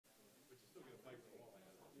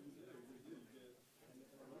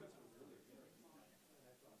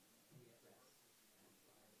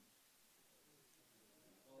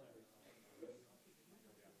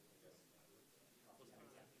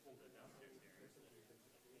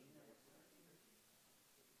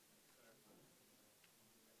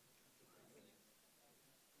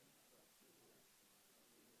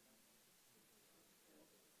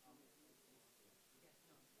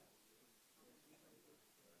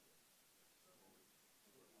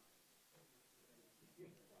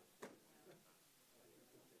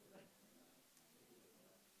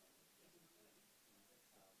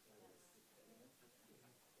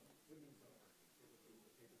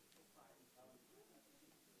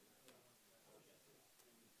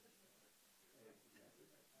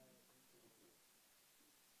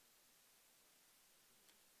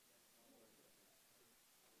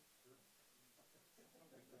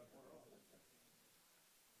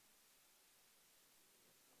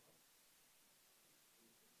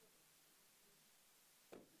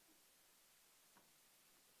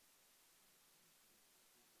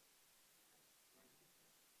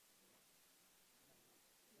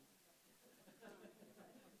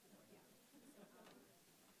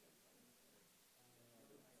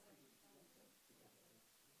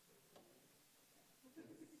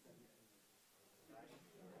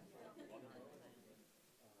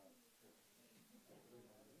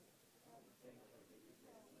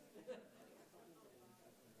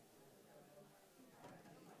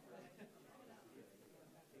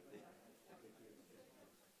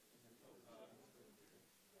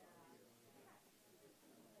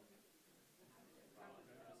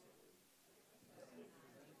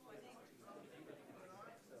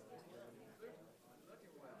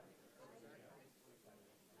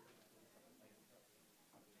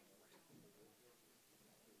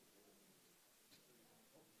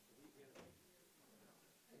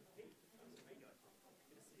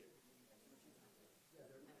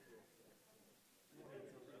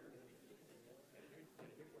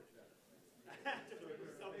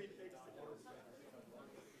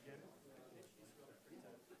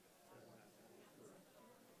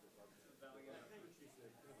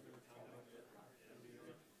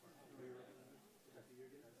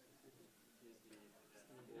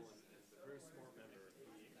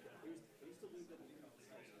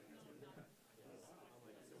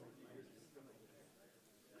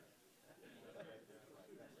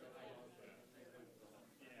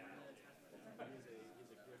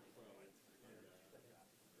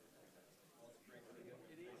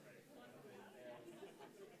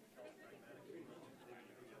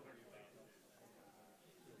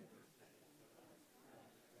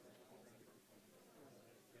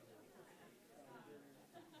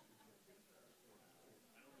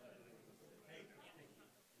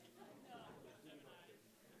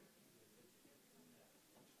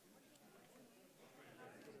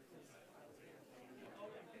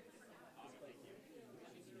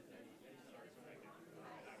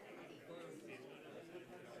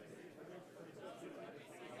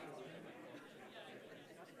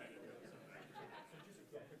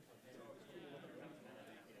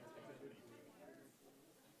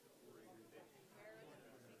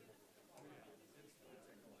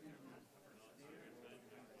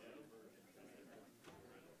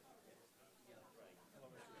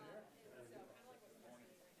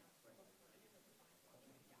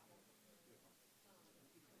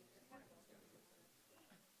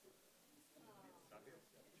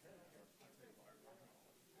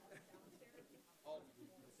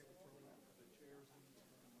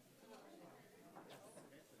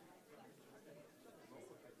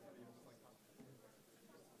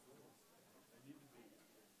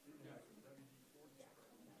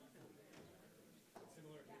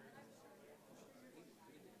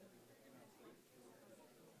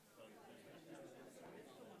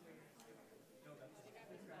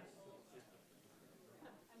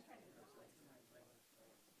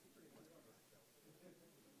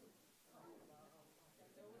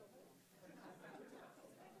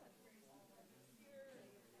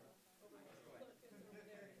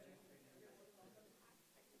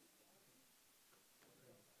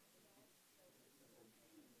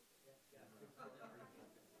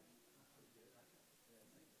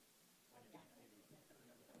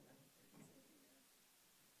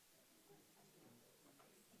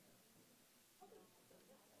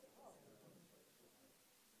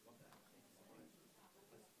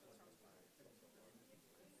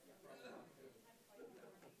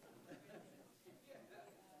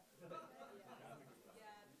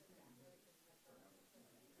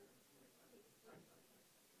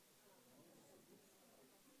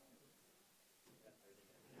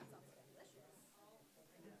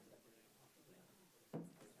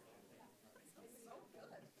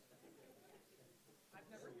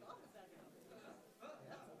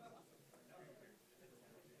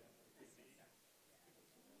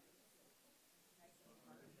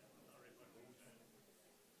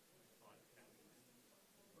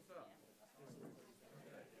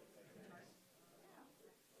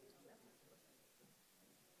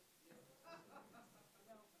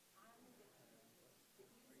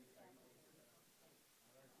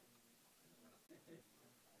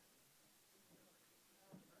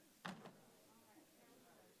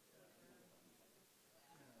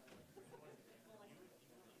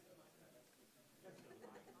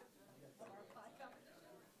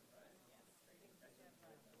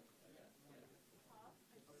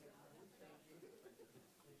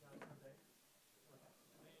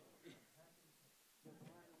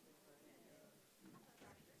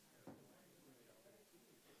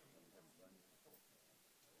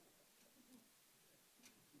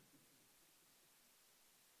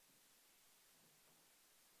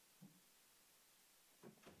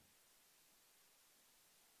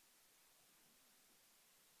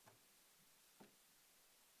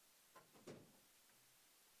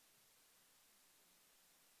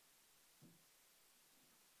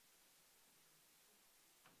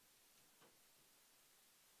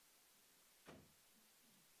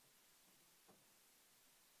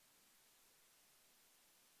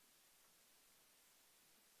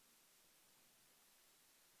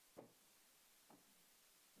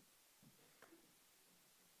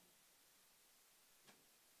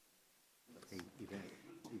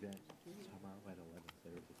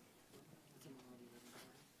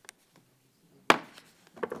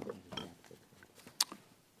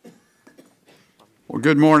Well,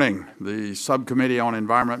 good morning. The Subcommittee on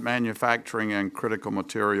Environment, Manufacturing, and Critical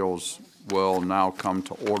Materials will now come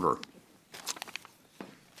to order.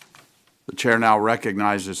 The Chair now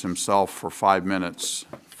recognizes himself for 5 minutes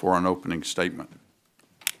for an opening statement.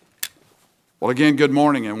 Well, again, good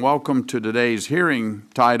morning and welcome to today's hearing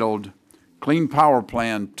titled Clean Power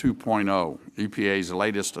Plan 2.0, EPA's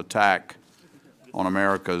latest attack on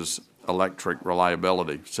America's electric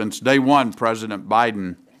reliability. Since day one, President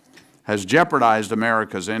Biden has jeopardized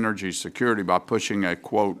America's energy security by pushing a,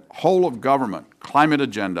 quote, whole-of-government climate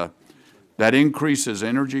agenda that increases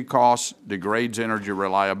energy costs, degrades energy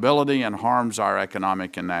reliability, and harms our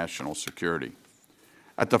economic and national security.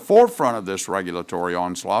 At the forefront of this regulatory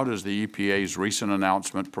onslaught is the EPA's recent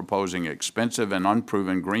announcement proposing expensive and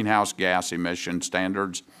unproven greenhouse gas emission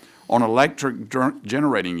standards on electric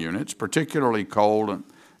generating units, particularly coal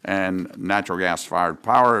and natural gas-fired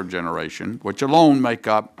power generation, which alone make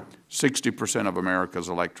up 60% of America's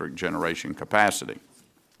electric generation capacity.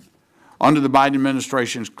 Under the Biden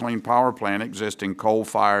administration's Clean Power Plan, existing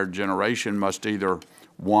coal-fired generation must either,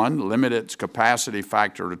 1, limit its capacity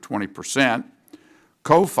factor to 20%,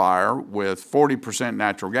 co-fire with 40%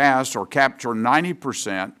 natural gas, or capture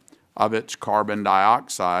 90% of its carbon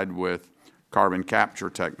dioxide with carbon capture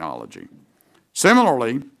technology.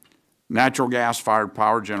 Similarly, natural gas-fired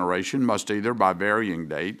power generation must either, by varying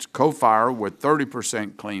dates, co-fire with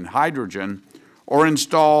 30% clean hydrogen or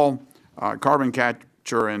install carbon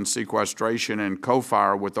capture and sequestration and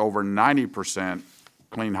co-fire with over 90%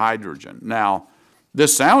 clean hydrogen. Now,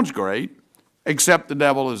 this sounds great, except the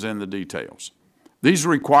devil is in the details. These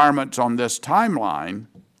requirements on this timeline,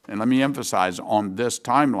 and let me emphasize on this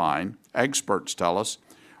timeline, experts tell us,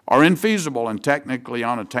 are infeasible and technically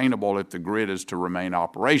unattainable if the grid is to remain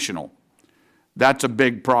operational. That's a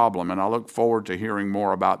big problem, and I look forward to hearing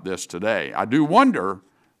more about this today. I do wonder,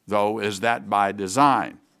 though, is that by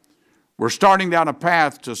design? We're starting down a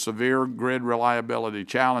path to severe grid reliability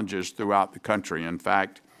challenges throughout the country. In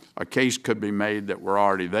fact, a case could be made that we're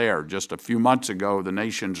already there. Just a few months ago, the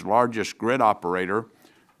nation's largest grid operator,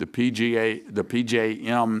 the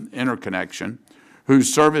PJM Interconnection,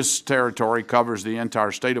 whose service territory covers the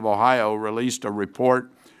entire state of Ohio, released a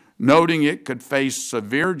report noting it could face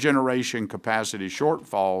severe generation capacity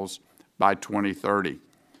shortfalls by 2030.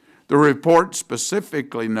 The report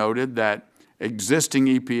specifically noted that existing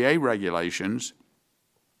EPA regulations,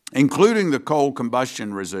 including the coal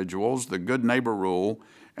combustion residuals, the Good Neighbor Rule,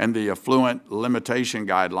 and the effluent limitation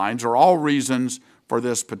guidelines, are all reasons for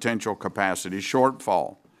this potential capacity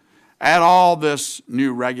shortfall. Add all this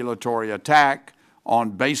new regulatory attack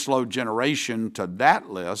on baseload generation to that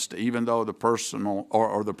list, even though the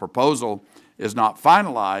proposal is not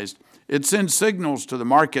finalized, it sends signals to the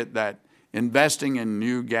market that investing in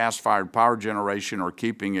new gas-fired power generation or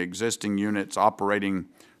keeping existing units operating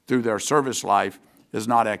through their service life is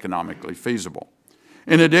not economically feasible.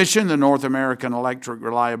 In addition, the North American Electric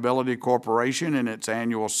Reliability Corporation, in its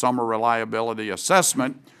annual summer reliability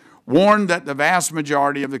assessment, warned that the vast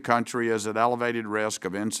majority of the country is at elevated risk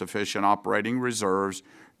of insufficient operating reserves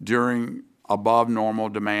during above normal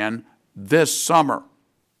demand this summer,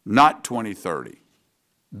 not 2030,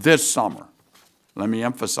 this summer. Let me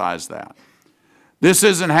emphasize that. This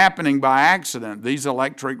isn't happening by accident. These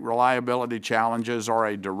electric reliability challenges are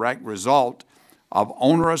a direct result of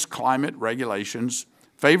onerous climate regulations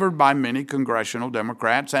favored by many congressional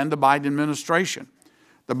Democrats and the Biden administration.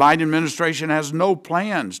 The Biden administration has no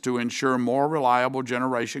plans to ensure more reliable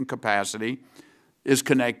generation capacity is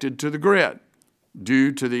connected to the grid.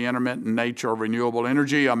 Due to the intermittent nature of renewable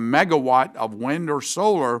energy, a megawatt of wind or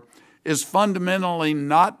solar is fundamentally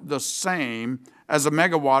not the same as a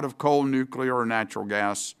megawatt of coal, nuclear, or natural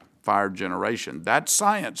gas-fired generation. That's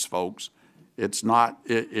science, folks. It's not,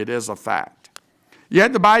 it is a fact.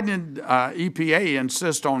 Yet the Biden EPA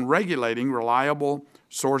insists on regulating reliable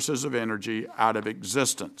sources of energy out of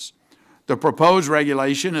existence. The proposed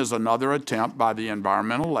regulation is another attempt by the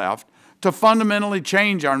environmental left to fundamentally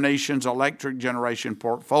change our nation's electric generation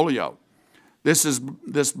portfolio.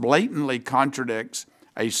 This blatantly contradicts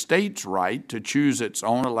a state's right to choose its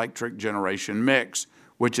own electric generation mix,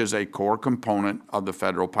 which is a core component of the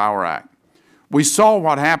Federal Power Act. We saw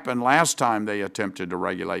what happened last time they attempted to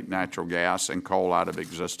regulate natural gas and coal out of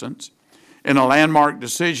existence. In a landmark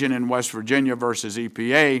decision in West Virginia versus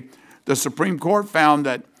EPA, the Supreme Court found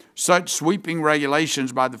that such sweeping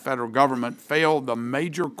regulations by the federal government failed the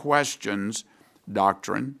major questions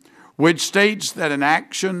doctrine, which states that an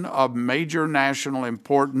action of major national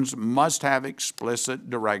importance must have explicit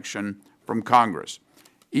direction from Congress.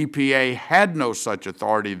 EPA had no such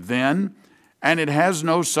authority then, and it has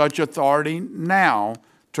no such authority now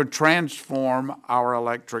to transform our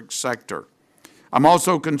electric sector. I'm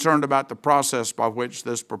also concerned about the process by which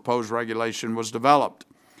this proposed regulation was developed.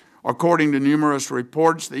 According to numerous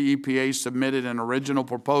reports, the EPA submitted an original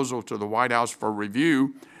proposal to the White House for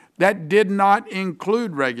review that did not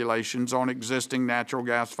include regulations on existing natural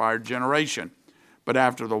gas-fired generation. But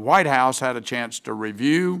after the White House had a chance to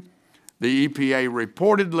review, the EPA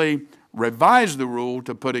reportedly revised the rule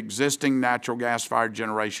to put existing natural gas-fired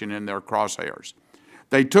generation in their crosshairs.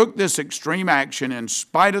 They took this extreme action in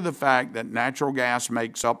spite of the fact that natural gas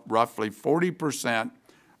makes up roughly 40%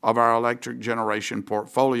 of our electric generation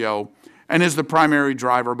portfolio and is the primary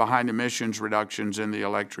driver behind emissions reductions in the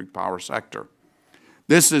electric power sector.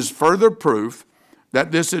 This is further proof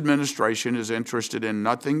that this administration is interested in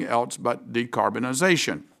nothing else but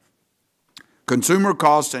decarbonization. Consumer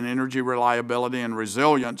costs and energy reliability and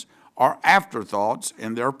resilience are afterthoughts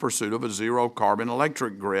in their pursuit of a zero-carbon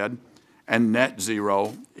electric grid and net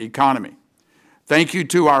zero economy. Thank you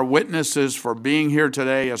to our witnesses for being here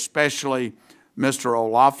today, especially Mr.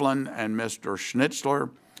 O'Laughlin and Mr.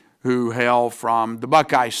 Snitchler, who hail from the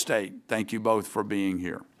Buckeye State. Thank you both for being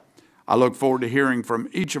here. I look forward to hearing from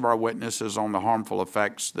each of our witnesses on the harmful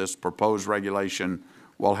effects this proposed regulation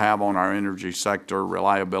will have on our energy sector,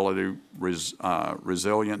 reliability,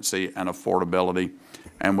 resiliency, and affordability.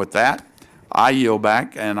 And with that, I yield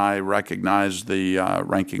back, and I recognize the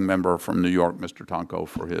ranking member from New York, Mr. Tonko,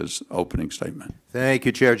 for his opening statement. Thank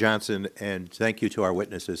you, Chair Johnson, and thank you to our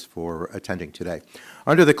witnesses for attending today.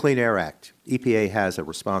 Under the Clean Air Act, EPA has a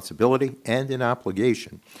responsibility and an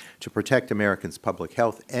obligation to protect Americans' public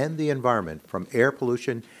health and the environment from air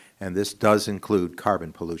pollution, and this does include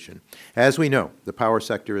carbon pollution. As we know, the power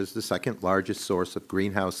sector is the second largest source of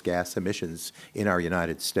greenhouse gas emissions in our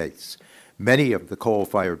United States. Many of the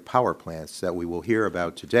coal-fired power plants that we will hear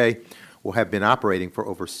about today will have been operating for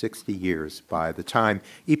over 60 years by the time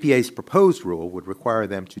EPA's proposed rule would require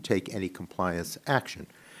them to take any compliance action.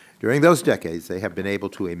 During those decades, they have been able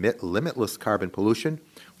to emit limitless carbon pollution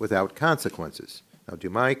without consequences. Now, do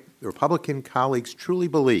my Republican colleagues truly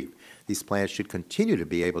believe these plants should continue to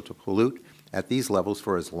be able to pollute at these levels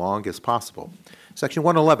for as long as possible? Section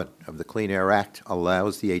 111 of the Clean Air Act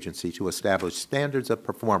allows the agency to establish standards of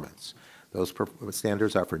performance. Those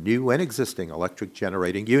standards are for new and existing electric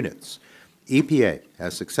generating units. EPA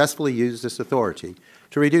has successfully used this authority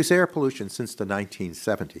to reduce air pollution since the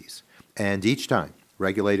 1970s, and each time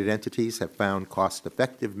regulated entities have found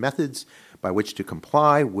cost-effective methods by which to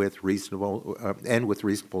comply with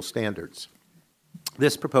reasonable standards.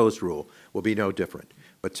 This proposed rule will be no different,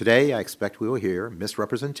 but today I expect we will hear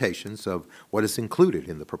misrepresentations of what is included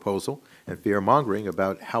in the proposal and fear-mongering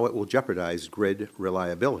about how it will jeopardize grid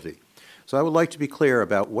reliability. So I would like to be clear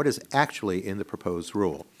about what is actually in the proposed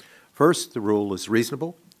rule. First, the rule is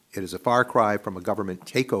reasonable. It is a far cry from a government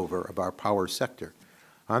takeover of our power sector.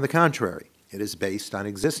 On the contrary, it is based on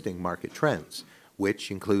existing market trends, which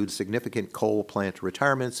include significant coal plant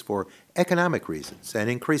retirements for economic reasons and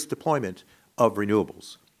increased deployment of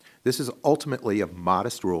renewables. This is ultimately a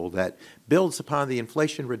modest rule that builds upon the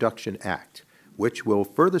Inflation Reduction Act, which will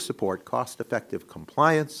further support cost-effective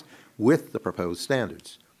compliance with the proposed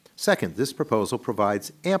standards. Second, this proposal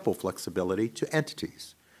provides ample flexibility to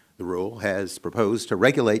entities. The rule has proposed to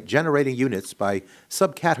regulate generating units by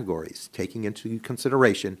subcategories, taking into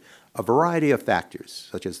consideration a variety of factors,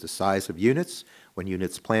 such as the size of units, when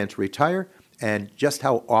units plan to retire, and just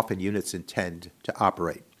how often units intend to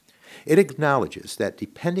operate. It acknowledges that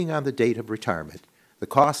depending on the date of retirement, the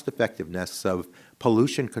cost-effectiveness of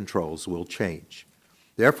pollution controls will change.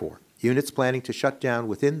 Therefore, units planning to shut down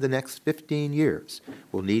within the next 15 years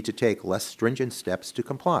will need to take less stringent steps to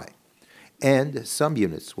comply, and some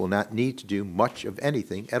units will not need to do much of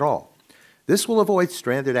anything at all. This will avoid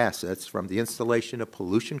stranded assets from the installation of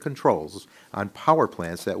pollution controls on power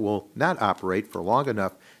plants that will not operate for long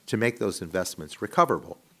enough to make those investments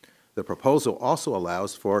recoverable. The proposal also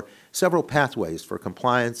allows for several pathways for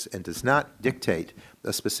compliance and does not dictate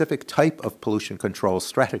a specific type of pollution control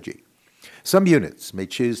strategy. Some units may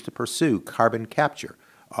choose to pursue carbon capture.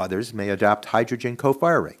 Others may adopt hydrogen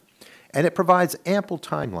co-firing. And it provides ample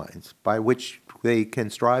timelines by which they can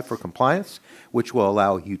strive for compliance, which will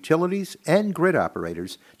allow utilities and grid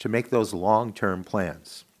operators to make those long-term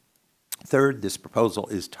plans. Third, this proposal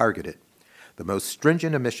is targeted. The most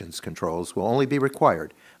stringent emissions controls will only be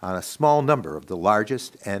required on a small number of the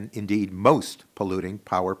largest and indeed most polluting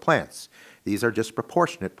power plants. These are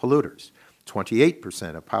disproportionate polluters.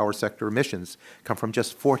 28% of power sector emissions come from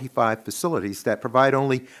just 45 facilities that provide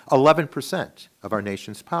only 11% of our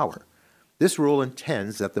nation's power. This rule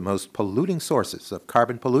intends that the most polluting sources of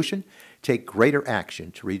carbon pollution take greater action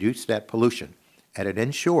to reduce that pollution, and it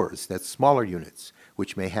ensures that smaller units,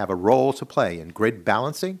 which may have a role to play in grid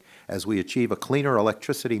balancing as we achieve a cleaner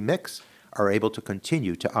electricity mix, are able to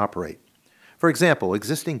continue to operate. For example,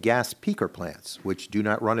 existing gas peaker plants, which do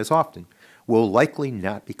not run as often, will likely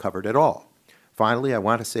not be covered at all. Finally, I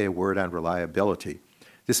want to say a word on reliability.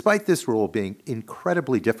 Despite this rule being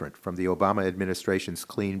incredibly different from the Obama administration's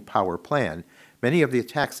Clean Power Plan, many of the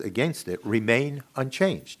attacks against it remain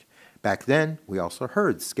unchanged. Back then, we also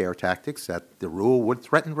heard scare tactics that the rule would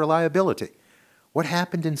threaten reliability. What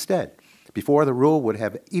happened instead? Before the rule would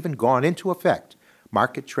have even gone into effect,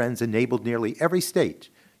 market trends enabled nearly every state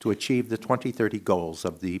to achieve the 2030 goals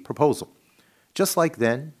of the proposal. Just like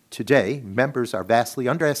then, today, members are vastly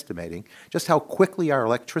underestimating just how quickly our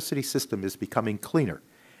electricity system is becoming cleaner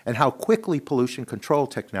and how quickly pollution control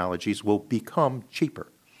technologies will become cheaper.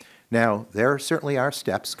 Now, there certainly are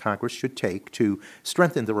steps Congress should take to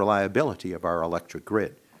strengthen the reliability of our electric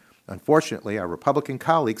grid. Unfortunately, our Republican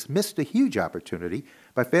colleagues missed a huge opportunity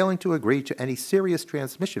by failing to agree to any serious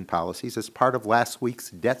transmission policies as part of last week's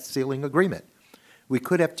debt ceiling agreement. We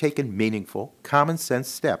could have taken meaningful, common-sense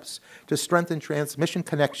steps to strengthen transmission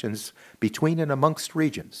connections between and amongst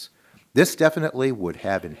regions. This definitely would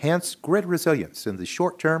have enhanced grid resilience in the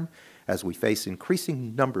short term as we face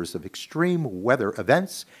increasing numbers of extreme weather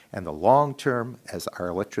events and the long term as our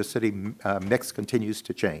electricity mix continues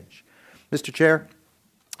to change. Mr. Chair,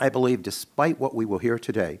 I believe despite what we will hear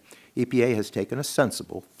today, EPA has taken a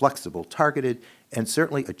sensible, flexible, targeted, and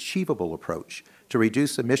certainly achievable approach to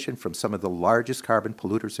reduce emission from some of the largest carbon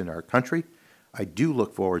polluters in our country. I do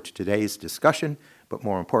look forward to today's discussion, but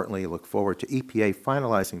more importantly, I look forward to EPA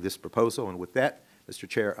finalizing this proposal. And with that, Mr.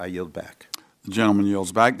 Chair, I yield back. The gentleman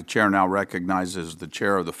yields back. The chair now recognizes the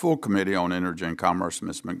chair of the full Committee on Energy and Commerce,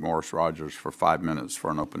 Ms. McMorris Rogers, for 5 minutes for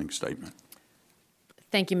an opening statement.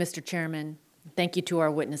 Thank you, Mr. Chairman. Thank you to our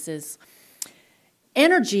witnesses.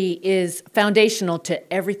 Energy is foundational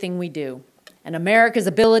to everything we do, and America's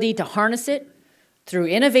ability to harness it through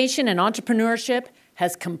innovation and entrepreneurship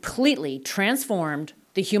has completely transformed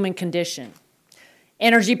the human condition.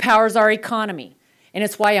 Energy powers our economy, and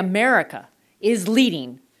it's why America is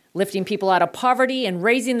leading, lifting people out of poverty and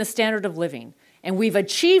raising the standard of living. And we've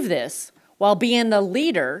achieved this while being the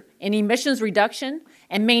leader in emissions reduction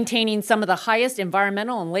and maintaining some of the highest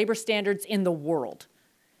environmental and labor standards in the world.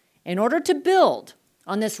 In order to build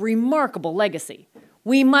on this remarkable legacy,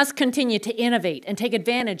 we must continue to innovate and take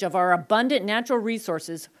advantage of our abundant natural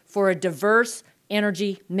resources for a diverse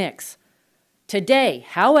energy mix. Today,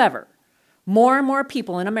 however, more and more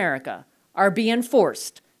people in America are being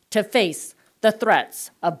forced to face the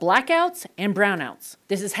threats of blackouts and brownouts.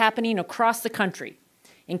 This is happening across the country.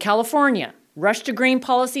 In California, rush to green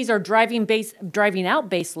policies are driving out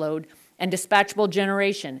baseload and dispatchable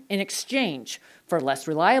generation in exchange for less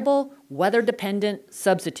reliable, weather-dependent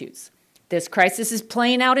substitutes. This crisis is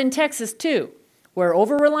playing out in Texas, too, where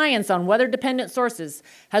over-reliance on weather-dependent sources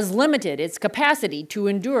has limited its capacity to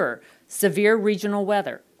endure severe regional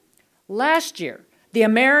weather. Last year, the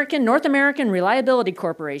North American Reliability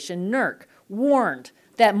Corporation, NERC, warned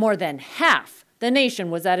that more than half the nation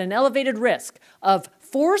was at an elevated risk of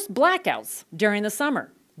forced blackouts during the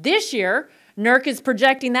summer. This year, NERC is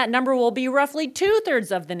projecting that number will be roughly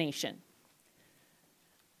 2/3 of the nation.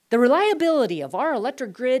 The reliability of our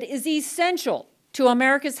electric grid is essential to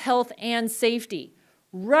America's health and safety.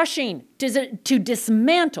 Rushing to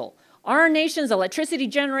dismantle our nation's electricity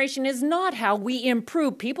generation is not how we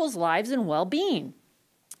improve people's lives and well-being.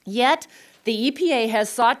 Yet, the EPA has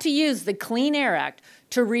sought to use the Clean Air Act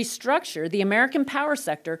to restructure the American power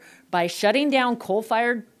sector by shutting down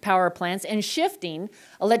coal-fired power plants and shifting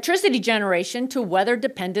electricity generation to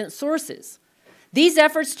weather-dependent sources. These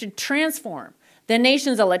efforts to transform the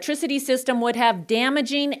nation's electricity system would have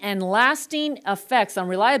damaging and lasting effects on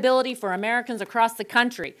reliability for Americans across the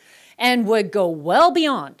country and would go well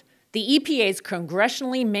beyond the EPA's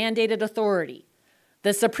congressionally mandated authority.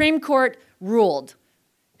 The Supreme Court ruled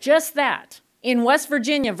just that in West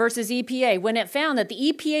Virginia versus EPA when it found that the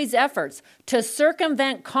EPA's efforts to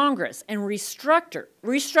circumvent Congress and restructure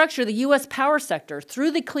the U.S. power sector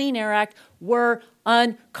through the Clean Air Act were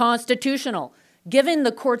unconstitutional. Given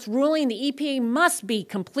the court's ruling, the EPA must be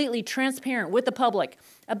completely transparent with the public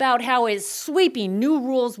about how its sweeping new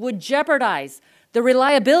rules would jeopardize the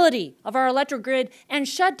reliability of our electric grid and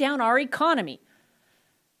shut down our economy.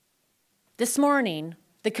 This morning,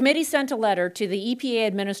 the committee sent a letter to the EPA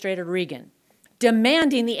Administrator Regan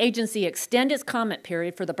demanding the agency extend its comment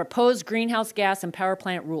period for the proposed greenhouse gas and power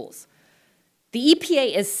plant rules. The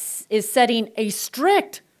EPA is setting a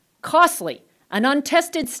strict costly, and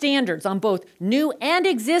untested standards on both new and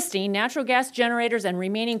existing natural gas generators and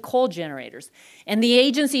remaining coal generators. And the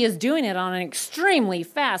agency is doing it on an extremely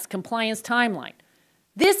fast compliance timeline.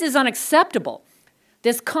 This is unacceptable.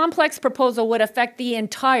 This complex proposal would affect the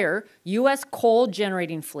entire U.S. coal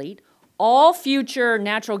generating fleet, all future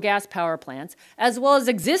natural gas power plants, as well as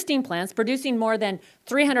existing plants producing more than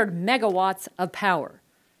 300 megawatts of power.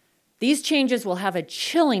 These changes will have a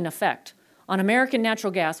chilling effect on American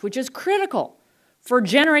natural gas, which is critical for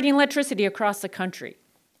generating electricity across the country.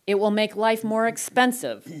 It will make life more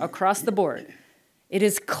expensive across the board. It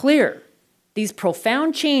is clear these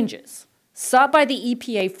profound changes sought by the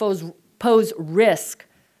EPA pose risk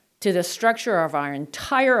to the structure of our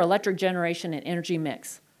entire electric generation and energy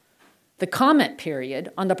mix. The comment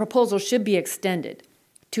period on the proposal should be extended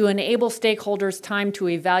to enable stakeholders time to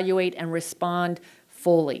evaluate and respond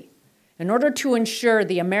fully in order to ensure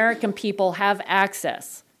the American people have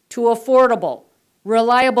access to affordable,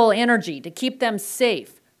 reliable energy to keep them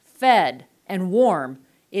safe, fed, and warm.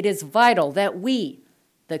 It is vital that we,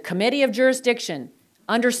 the Committee of Jurisdiction,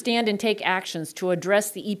 understand and take actions to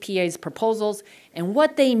address the EPA's proposals and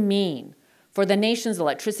what they mean for the nation's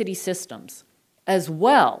electricity systems, as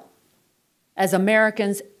well as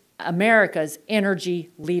America's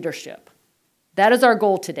energy leadership. That is our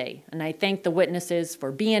goal today, and I thank the witnesses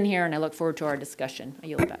for being here, and I look forward to our discussion. I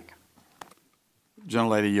yield back.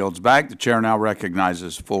 Gentlelady yields back. The chair now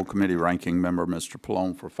recognizes full committee ranking member Mr.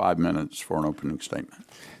 Pallone for 5 minutes for an opening statement.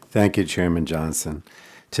 Thank you, Chairman Johnson.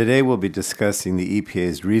 Today we'll be discussing the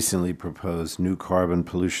EPA's recently proposed new carbon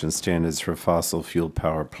pollution standards for fossil fuel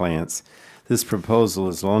power plants. This proposal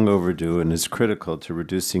is long overdue and is critical to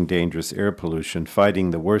reducing dangerous air pollution,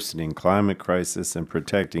 fighting the worsening climate crisis, and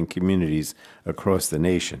protecting communities across the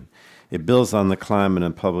nation. It builds on the climate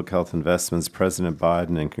and public health investments President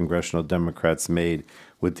Biden and congressional Democrats made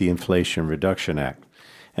with the Inflation Reduction Act.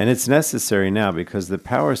 And it's necessary now because the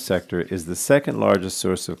power sector is the second largest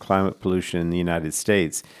source of climate pollution in the United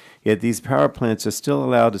States, yet these power plants are still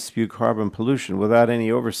allowed to spew carbon pollution without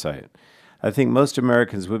any oversight. I think most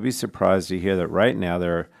Americans would be surprised to hear that right now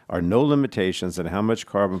there are no limitations on how much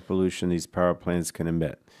carbon pollution these power plants can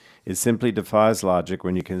emit. It simply defies logic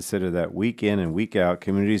when you consider that week in and week out,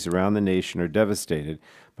 communities around the nation are devastated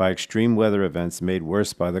by extreme weather events made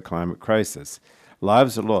worse by the climate crisis.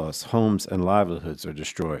 Lives are lost, homes and livelihoods are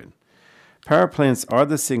destroyed. Power plants are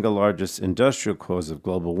the single largest industrial cause of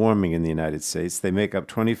global warming in the United States. They make up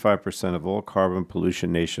 25% of all carbon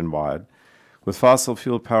pollution nationwide. With fossil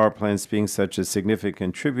fuel power plants being such a significant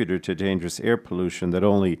contributor to dangerous air pollution that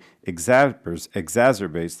only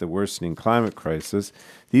exacerbates the worsening climate crisis,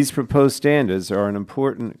 these proposed standards are an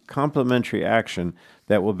important complementary action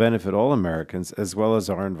that will benefit all Americans as well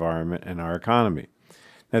as our environment and our economy.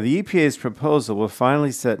 Now, the EPA's proposal will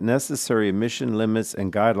finally set necessary emission limits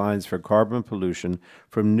and guidelines for carbon pollution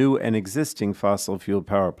from new and existing fossil fuel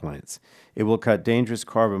power plants. It will cut dangerous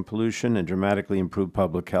carbon pollution and dramatically improve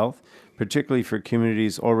public health, particularly for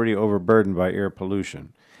communities already overburdened by air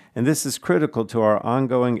pollution. And this is critical to our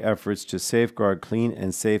ongoing efforts to safeguard clean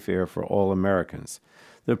and safe air for all Americans.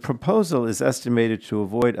 The proposal is estimated to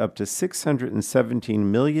avoid up to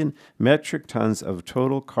 617 million metric tons of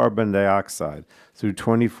total carbon dioxide through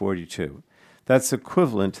 2042. That's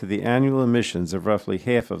equivalent to the annual emissions of roughly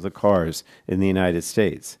half of the cars in the United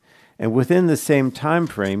States. And within the same time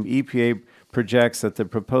frame, EPA projects that the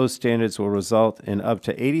proposed standards will result in up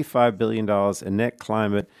to $85 billion in net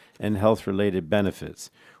climate and health-related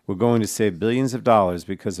benefits. We're going to save billions of dollars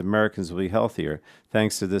because Americans will be healthier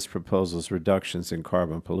thanks to this proposal's reductions in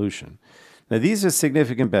carbon pollution. Now, these are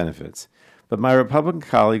significant benefits, but my Republican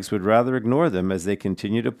colleagues would rather ignore them as they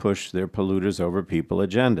continue to push their polluters over people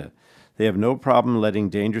agenda. They have no problem letting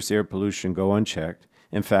dangerous air pollution go unchecked.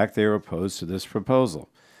 In fact, they are opposed to this proposal.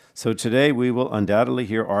 So today we will undoubtedly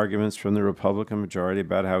hear arguments from the Republican majority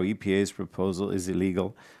about how EPA's proposal is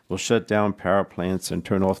illegal, will shut down power plants and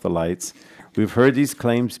turn off the lights. We've heard these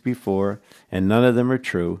claims before, and none of them are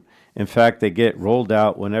true. In fact, they get rolled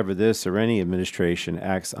out whenever this or any administration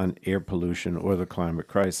acts on air pollution or the climate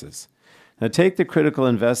crisis. Now, take the critical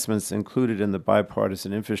investments included in the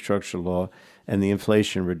bipartisan infrastructure law and the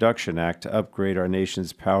Inflation Reduction Act to upgrade our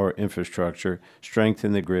nation's power infrastructure,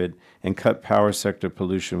 strengthen the grid, and cut power sector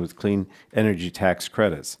pollution with clean energy tax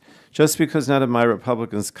credits. Just because none of my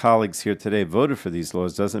Republican colleagues here today voted for these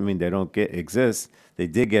laws doesn't mean they don't exist. They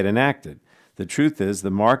did get enacted. The truth is, the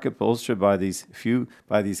market bolstered by these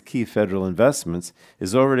key federal investments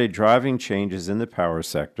is already driving changes in the power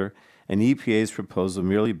sector, and EPA's proposal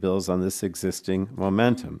merely builds on this existing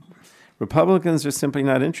momentum. Republicans are simply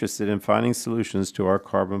not interested in finding solutions to our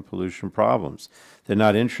carbon pollution problems. They're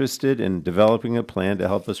not interested in developing a plan to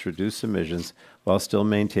help us reduce emissions while still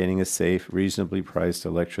maintaining a safe, reasonably priced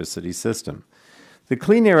electricity system. The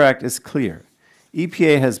Clean Air Act is clear.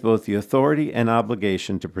 EPA has both the authority and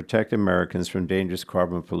obligation to protect Americans from dangerous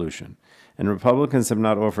carbon pollution, and Republicans have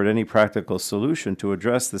not offered any practical solution to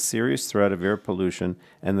address the serious threat of air pollution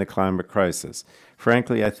and the climate crisis.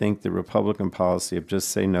 Frankly, I think the Republican policy of just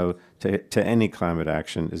say no to any climate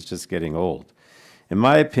action is just getting old. In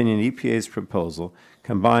my opinion, EPA's proposal,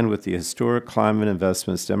 combined with the historic climate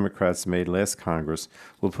investments Democrats made last Congress,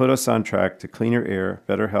 will put us on track to cleaner air,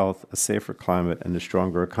 better health, a safer climate, and a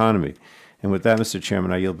stronger economy. And with that, Mr.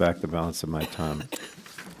 Chairman, I yield back the balance of my time.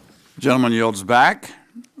 Gentleman yields back.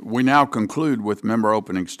 We now conclude with member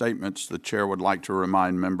opening statements. The chair would like to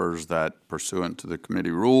remind members that pursuant to the committee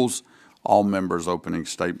rules, all members' opening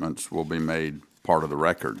statements will be made part of the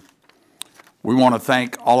record. We want to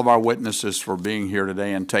thank all of our witnesses for being here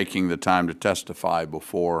today and taking the time to testify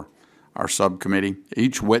before our subcommittee.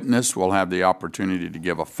 Each witness will have the opportunity to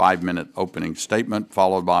give a 5-minute opening statement,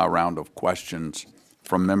 followed by a round of questions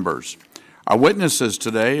from members. Our witnesses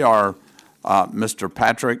today are Mr.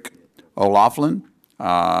 Patrick O'Loughlin.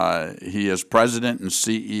 He is President and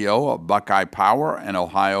CEO of Buckeye Power and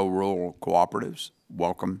Ohio Rural Cooperatives.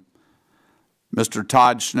 Welcome. Mr.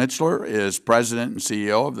 Todd Snitchler is President and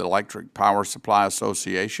CEO of the Electric Power Supply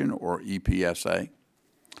Association, or EPSA.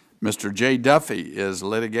 Mr. J. Duffy is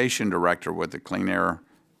Litigation Director with the Clean Air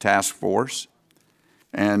Task Force.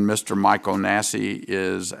 And Mr. Michael Nasi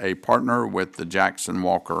is a partner with the Jackson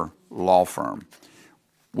Walker Law Firm.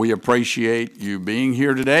 We appreciate you being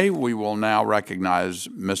here today. We will now recognize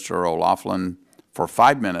Mr. O'Loughlin for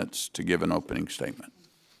 5 minutes to give an opening statement.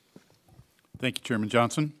 Thank you, Chairman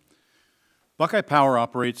Johnson. Buckeye Power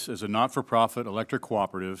operates as a not-for-profit electric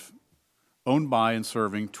cooperative owned by and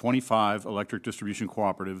serving 25 electric distribution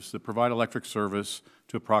cooperatives that provide electric service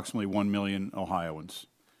to approximately 1 million Ohioans.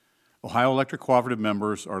 Ohio Electric Cooperative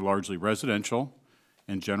members are largely residential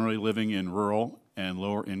and generally living in rural and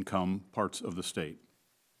lower-income parts of the state.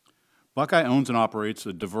 Buckeye owns and operates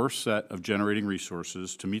a diverse set of generating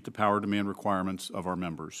resources to meet the power demand requirements of our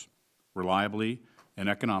members, reliably and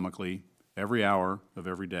economically every hour of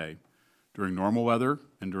every day, during normal weather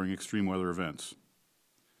and during extreme weather events.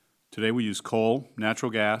 Today we use coal, natural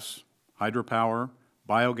gas, hydropower,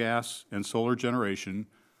 biogas, and solar generation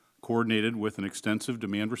coordinated with an extensive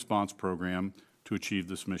demand response program to achieve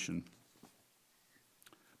this mission.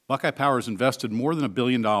 Buckeye Power has invested more than $1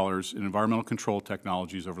 billion in environmental control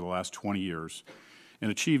technologies over the last 20 years and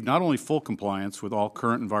achieved not only full compliance with all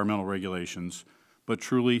current environmental regulations, but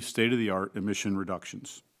truly state-of-the-art emission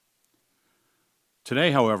reductions.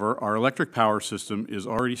 Today, however, our electric power system is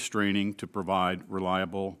already straining to provide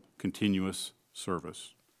reliable, continuous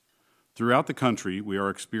service. Throughout the country, we are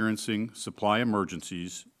experiencing supply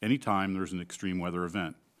emergencies anytime there's an extreme weather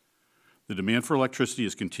event. The demand for electricity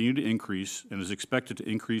has continued to increase and is expected to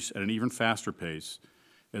increase at an even faster pace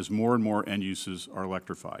as more and more end uses are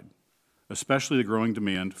electrified, especially the growing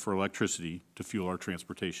demand for electricity to fuel our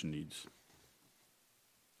transportation needs.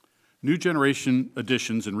 New generation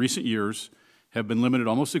additions in recent years have been limited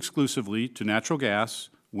almost exclusively to natural gas,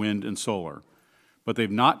 wind, and solar, but they've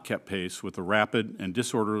not kept pace with the rapid and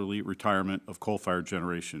disorderly retirement of coal-fired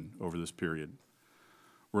generation over this period.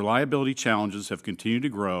 Reliability challenges have continued to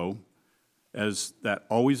grow as that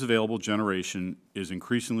always available generation is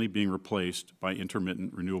increasingly being replaced by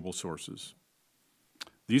intermittent renewable sources.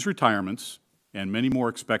 These retirements, and many more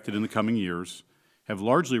expected in the coming years, have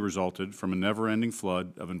largely resulted from a never-ending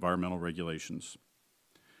flood of environmental regulations.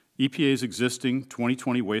 EPA's existing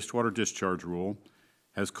 2020 wastewater discharge rule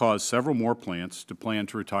has caused several more plants to plan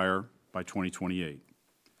to retire by 2028.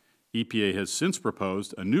 EPA has since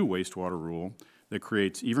proposed a new wastewater rule that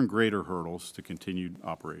creates even greater hurdles to continued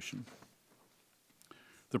operation.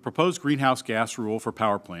 The proposed greenhouse gas rule for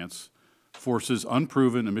power plants forces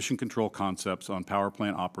unproven emission control concepts on power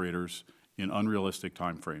plant operators in unrealistic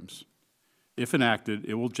timeframes. If enacted,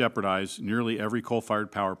 it will jeopardize nearly every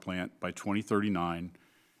coal-fired power plant by 2039,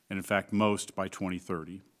 and in fact most by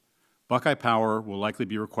 2030. Buckeye Power will likely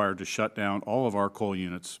be required to shut down all of our coal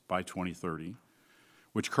units by 2030,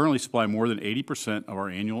 which currently supply more than 80% of our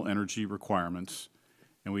annual energy requirements,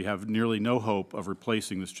 and we have nearly no hope of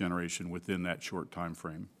replacing this generation within that short time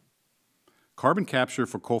frame. Carbon capture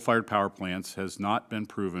for coal-fired power plants has not been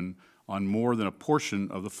proven on more than a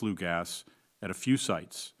portion of the flue gas at a few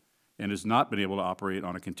sites, and has not been able to operate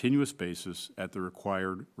on a continuous basis at the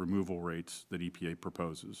required removal rates that EPA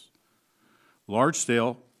proposes.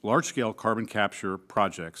 Large-scale carbon capture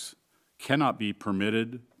projects cannot be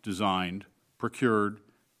permitted, designed, procured,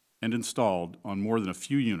 and installed on more than a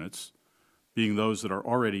few units, being those that are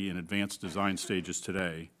already in advanced design stages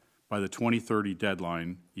today, by the 2030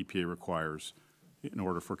 deadline EPA requires in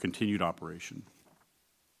order for continued operation.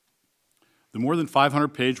 The more than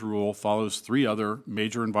 500-page rule follows 3 other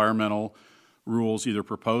major environmental rules either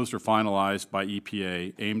proposed or finalized by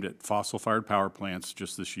EPA aimed at fossil-fired power plants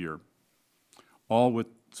just this year, all with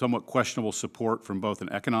somewhat questionable support from both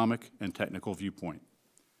an economic and technical viewpoint.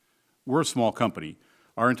 We're a small company.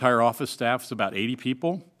 Our entire office staff is about 80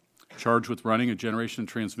 people, charged with running a generation and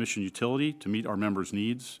transmission utility to meet our members'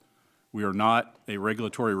 needs. We are not a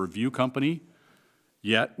regulatory review company,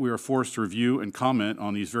 yet we are forced to review and comment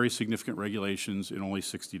on these very significant regulations in only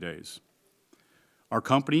 60 days. Our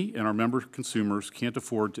company and our member consumers can't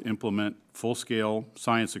afford to implement full-scale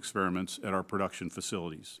science experiments at our production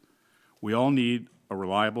facilities. We all need a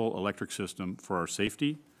reliable electric system for our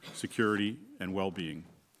safety, security, and well-being.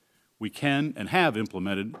 We can and have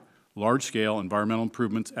implemented large-scale environmental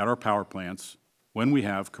improvements at our power plants when we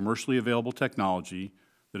have commercially available technology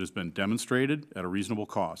that has been demonstrated at a reasonable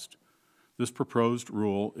cost. This proposed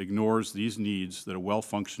rule ignores these needs that a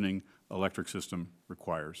well-functioning electric system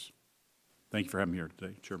requires. Thank you for having me here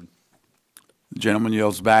today, Chairman. The gentleman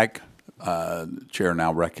yields back. The chair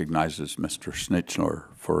now recognizes Mr. Snitchler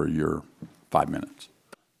for your 5 minutes.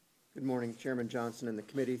 Good morning, Chairman Johnson and the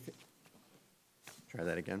committee. Try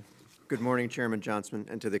that again. Good morning, Chairman Johnson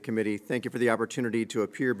and to the committee. Thank you for the opportunity to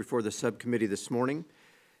appear before the subcommittee this morning.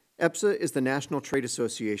 EPSA is the national trade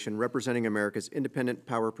association representing America's independent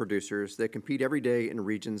power producers that compete every day in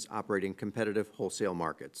regions operating competitive wholesale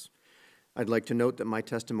markets. I'd like to note that my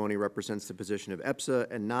testimony represents the position of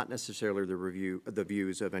EPSA and not necessarily the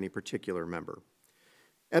views of any particular member.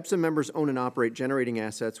 EPSA members own and operate generating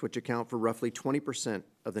assets which account for roughly 20%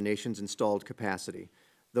 of the nation's installed capacity.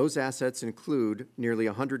 Those assets include nearly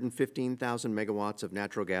 115,000 megawatts of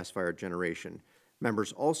natural gas-fired generation.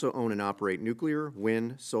 Members also own and operate nuclear,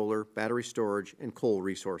 wind, solar, battery storage, and coal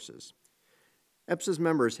resources. EPSA's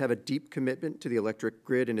members have a deep commitment to the electric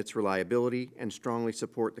grid and its reliability and strongly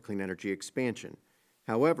support the clean energy expansion.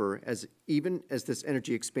 However, even as this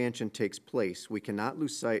energy expansion takes place, we cannot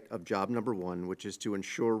lose sight of job number 1, which is to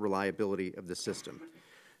ensure reliability of the system.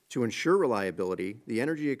 To ensure reliability, the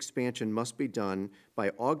energy expansion must be done by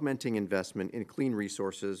augmenting investment in clean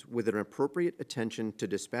resources with an appropriate attention to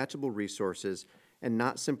dispatchable resources and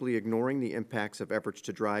not simply ignoring the impacts of efforts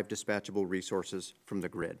to drive dispatchable resources from the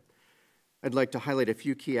grid. I'd like to highlight a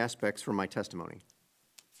few key aspects from my testimony.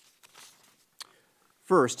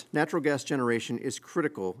 First, natural gas generation is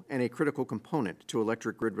critical and a critical component to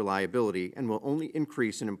electric grid reliability and will only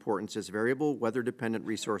increase in importance as variable weather-dependent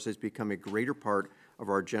resources become a greater part of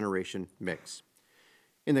our generation mix.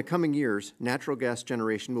 In the coming years, natural gas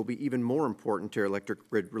generation will be even more important to electric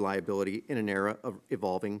grid reliability in an era of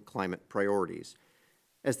evolving climate priorities.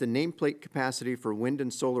 As the nameplate capacity for wind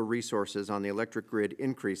and solar resources on the electric grid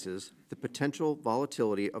increases, the potential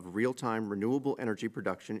volatility of real-time renewable energy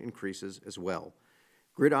production increases as well.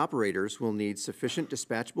 Grid operators will need sufficient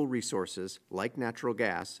dispatchable resources, like natural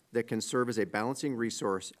gas, that can serve as a balancing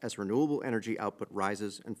resource as renewable energy output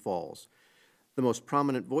rises and falls. The most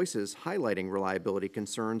prominent voices highlighting reliability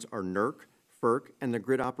concerns are NERC, FERC, and the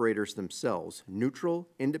grid operators themselves, neutral,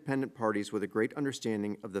 independent parties with a great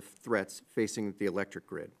understanding of the threats facing the electric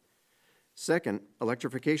grid. Second,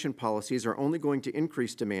 electrification policies are only going to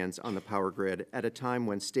increase demands on the power grid at a time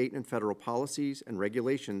when state and federal policies and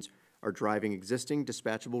regulations are driving existing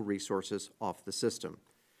dispatchable resources off the system.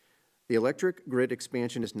 The electric grid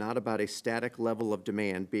expansion is not about a static level of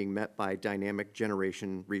demand being met by dynamic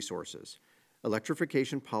generation resources.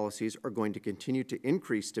 Electrification policies are going to continue to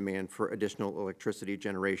increase demand for additional electricity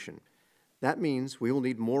generation. That means we will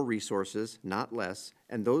need more resources, not less,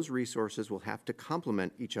 and those resources will have to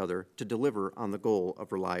complement each other to deliver on the goal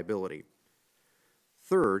of reliability.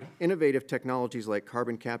 Third, innovative technologies like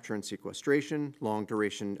carbon capture and sequestration,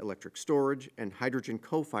 long-duration electric storage, and hydrogen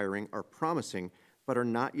co-firing are promising, but are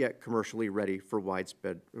not yet commercially ready for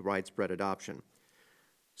widespread adoption.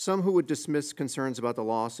 Some who would dismiss concerns about the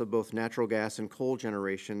loss of both natural gas and coal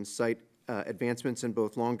generation cite advancements in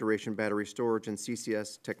both long-duration battery storage and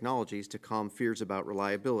CCS technologies to calm fears about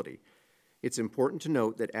reliability. It's important to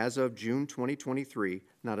note that as of June 2023,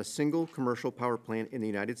 not a single commercial power plant in the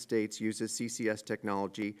United States uses CCS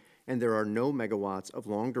technology, and there are no megawatts of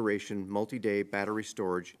long-duration, multi-day battery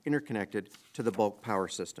storage interconnected to the bulk power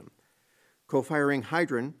system. Co-firing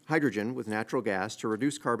hydrogen with natural gas to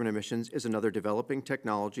reduce carbon emissions is another developing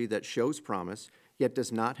technology that shows promise, yet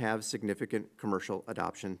does not have significant commercial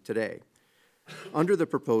adoption today. Under the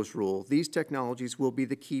proposed rule, these technologies will be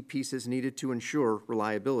the key pieces needed to ensure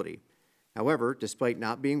reliability. However, despite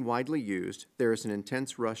not being widely used, there is an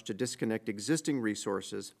intense rush to disconnect existing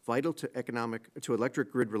resources vital to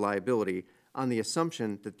electric grid reliability on the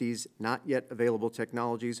assumption that these not yet available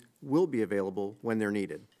technologies will be available when they're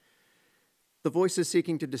needed. The voices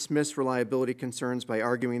seeking to dismiss reliability concerns by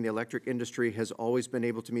arguing the electric industry has always been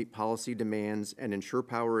able to meet policy demands and ensure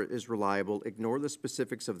power is reliable ignore the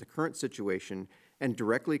specifics of the current situation and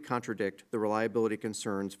directly contradict the reliability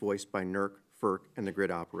concerns voiced by NERC, FERC, and the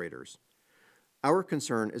grid operators. Our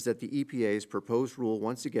concern is that the EPA's proposed rule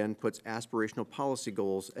once again puts aspirational policy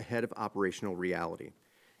goals ahead of operational reality.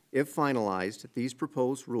 If finalized, these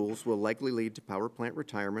proposed rules will likely lead to power plant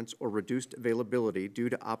retirements or reduced availability due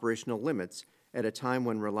to operational limits at a time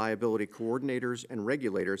when reliability coordinators and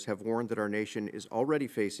regulators have warned that our nation is already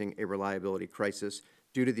facing a reliability crisis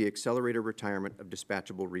due to the accelerated retirement of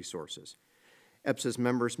dispatchable resources. EPSA's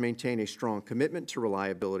members maintain a strong commitment to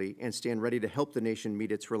reliability and stand ready to help the nation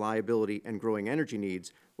meet its reliability and growing energy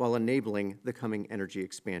needs while enabling the coming energy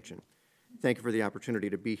expansion. Thank you for the opportunity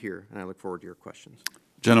to be here, and I look forward to your questions.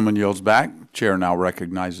 Gentleman yields back. Chair now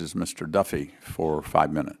recognizes Mr. Duffy for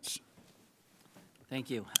 5 minutes. Thank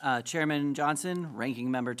you. Chairman Johnson, Ranking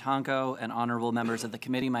Member Tonko, and honorable members of the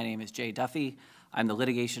committee, my name is Jay Duffy. I'm the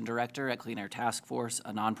Litigation Director at Clean Air Task Force,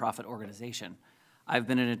 a nonprofit organization. I've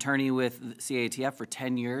been an attorney with CATF for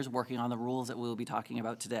 10 years working on the rules that we'll be talking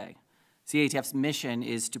about today. CATF's mission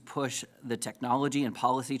is to push the technology and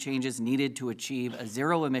policy changes needed to achieve a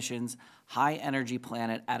zero-emissions, high-energy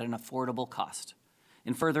planet at an affordable cost.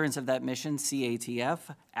 In furtherance of that mission,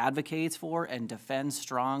 CATF advocates for and defends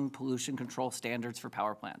strong pollution control standards for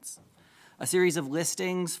power plants. A series of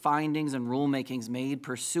listings, findings, and rulemakings made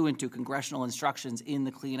pursuant to congressional instructions in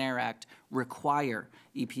the Clean Air Act require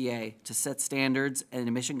EPA to set standards and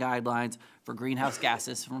emission guidelines for greenhouse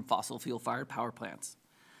gases from fossil fuel-fired power plants.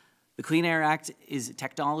 The Clean Air Act is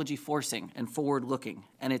technology forcing and forward-looking,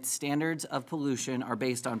 and its standards of pollution are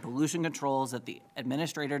based on pollution controls that the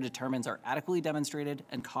administrator determines are adequately demonstrated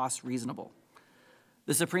and cost reasonable.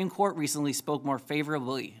 The Supreme Court recently spoke more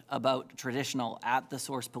favorably about traditional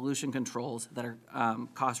at-the-source pollution controls that are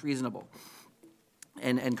cost reasonable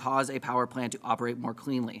and cause a power plant to operate more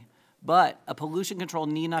cleanly. But a pollution control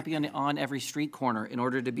need not be on every street corner in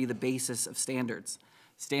order to be the basis of standards.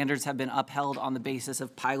 Standards have been upheld on the basis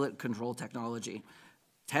of pilot control technology,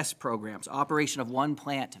 test programs, operation of one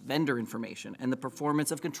plant, vendor information, and the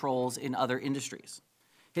performance of controls in other industries.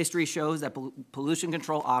 History shows that pollution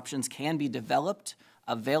control options can be developed,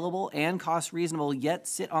 available, and cost reasonable, yet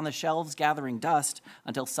sit on the shelves gathering dust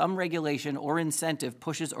until some regulation or incentive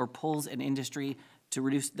pushes or pulls an industry to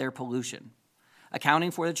reduce their pollution.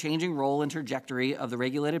 Accounting for the changing role and trajectory of the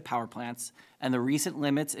regulated power plants and the recent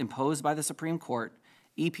limits imposed by the Supreme Court,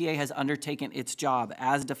 EPA has undertaken its job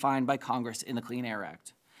as defined by Congress in the Clean Air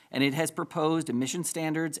Act, and it has proposed emission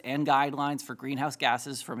standards and guidelines for greenhouse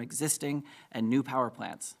gases from existing and new power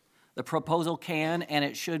plants. The proposal can and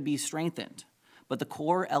it should be strengthened, but the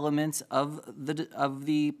core elements of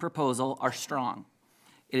the proposal are strong.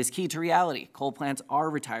 It is key to reality. Coal plants are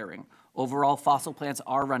retiring. Overall, fossil plants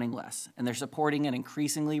are running less, and they're supporting an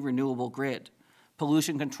increasingly renewable grid.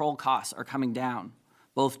 Pollution control costs are coming down,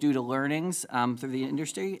 both due to learnings through the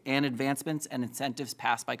industry and advancements and incentives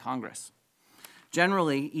passed by Congress.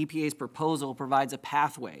 Generally, EPA's proposal provides a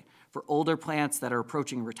pathway for older plants that are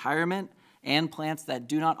approaching retirement and plants that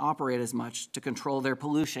do not operate as much to control their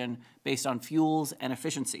pollution based on fuels and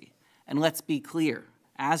efficiency. And let's be clear,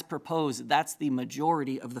 as proposed, that's the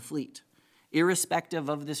majority of the fleet. Irrespective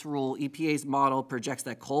of this rule, EPA's model projects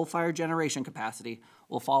that coal-fired generation capacity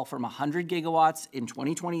will fall from 100 gigawatts in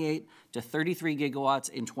 2028 to 33 gigawatts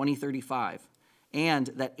in 2035, and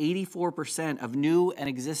that 84% of new and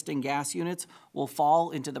existing gas units will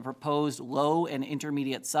fall into the proposed low and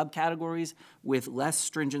intermediate subcategories with less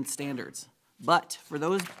stringent standards. But for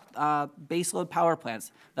those baseload power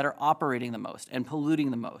plants that are operating the most and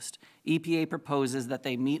polluting the most, EPA proposes that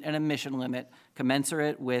they meet an emission limit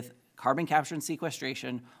commensurate with carbon capture and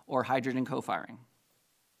sequestration or hydrogen co-firing.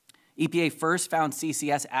 EPA first found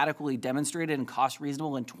CCS adequately demonstrated and cost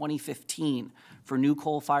reasonable in 2015 for new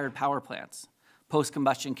coal-fired power plants.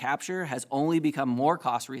 Post-combustion capture has only become more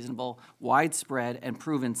cost reasonable, widespread, and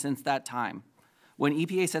proven since that time. When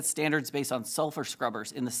EPA set standards based on sulfur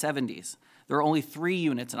scrubbers in the 70s, there were only 3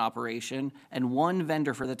 units in operation and 1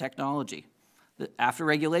 vendor for the technology. After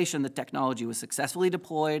regulation, the technology was successfully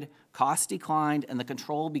deployed, costs declined, and the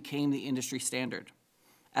control became the industry standard.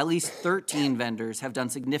 At least 13 vendors have done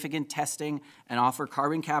significant testing and offer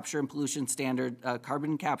carbon capture and pollution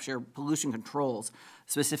carbon capture pollution controls,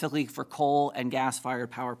 specifically for coal and gas-fired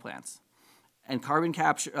power plants. And carbon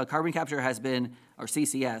capture has been, or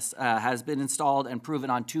CCS, has been installed and proven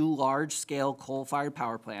on 2 large-scale coal-fired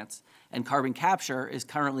power plants, and carbon capture is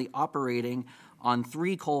currently operating on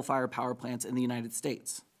 3 coal-fired power plants in the United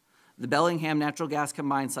States. The Bellingham Natural Gas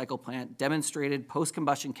Combined Cycle Plant demonstrated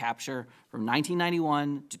post-combustion capture from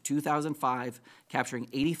 1991 to 2005, capturing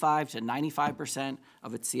 85 to 95%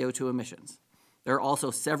 of its CO2 emissions. There are also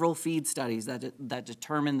several FEED studies that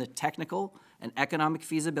determine the technical and economic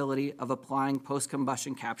feasibility of applying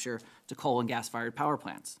post-combustion capture to coal and gas-fired power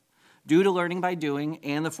plants. Due to learning by doing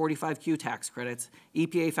and the 45Q tax credits,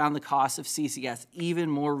 EPA found the cost of CCS even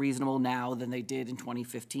more reasonable now than they did in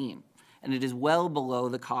 2015. And it is well below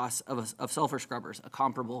the cost of sulfur scrubbers, a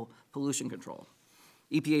comparable pollution control.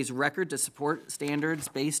 EPA's record to support standards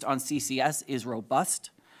based on CCS is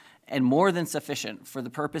robust and more than sufficient for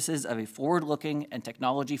the purposes of a forward-looking and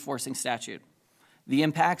technology-forcing statute. The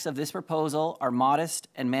impacts of this proposal are modest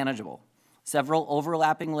and manageable. Several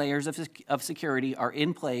overlapping layers of security are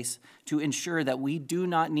in place to ensure that we do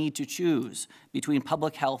not need to choose between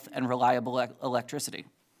public health and reliable electricity.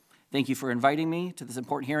 Thank you for inviting me to this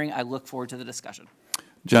important hearing. I look forward to the discussion.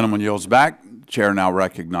 Gentleman yields back. Chair now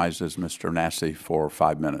recognizes Mr. Nasi for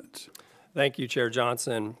 5 minutes. Thank you, Chair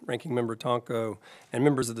Johnson, Ranking Member Tonko, and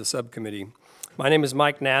members of the subcommittee. My name is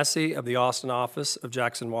Mike Nasi of the Austin office of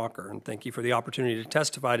Jackson Walker, and thank you for the opportunity to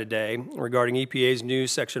testify today regarding EPA's new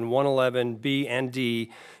Section 111B and D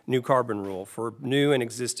new carbon rule for new and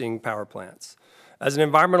existing power plants. As an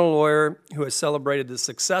environmental lawyer who has celebrated the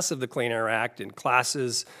success of the Clean Air Act in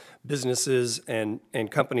classes, businesses, and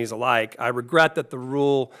companies alike, I regret that the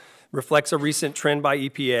rule reflects a recent trend by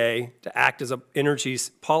EPA to act as an energy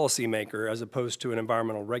policymaker as opposed to an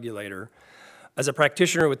environmental regulator. As a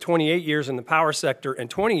practitioner with 28 years in the power sector and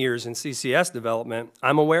 20 years in CCS development,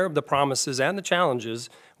 I'm aware of the promises and the challenges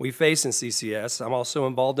we face in CCS. I'm also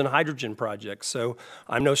involved in hydrogen projects, so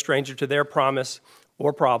I'm no stranger to their promise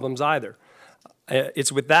or problems either.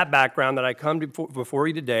 It's with that background that I come before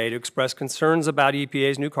you today to express concerns about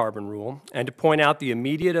EPA's new carbon rule and to point out the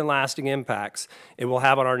immediate and lasting impacts it will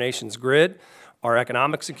have on our nation's grid, our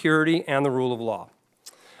economic security, and the rule of law.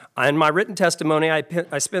 In my written testimony,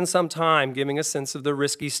 I spend some time giving a sense of the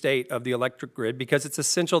risky state of the electric grid because it's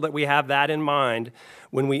essential that we have that in mind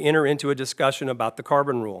when we enter into a discussion about the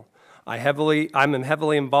carbon rule. I'm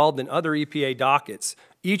heavily involved in other EPA dockets,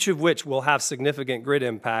 each of which will have significant grid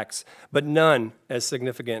impacts, but none as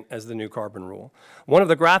significant as the new carbon rule. One of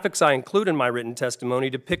the graphics I include in my written testimony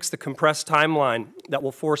depicts the compressed timeline that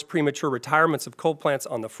will force premature retirements of coal plants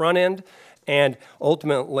on the front end and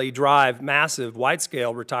ultimately drive massive,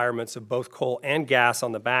 wide-scale retirements of both coal and gas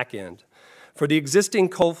on the back end. For the existing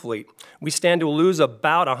coal fleet, we stand to lose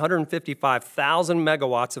about 155,000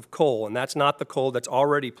 megawatts of coal, and that's not the coal that's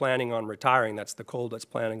already planning on retiring, that's the coal that's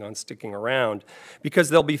planning on sticking around, because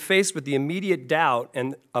they'll be faced with the immediate doubt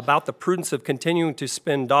and about the prudence of continuing to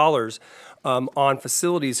spend dollars on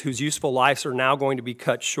facilities whose useful lives are now going to be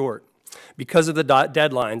cut short because of the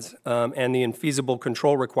deadlines and the infeasible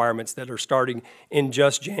control requirements that are starting in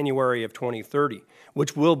just January of 2030,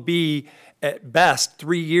 which will be at best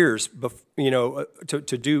 3 years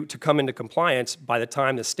to come into compliance by the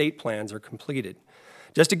time the state plans are completed.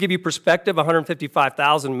 Just to give you perspective,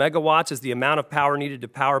 155,000 megawatts is the amount of power needed to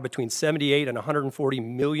power between 78 and 140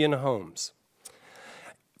 million homes.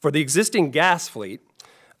 For the existing gas fleet,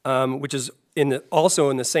 which is also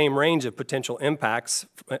in the same range of potential impacts,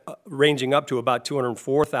 ranging up to about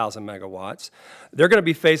 204,000 megawatts, they're going to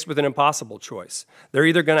be faced with an impossible choice. They're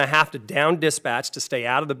either going to have to down dispatch to stay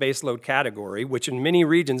out of the baseload category, which in many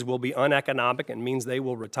regions will be uneconomic and means they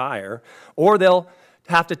will retire, or they'll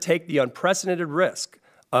have to take the unprecedented risk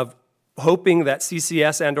of hoping that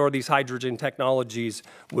CCS and/or these hydrogen technologies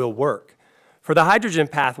will work. For the hydrogen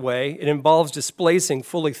pathway, it involves displacing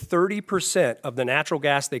fully 30% of the natural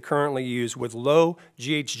gas they currently use with low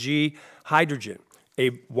GHG hydrogen,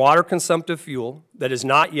 a water-consumptive fuel that is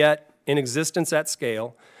not yet in existence at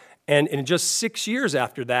scale, and in just 6 years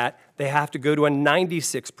after that, they have to go to a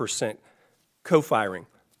 96% co-firing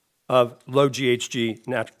of low GHG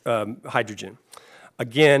hydrogen.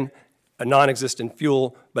 Again, a non-existent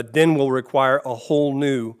fuel, but then will require a whole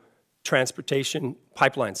new transportation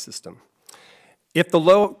pipeline system. If the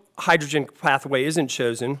low hydrogen pathway isn't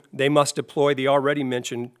chosen, they must deploy the already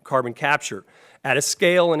mentioned carbon capture at a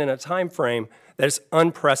scale and in a time frame that is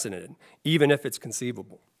unprecedented, even if it's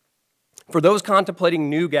conceivable. For those contemplating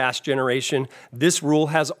new gas generation, this rule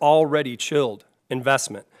has already chilled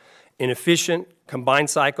investment in efficient combined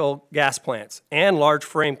cycle gas plants and large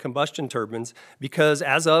frame combustion turbines because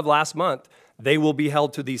as of last month, they will be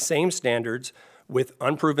held to these same standards with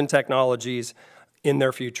unproven technologies in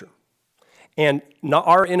their future. And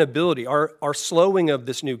our inability, our slowing of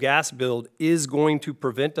this new gas build is going to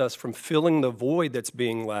prevent us from filling the void that's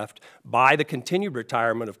being left by the continued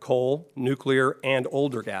retirement of coal, nuclear, and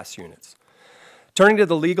older gas units. Turning to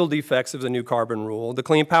the legal defects of the new carbon rule, the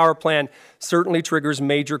Clean Power Plan certainly triggers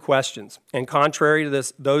major questions, and contrary to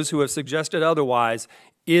this, those who have suggested otherwise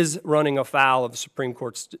is running afoul of the Supreme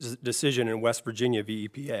Court's decision in West Virginia v.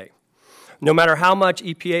 EPA. No matter how much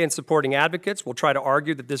EPA and supporting advocates will try to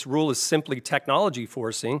argue that this rule is simply technology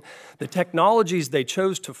forcing, the technologies they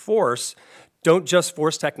chose to force don't just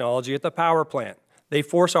force technology at the power plant. They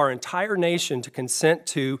force our entire nation to consent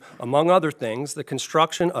to, among other things, the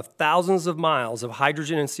construction of thousands of miles of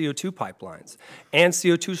hydrogen and CO2 pipelines and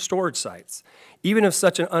CO2 storage sites. Even if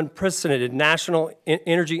such an unprecedented national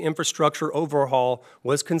energy infrastructure overhaul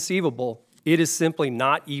was conceivable, it is simply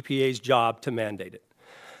not EPA's job to mandate it.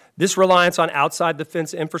 This reliance on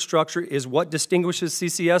outside-the-fence infrastructure is what distinguishes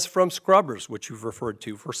CCS from scrubbers, which you've referred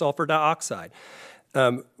to, for sulfur dioxide.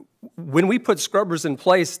 When we put scrubbers in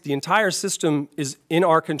place, the entire system is in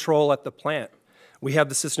our control at the plant. We have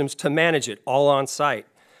the systems to manage it, all on site.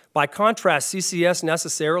 By contrast, CCS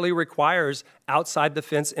necessarily requires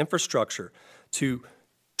outside-the-fence infrastructure to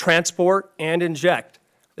transport and inject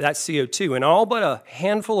that CO2. In all but a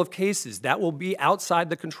handful of cases, that will be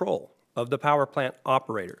outside the control of the power plant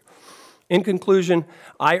operator. In conclusion,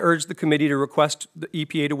 I urge the committee to request the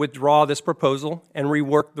EPA to withdraw this proposal and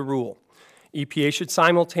rework the rule. EPA should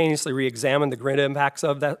simultaneously re-examine the grid impacts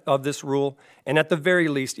of this rule, and at the very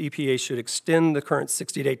least, EPA should extend the current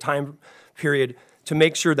 60-day time period to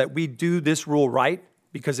make sure that we do this rule right,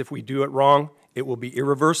 because if we do it wrong, it will be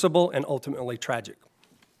irreversible and ultimately tragic.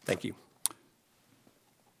 Thank you.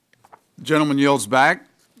 The gentleman yields back,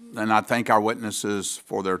 and I thank our witnesses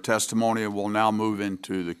for their testimony. We'll now move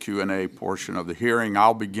into the Q&A portion of the hearing.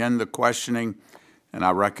 I'll begin the questioning, and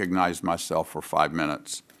I recognize myself for 5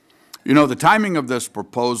 minutes. You know, the timing of this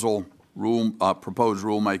proposed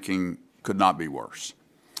rulemaking could not be worse.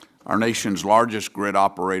 Our nation's largest grid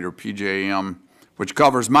operator, PJM, which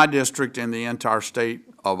covers my district and the entire state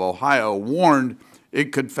of Ohio, warned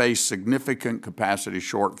it could face significant capacity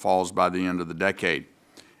shortfalls by the end of the decade.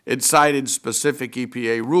 It cited specific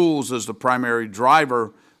EPA rules as the primary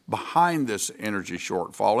driver behind this energy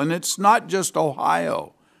shortfall, and it's not just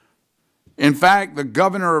Ohio. In fact, the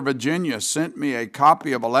governor of Virginia sent me a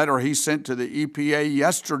copy of a letter he sent to the EPA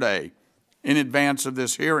yesterday in advance of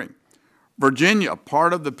this hearing. Virginia,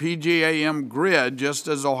 part of the PJM grid, just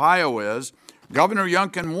as Ohio is, Governor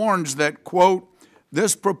Youngkin warns that, quote,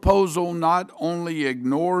 this proposal not only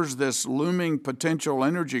ignores this looming potential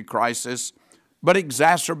energy crisis, but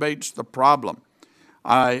exacerbates the problem.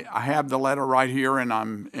 I have the letter right here, and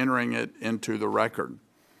I'm entering it into the record.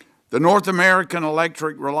 The North American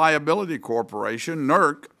Electric Reliability Corporation,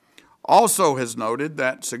 NERC, also has noted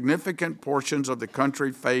that significant portions of the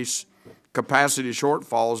country face capacity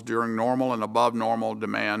shortfalls during normal and above normal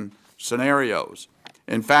demand scenarios.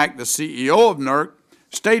 In fact, the CEO of NERC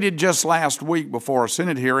stated just last week before a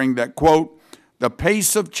Senate hearing that, quote, the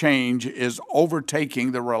pace of change is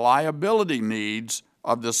overtaking the reliability needs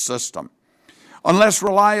of the system. Unless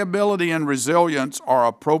reliability and resilience are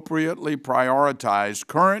appropriately prioritized,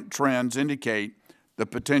 current trends indicate the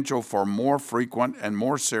potential for more frequent and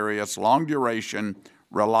more serious long-duration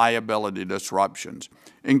reliability disruptions,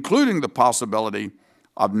 including the possibility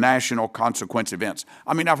of national consequence events.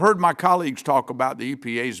 I mean, I've heard my colleagues talk about the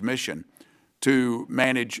EPA's mission to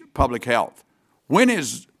manage public health. When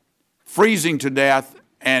is freezing to death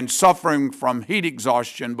and suffering from heat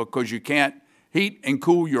exhaustion because you can't heat and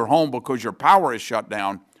cool your home because your power is shut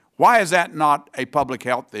down, why is that not a public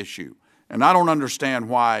health issue? And I don't understand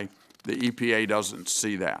why the EPA doesn't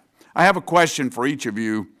see that. I have a question for each of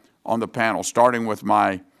you on the panel, starting with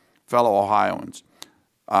my fellow Ohioans.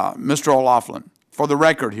 Mr. O'Loughlin, for the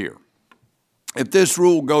record here, if this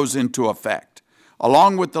rule goes into effect,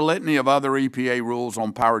 along with the litany of other EPA rules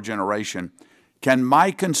on power generation, can my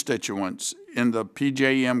constituents in the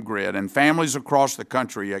PJM grid and families across the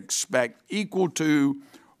country expect equal to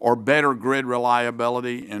or better grid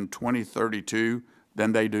reliability in 2032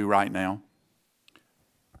 than they do right now?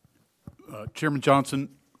 Chairman Johnson.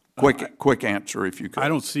 Quick answer, if you could. I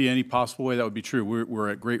don't see any possible way that would be true. We're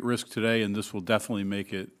at great risk today, and this will definitely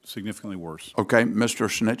make it significantly worse. Okay, Mr.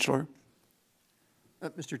 Snitchler.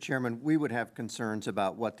 Mr. Chairman, we would have concerns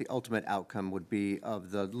about what the ultimate outcome would be of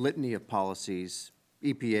the litany of policies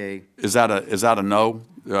EPA. Is that a no?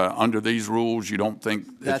 Under these rules, you don't think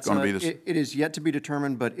it's going to be this? It is yet to be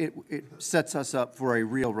determined, but it sets us up for a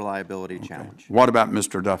real reliability challenge. What about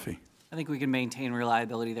Mr. Duffy? I think we can maintain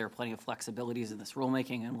reliability. There are plenty of flexibilities in this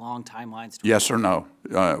rulemaking and long timelines. Yes or no?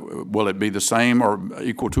 Will it be the same or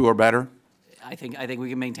equal to or better? I think we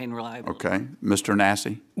can maintain reliability. Okay. Mr.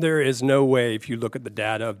 Nasi? There is no way, if you look at the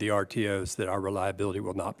data of the RTOs, that our reliability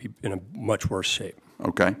will not be in a much worse shape.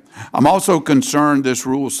 Okay. I'm also concerned this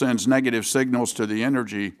rule sends negative signals to the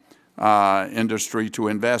energy industry to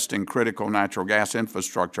invest in critical natural gas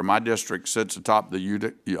infrastructure. My district sits atop the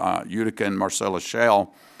Utica and Marcellus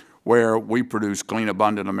Shale, where we produce clean,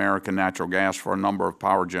 abundant American natural gas for a number of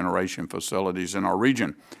power generation facilities in our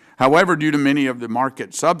region. However, due to many of the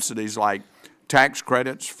market subsidies like tax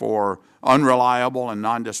credits for unreliable and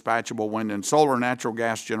non-dispatchable wind and solar, natural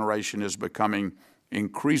gas generation is becoming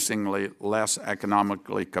increasingly less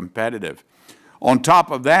economically competitive. On top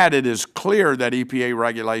of that, it is clear that EPA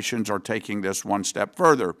regulations are taking this one step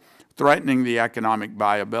further, threatening the economic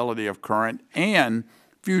viability of current and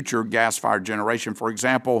future gas-fired generation. For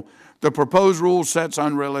example, the proposed rule sets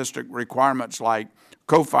unrealistic requirements like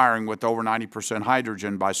co-firing with over 90%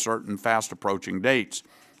 hydrogen by certain fast-approaching dates,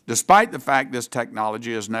 despite the fact this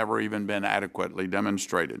technology has never even been adequately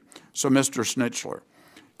demonstrated. So, Mr. Snitchler,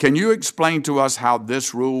 can you explain to us how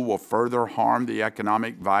this rule will further harm the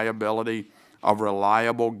economic viability of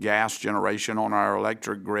reliable gas generation on our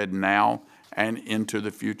electric grid now and into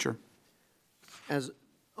the future? As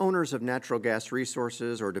owners of natural gas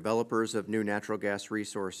resources or developers of new natural gas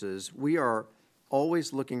resources, we are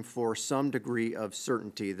always looking for some degree of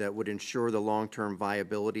certainty that would ensure the long-term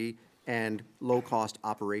viability and low-cost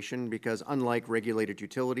operation, because unlike regulated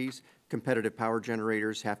utilities, competitive power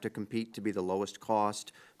generators have to compete to be the lowest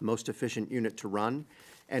cost, most efficient unit to run.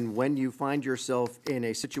 And when you find yourself in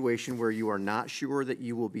a situation where you are not sure that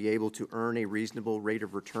you will be able to earn a reasonable rate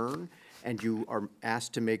of return, and you are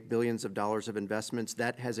asked to make billions of dollars of investments,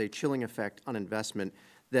 that has a chilling effect on investment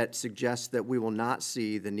that suggests that we will not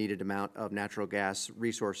see the needed amount of natural gas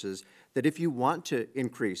resources, that if you want to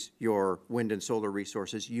increase your wind and solar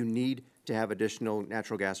resources, you need to have additional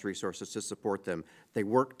natural gas resources to support them. They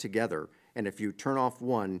work together, and if you turn off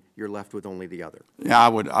one, you're left with only the other. Yeah,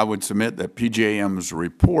 I would submit that PJM's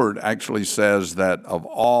report actually says that of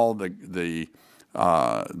all the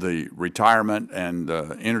retirement and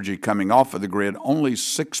energy coming off of the grid, only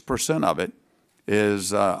 6% of it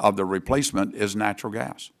is of the replacement is natural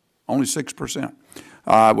gas. Only 6%.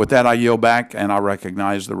 With that, I yield back, and I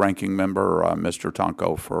recognize the ranking member, Mr.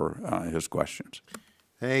 Tonko, for his questions.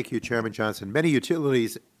 Thank you, Chairman Johnson. Many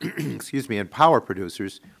utilities, excuse me, and power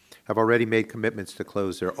producers have already made commitments to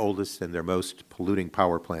close their oldest and their most polluting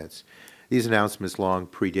power plants. These announcements long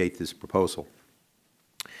predate this proposal.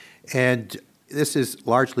 And this is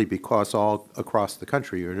largely because all across the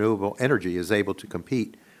country, renewable energy is able to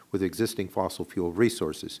compete with existing fossil fuel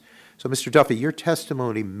resources. So, Mr. Duffy, your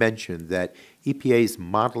testimony mentioned that EPA's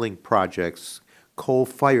modeling project's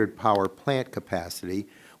coal-fired power plant capacity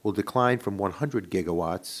will decline from 100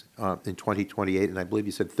 gigawatts in 2028, and I believe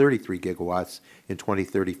you said 33 gigawatts in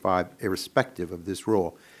 2035, irrespective of this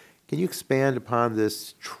rule. Can you expand upon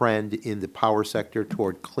this trend in the power sector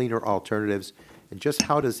toward cleaner alternatives, and just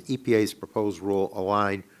how does EPA's proposed rule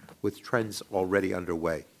align with trends already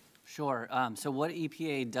underway? Sure. So what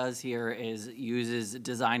EPA does here is uses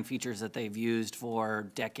design features that they've used for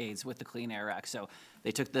decades with the Clean Air Act. So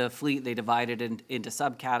they took the fleet, they divided it into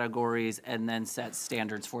subcategories, and then set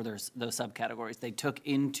standards for those subcategories. They took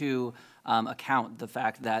into account the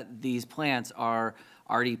fact that these plants are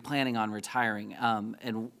already planning on retiring,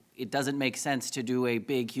 and it doesn't make sense to do a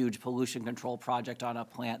big, huge pollution control project on a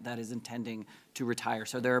plant that is intending to retire.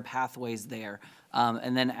 So there are pathways there.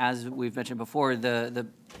 And then, as we've mentioned before, the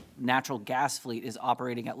natural gas fleet is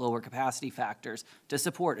operating at lower capacity factors to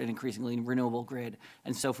support an increasingly renewable grid.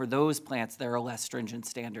 And so for those plants, there are less stringent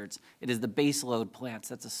standards. It is the baseload plants,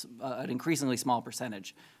 that's an increasingly small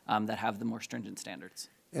percentage, that have the more stringent standards.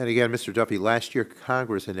 And again, Mr. Duffy, last year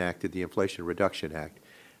Congress enacted the Inflation Reduction Act.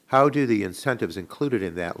 How do the incentives included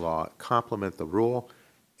in that law complement the rule,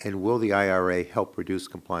 and will the IRA help reduce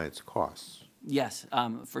compliance costs? Yes,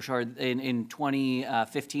 for sure. In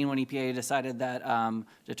 2015, when EPA decided that,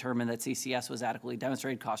 determined that CCS was adequately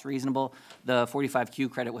demonstrated, cost reasonable, the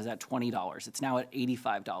 45Q credit was at $20. It's now at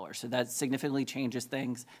 $85. So that significantly changes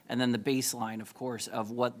things. And then the baseline, of course,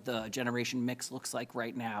 of what the generation mix looks like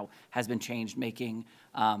right now has been changed, making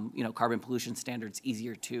carbon pollution standards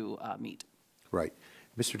easier to meet. Right.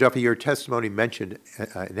 Mr. Duffy, your testimony mentioned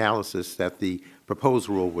analysis that the proposed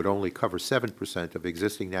rule would only cover 7% of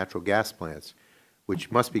existing natural gas plants,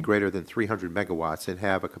 which must be greater than 300 megawatts and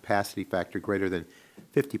have a capacity factor greater than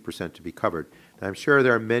 50% to be covered. And I'm sure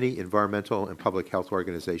there are many environmental and public health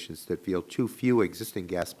organizations that feel too few existing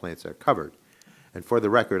gas plants are covered. And for the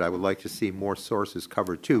record, I would like to see more sources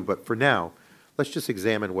covered too, but for now, let's just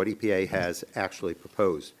examine what EPA has actually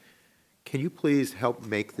proposed. Can you please help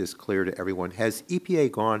make this clear to everyone? Has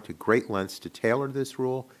EPA gone to great lengths to tailor this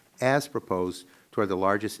rule as proposed toward the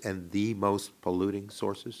largest and the most polluting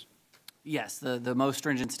sources? Yes, the most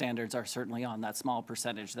stringent standards are certainly on that small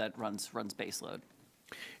percentage that runs baseload.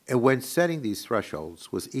 And when setting these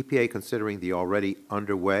thresholds, was EPA considering the already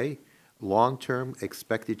underway long-term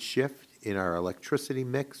expected shift in our electricity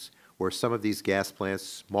mix, where some of these gas plants,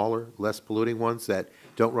 smaller, less polluting ones that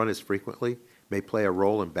don't run as frequently, may play a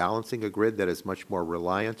role in balancing a grid that is much more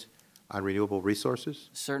reliant on renewable resources?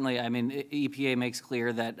 Certainly. I mean, EPA makes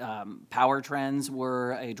clear that power trends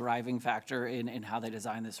were a driving factor in how they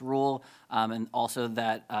designed this rule, and also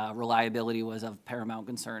that reliability was of paramount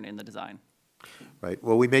concern in the design. Right.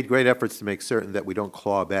 Well, we made great efforts to make certain that we don't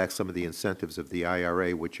claw back some of the incentives of the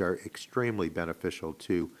IRA, which are extremely beneficial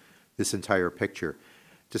to this entire picture.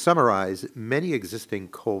 To summarize, many existing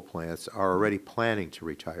coal plants are already planning to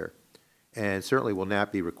retire and certainly will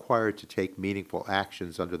not be required to take meaningful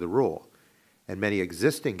actions under the rule. And many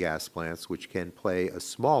existing gas plants, which can play a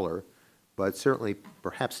smaller but certainly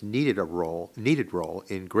perhaps needed role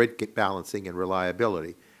in grid balancing and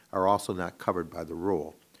reliability, are also not covered by the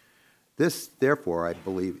rule. This, therefore, I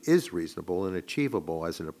believe, is reasonable and achievable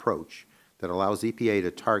as an approach that allows EPA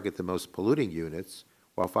to target the most polluting units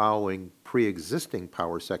while following pre-existing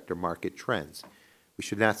power sector market trends. We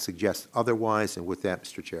should not suggest otherwise, and with that,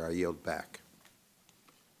 Mr. Chair, I yield back.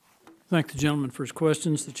 Thank the gentleman for his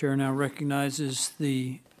questions. The chair now recognizes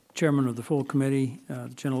the chairman of the full committee, the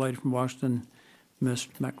gentlelady from Washington, Ms.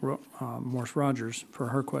 Morse Rogers, for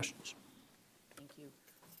her questions. Thank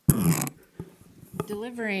you.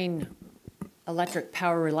 Delivering electric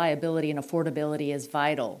power reliability and affordability is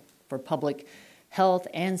vital for public health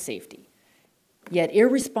and safety. Yet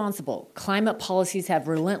irresponsible climate policies have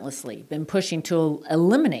relentlessly been pushing to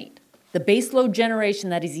eliminate the baseload generation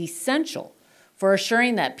that is essential for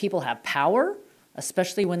assuring that people have power,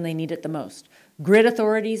 especially when they need it the most. Grid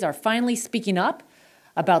authorities are finally speaking up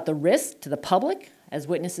about the risk to the public, as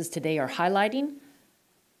witnesses today are highlighting.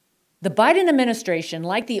 The Biden administration,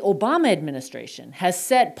 like the Obama administration, has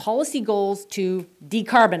set policy goals to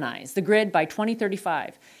decarbonize the grid by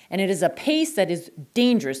 2035, and it is a pace that is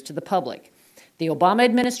dangerous to the public. The Obama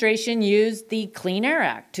administration used the Clean Air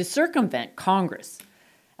Act to circumvent Congress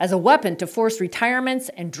as a weapon to force retirements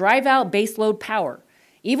and drive out baseload power,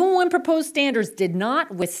 even when proposed standards did not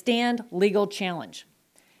withstand legal challenge.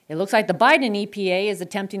 It looks like the Biden EPA is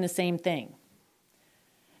attempting the same thing.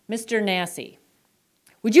 Mr. Nasi,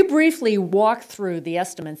 would you briefly walk through the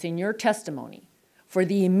estimates in your testimony for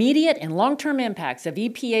the immediate and long-term impacts of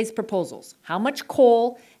EPA's proposals? How much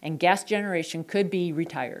coal and gas generation could be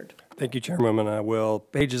retired? Thank you, Chairwoman. I will.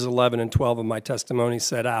 Pages 11 and 12 of my testimony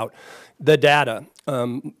set out the data.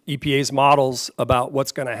 EPA's models about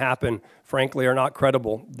what's going to happen, frankly, are not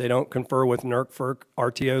credible. They don't confer with NERC, FERC,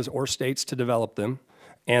 RTOs, or states to develop them,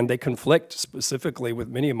 and they conflict specifically with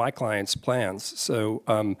many of my clients' plans. So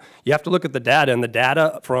you have to look at the data, and the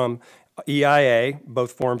data from EIA,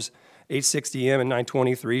 both forms 860M and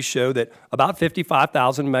 923, show that about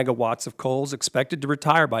 55,000 megawatts of coal is expected to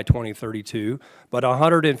retire by 2032, but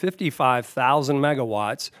 155,000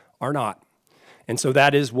 megawatts are not. And so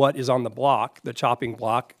that is what is on the block, the chopping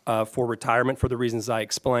block for retirement for the reasons I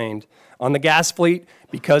explained. On the gas fleet,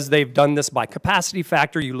 because they've done this by capacity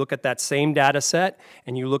factor, you look at that same data set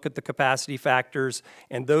and you look at the capacity factors,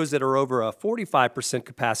 and those that are over a 45%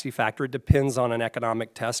 capacity factor, it depends on an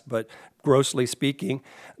economic test, but grossly speaking,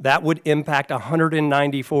 that would impact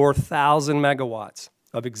 194,000 megawatts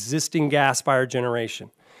of existing gas-fired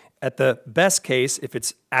generation. At the best case, if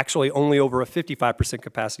it's actually only over a 55%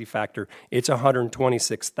 capacity factor, it's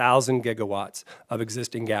 126,000 gigawatts of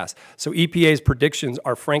existing gas. So EPA's predictions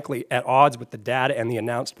are frankly at odds with the data and the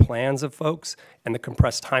announced plans of folks, and the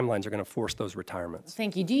compressed timelines are going to force those retirements.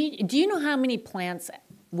 Thank you. Do you know how many plants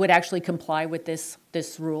would actually comply with this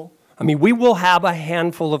rule? I mean, we will have a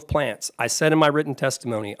handful of plants. I said in my written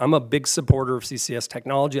testimony, I'm a big supporter of CCS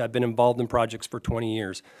technology. I've been involved in projects for 20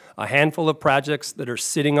 years. A handful of projects that are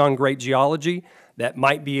sitting on great geology that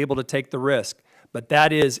might be able to take the risk. But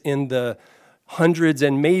that is in the hundreds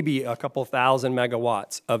and maybe a couple thousand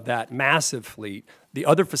megawatts of that massive fleet. The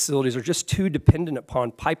other facilities are just too dependent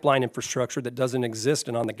upon pipeline infrastructure that doesn't exist.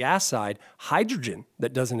 And on the gas side, hydrogen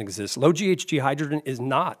that doesn't exist. Low GHG hydrogen is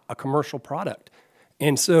not a commercial product.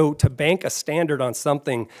 And so to bank a standard on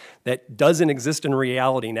something that doesn't exist in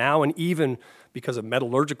reality now, and even because of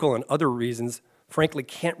metallurgical and other reasons, frankly,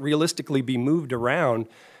 can't realistically be moved around,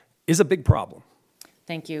 is a big problem.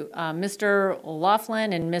 Thank you. Mr.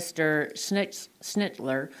 Laughlin and Mr.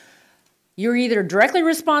 Snitchler, you're either directly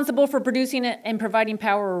responsible for producing it and providing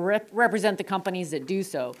power or represent the companies that do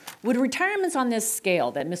so. Would retirements on this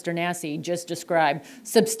scale that Mr. Nasi just described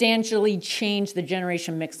substantially change the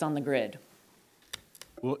generation mix on the grid?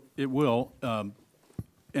 Well, it will, and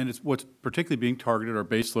it's what's particularly being targeted are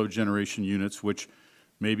baseload generation units, which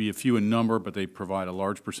may be a few in number, but they provide a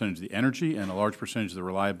large percentage of the energy and a large percentage of the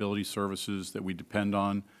reliability services that we depend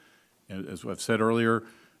on. As I've said earlier,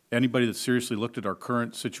 anybody that's seriously looked at our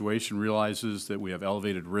current situation realizes that we have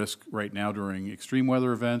elevated risk right now during extreme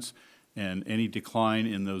weather events, and any decline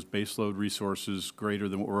in those baseload resources greater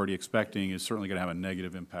than what we're already expecting is certainly going to have a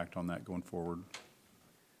negative impact on that going forward.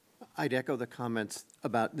 I'd echo the comments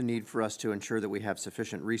about the need for us to ensure that we have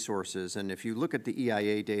sufficient resources. And if you look at the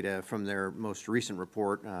EIA data from their most recent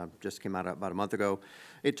report, just came out about a month ago,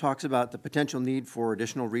 it talks about the potential need for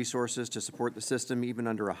additional resources to support the system, even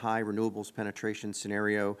under a high renewables penetration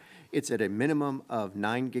scenario. It's at a minimum of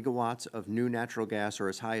 9 gigawatts of new natural gas, or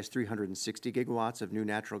as high as 360 gigawatts of new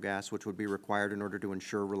natural gas, which would be required in order to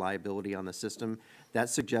ensure reliability on the system. That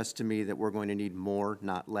suggests to me that we're going to need more,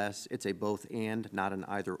 not less. It's a both and, not an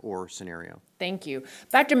either or scenario. Thank you.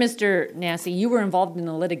 Back to Mr. Nasi, you were involved in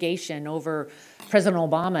the litigation over President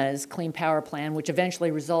Obama's Clean Power Plan, which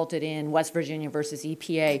eventually resulted in West Virginia versus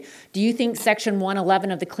EPA. Do you think Section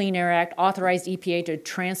 111 of the Clean Air Act authorized EPA to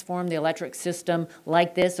transform the electric system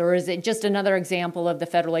like this, or is it just another example of the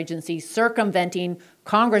federal agency circumventing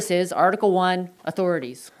Congress's Article I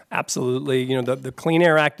authorities? Absolutely. You know, the Clean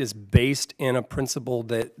Air Act is based in a principle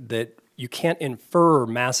that you can't infer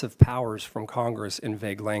massive powers from Congress in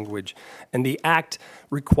vague language. And the Act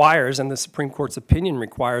requires, and the Supreme Court's opinion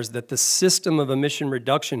requires, that the system of emission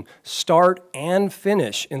reduction start and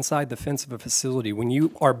finish inside the fence of a facility. When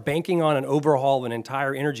you are banking on an overhaul of an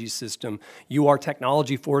entire energy system, you are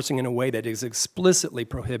technology forcing in a way that is explicitly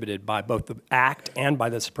prohibited by both the Act and by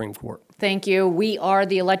the Supreme Court. Thank you. We are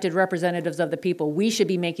the elected representatives of the people. We should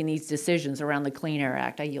be making these decisions around the Clean Air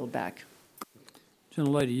Act. I yield back.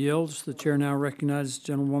 Gentlelady yields. The chair now recognizes the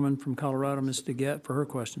gentlewoman from Colorado, Ms. DeGette, for her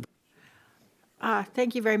question.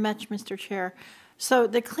 Thank you very much, Mr. Chair. So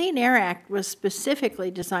the Clean Air Act was specifically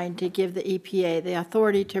designed to give the EPA the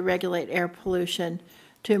authority to regulate air pollution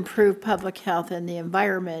to improve public health and the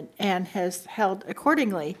environment, and has held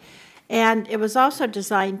accordingly. And it was also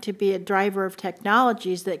designed to be a driver of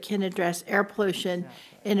technologies that can address air pollution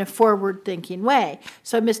in a forward-thinking way.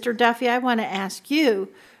 So, Mr. Duffy, I want to ask you,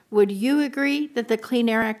 would you agree that the Clean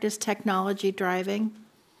Air Act is technology driving?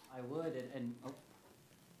 I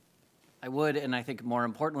would, and I think more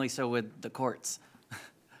importantly, so would the courts.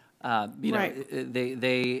 You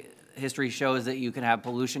know, history shows that you can have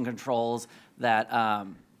pollution controls that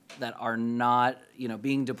that are not, you know,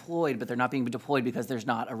 being deployed, but they're not being deployed because there's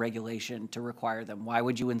not a regulation to require them. Why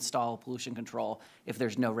would you install pollution control if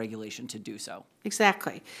there's no regulation to do so?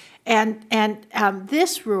 Exactly. And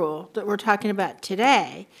this rule that we're talking about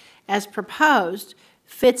today, as proposed,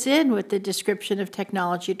 fits in with the description of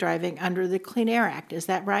technology driving under the Clean Air Act. Is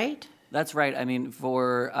that right? That's right. I mean,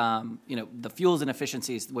 for you know, the fuels and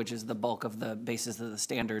efficiencies, which is the bulk of the basis of the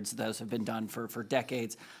standards, those have been done for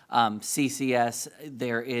decades. CCS,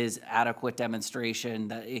 there is adequate demonstration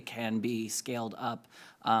that it can be scaled up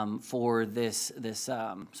for this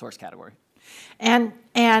source category. And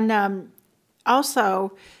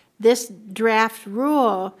also, this draft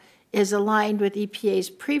rule is aligned with EPA's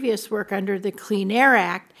previous work under the Clean Air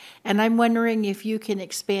Act, and I'm wondering if you can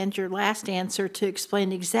expand your last answer to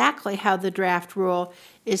explain exactly how the draft rule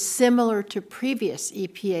is similar to previous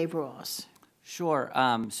EPA rules. Sure.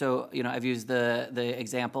 So, you know, I've used the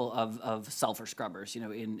example of sulfur scrubbers. You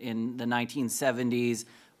know, in the 1970s,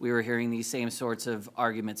 we were hearing these same sorts of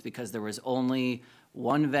arguments because there was only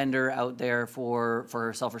one vendor out there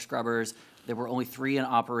for sulfur scrubbers. There were only 3 in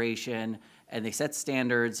operation, and they set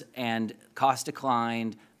standards, and cost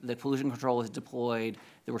declined. The pollution control was deployed.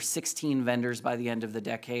 There were 16 vendors by the end of the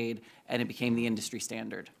decade, and it became the industry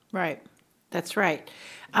standard. Right. That's right.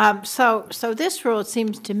 So this rule, it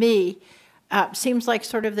seems to me, seems like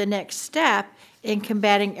sort of the next step in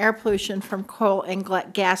combating air pollution from coal and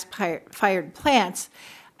gas-fired plants.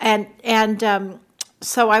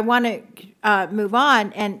 So I want to move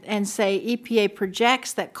on and say EPA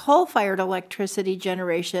projects that coal-fired electricity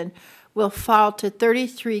generation will fall to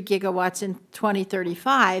 33 gigawatts in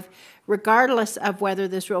 2035, regardless of whether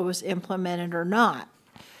this rule was implemented or not.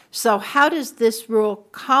 So how does this rule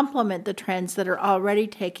complement the trends that are already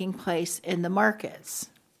taking place in the markets?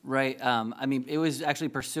 Right. I mean, it was actually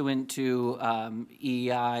pursuant to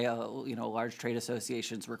EEI, large trade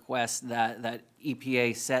association's request that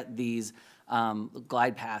EPA set these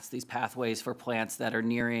glide paths, these pathways for plants that are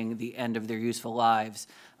nearing the end of their useful lives,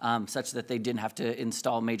 such that they didn't have to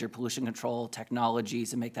install major pollution control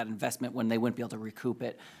technologies and make that investment when they wouldn't be able to recoup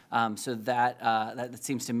it. So that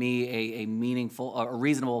seems to me a meaningful, a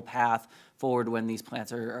reasonable path forward when these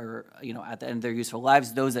plants are at the end of their useful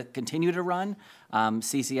lives. Those that continue to run,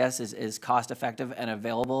 CCS is cost effective and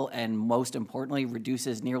available, and most importantly,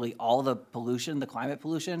 reduces nearly all the pollution, the climate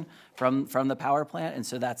pollution from the power plant. And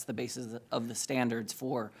so that's the basis of the standards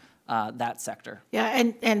for that sector. Yeah,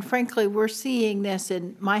 and frankly, we're seeing this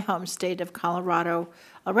in my home state of Colorado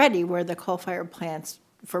already, where the coal-fired plants,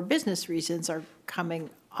 for business reasons, are coming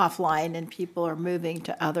offline and people are moving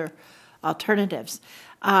to other alternatives.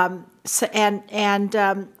 So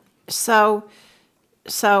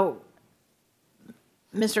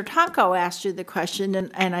Mr. Tonko asked you the question,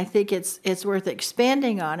 and I think it's worth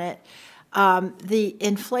expanding on it. The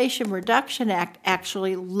Inflation Reduction Act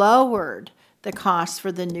actually lowered the costs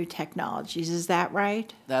for the new technologies. Is that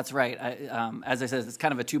right? That's right. As I said, it's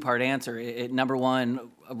kind of a two-part answer. It number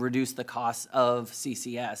one, reduced the costs of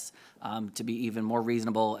CCS to be even more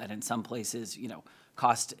reasonable, and in some places,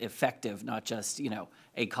 cost effective, not just,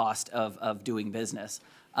 a cost of doing business.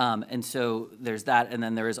 And so there's that, and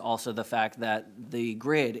then there is also the fact that the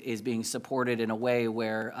grid is being supported in a way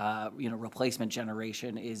where, replacement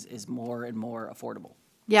generation is more and more affordable.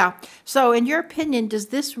 Yeah. So in your opinion, does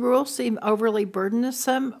this rule seem overly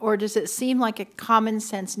burdensome, or does it seem like a common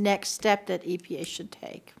sense next step that EPA should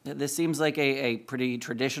take? This seems like a pretty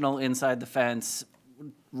traditional inside the fence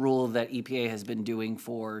rule that EPA has been doing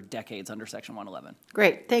for decades under Section 111.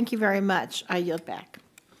 Great. Thank you very much. I yield back.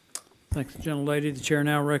 Thanks, gentlelady. The chair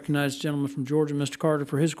now recognizes the gentleman from Georgia, Mr. Carter,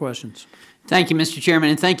 for his questions. Thank you, Mr. Chairman,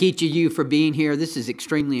 and thank each of you for being here. This is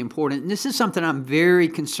extremely important, and this is something I'm very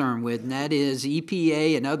concerned with, and that is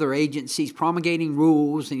EPA and other agencies promulgating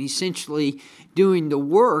rules and essentially doing the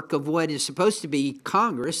work of what is supposed to be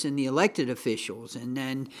Congress and the elected officials. And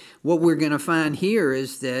then what we're going to find here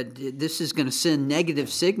is that this is going to send negative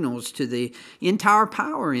signals to the entire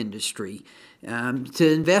power industry. To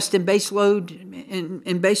invest in baseload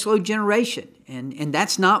generation, and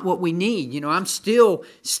that's not what we need. I'm still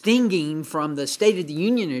stinging from the State of the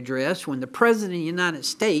Union address when the President of the United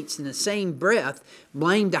States, in the same breath,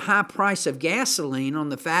 blamed the high price of gasoline on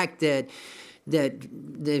the fact that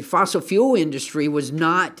the fossil fuel industry was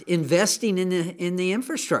not investing in the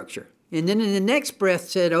infrastructure, and then in the next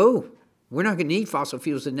breath said, "Oh, we're not going to need fossil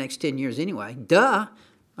fuels the next 10 years anyway." Duh.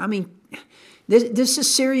 I mean. This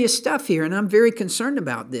is serious stuff here, and I'm very concerned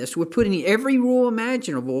about this. We're putting every rule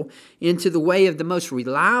imaginable into the way of the most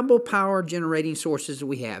reliable power generating sources that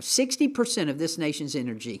we have. 60% of this nation's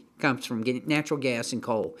energy comes from natural gas and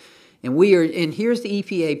coal. And here's the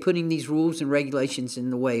EPA putting these rules and regulations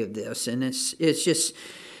in the way of this. And it's just,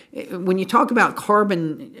 when you talk about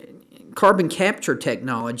carbon capture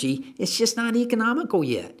technology, it's just not economical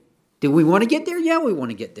yet. Do we want to get there? Yeah, we want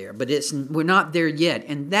to get there, but we're not there yet,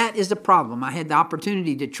 and that is the problem. I had the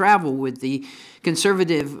opportunity to travel with the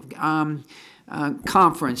conservative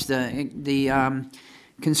conference, the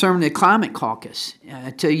Conservative Climate Caucus,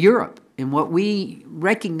 to Europe, and what we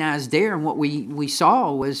recognized there and what we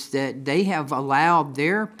saw was that they have allowed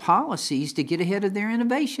their policies to get ahead of their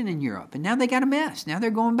innovation in Europe, and now they got a mess. Now they're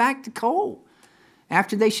going back to coal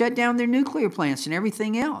after they shut down their nuclear plants and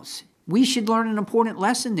everything else. We should learn an important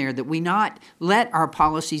lesson there, that we not let our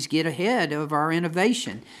policies get ahead of our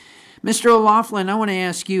innovation. Mr. O'Loughlin, I want to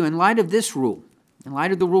ask you, in light of this rule, in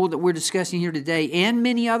light of the rule that we're discussing here today, and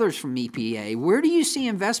many others from EPA, where do you see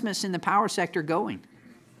investments in the power sector going?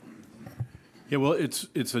 Yeah, well, it's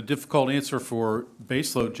a difficult answer for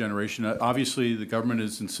baseload generation. Obviously, the government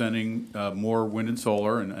is incenting more wind and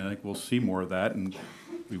solar, and I think we'll see more of that,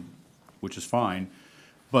 which is fine.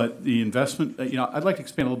 But the investment, I'd like to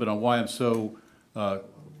expand a little bit on why I'm so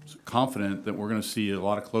confident that we're going to see a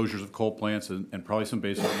lot of closures of coal plants and probably some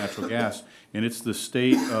baseload natural gas. And it's the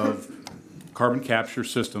state of carbon capture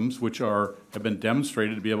systems, which have been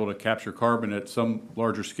demonstrated to be able to capture carbon at some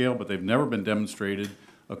larger scale, but they've never been demonstrated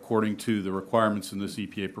according to the requirements in this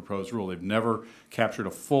EPA proposed rule. They've never captured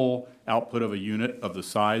a full output of a unit of the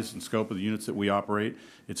size and scope of the units that we operate.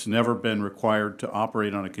 It's never been required to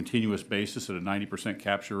operate on a continuous basis at a 90%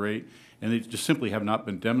 capture rate, and they just simply have not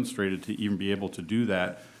been demonstrated to even be able to do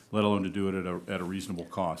that, let alone to do it at a reasonable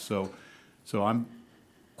cost. So I'm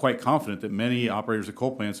quite confident that many operators of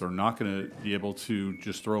coal plants are not going to be able to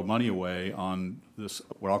just throw money away on this,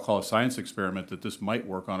 what I'll call a science experiment, that this might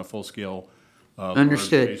work on a full-scale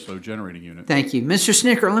Understood. baseload generating unit. Thank you. Mr.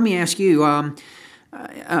 Snitchler, let me ask you,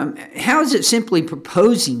 how is it simply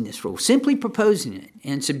proposing this rule, simply proposing it,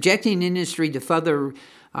 and subjecting industry to further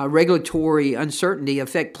regulatory uncertainty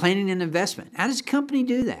affect planning and investment? How does a company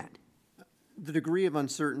do that? The degree of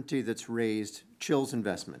uncertainty that's raised chills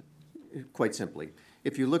investment, quite simply.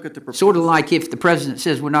 If you look at the proposal, Sort of like if the president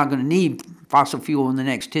says we're not going to need fossil fuel in the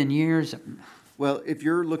next 10 years. well, if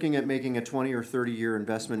you're looking at making a 20 or 30-year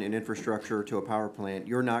investment in infrastructure to a power plant,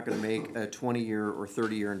 you're not going to make a 20-year or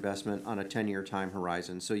 30-year investment on a 10-year time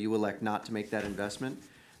horizon. So you elect not to make that investment.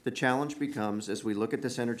 The challenge becomes, as we look at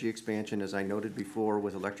this energy expansion, as I noted before,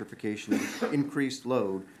 with electrification and increased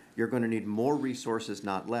load, you're going to need more resources,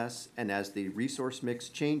 not less. And as the resource mix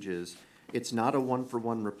changes, it's not a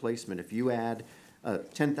one-for-one replacement. If you add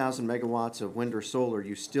 10,000 megawatts of wind or solar,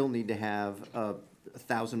 you still need to have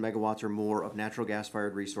 1,000 megawatts or more of natural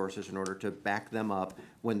gas-fired resources in order to back them up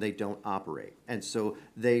when they don't operate. And so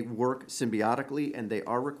they work symbiotically, and they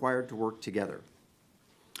are required to work together.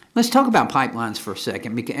 Let's talk about pipelines for a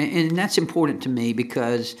second, and that's important to me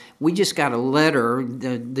because we just got a letter,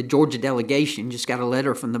 the Georgia delegation just got a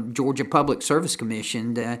letter from the Georgia Public Service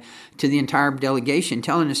Commission to the entire delegation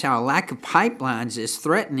telling us how a lack of pipelines is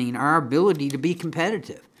threatening our ability to be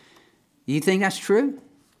competitive. Do you think that's true?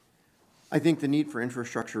 I think the need for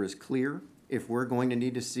infrastructure is clear. If we're going to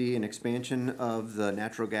need to see an expansion of the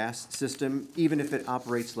natural gas system, even if it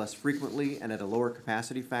operates less frequently and at a lower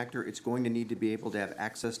capacity factor, it's going to need to be able to have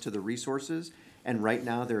access to the resources. And right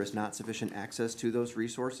now, there is not sufficient access to those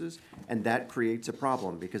resources. And that creates a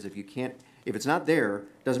problem because if it's not there,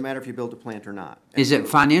 it doesn't matter if you build a plant or not. And Is it a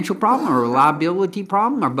financial problem or a reliability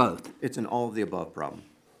problem or both? it's an all of the above problem.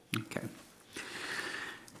 Okay.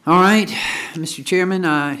 All right, Mr. Chairman,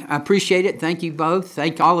 I appreciate it. Thank you both.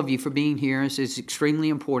 Thank all of you for being here. This is extremely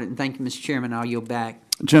important. Thank you, Mr. Chairman. I'll yield back.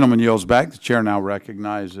 The gentleman yields back. The chair now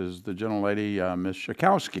recognizes the gentlelady, Ms.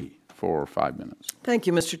 Schakowsky, for 5 minutes. Thank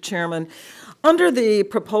you, Mr. Chairman. Under the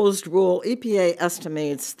proposed rule, EPA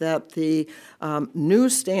estimates that the new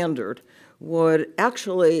standard would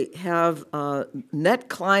actually have net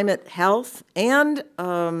climate health and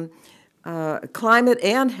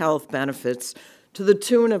health benefits to the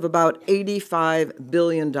tune of about $85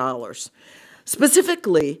 billion.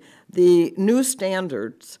 Specifically, the new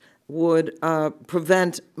standards would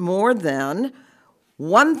prevent more than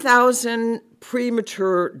 1,000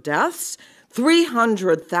 premature deaths,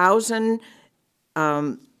 300,000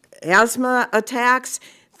 asthma attacks,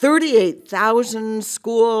 38,000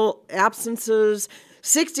 school absences,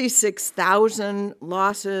 66,000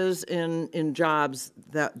 losses in jobs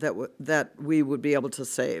that we would be able to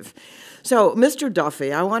save. So, Mr.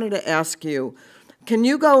 Duffy, I wanted to ask you, can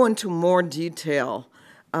you go into more detail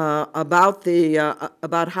about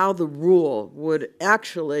how the rule would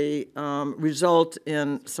actually result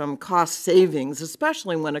in some cost savings,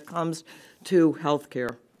 especially when it comes to health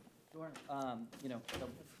care? Sure. As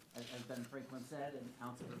Ben Franklin said, an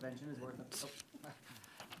ounce of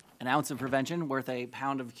prevention is worth a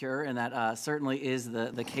pound of cure, and that certainly is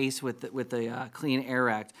the case with the Clean Air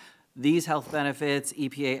Act. These health benefits,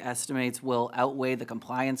 EPA estimates, will outweigh the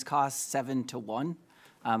compliance costs 7 to 1.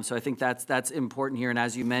 So I think that's important here. And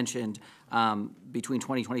as you mentioned, between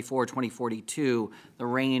 2024 and 2042, the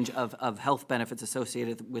range of health benefits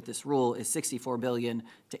associated with this rule is $64 billion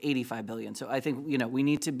to $85 billion. So I think we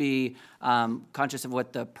need to be conscious of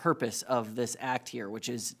what the purpose of this act here, which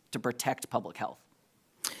is to protect public health.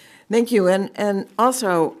 Thank you. And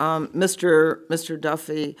also, Mr.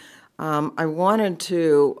 Duffy, I wanted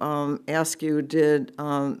to ask you, did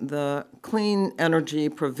the clean energy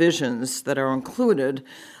provisions that are included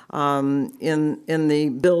in the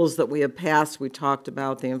bills that we have passed, we talked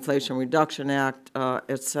about the Inflation Reduction Act,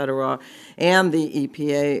 et cetera, and the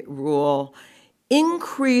EPA rule,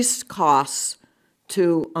 increase costs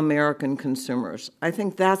to American consumers? I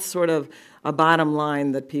think that's sort of a bottom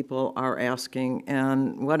line that people are asking.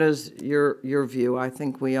 And what is your view? I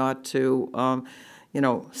think we ought to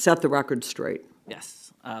set the record straight.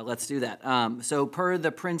 Yes, let's do that. So per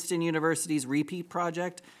the Princeton University's REPEAT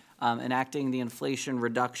project, enacting the Inflation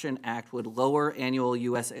Reduction Act would lower annual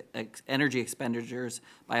U.S. energy expenditures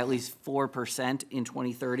by at least 4% in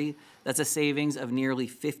 2030. That's a savings of nearly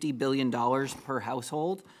 $50 billion per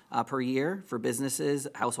household per year for businesses,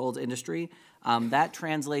 households, industry. That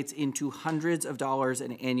translates into hundreds of dollars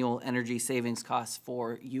in annual energy savings costs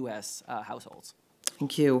for U.S. households.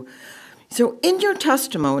 Thank you. So in your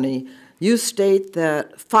testimony, you state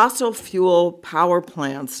that fossil fuel power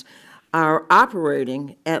plants are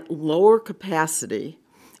operating at lower capacity,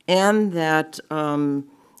 and that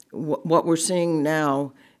what we're seeing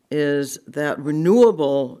now is that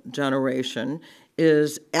renewable generation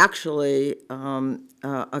is actually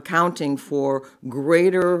accounting for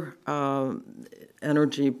greater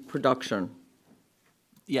energy production.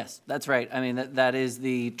 Yes, that's right. I mean, that is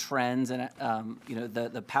the trends and, you know,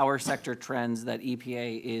 the power sector trends that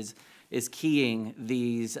EPA is keying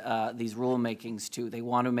these rulemakings to. They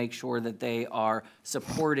want to make sure that they are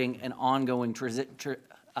supporting an ongoing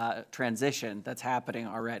transition that's happening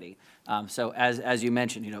already. So as you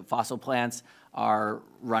mentioned, you know, fossil plants are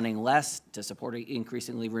running less to support an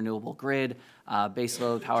increasingly renewable grid.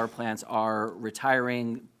 Baseload power plants are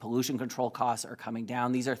retiring. Pollution control costs are coming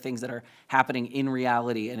down. These are things that are happening in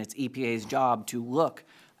reality, and it's EPA's job to look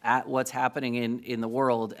at what's happening in the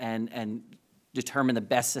world and determine the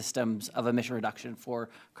best systems of emission reduction for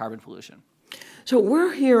carbon pollution. So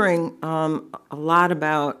we're hearing a lot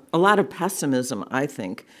of pessimism, I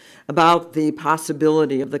think, about the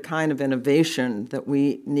possibility of the kind of innovation that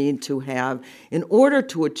we need to have in order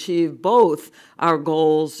to achieve both our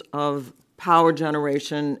goals of power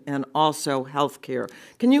generation and also healthcare.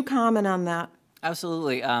 Can you comment on that?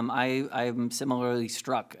 Absolutely. I'm similarly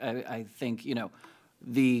struck. I think, you know,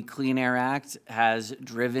 the Clean Air Act has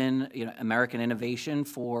driven, you know, American innovation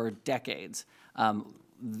for decades.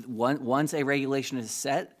 Once a regulation is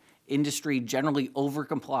set, industry generally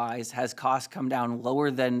overcomplies, has costs come down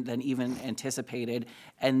lower than even anticipated,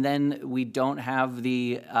 and then we don't have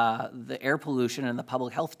the air pollution and the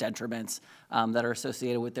public health detriments that are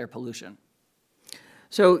associated with their pollution.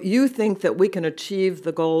 So you think that we can achieve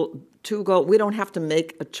the goal, we don't have to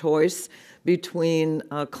make a choice between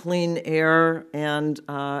clean air and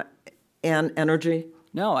energy?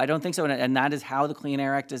 No, I don't think so, and that is how the Clean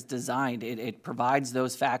Air Act is designed. It provides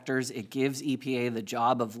those factors. It gives EPA the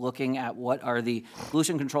job of looking at what are the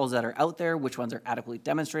pollution controls that are out there, which ones are adequately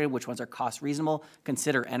demonstrated, which ones are cost reasonable,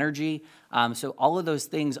 consider energy. So all of those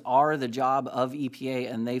things are the job of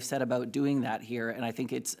EPA, and they've set about doing that here, and I think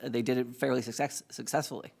they did it fairly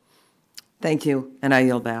successfully. Thank you, and I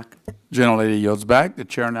yield back. Gentlelady yields back. The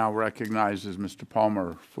chair now recognizes Mr.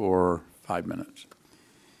 Palmer for 5 minutes.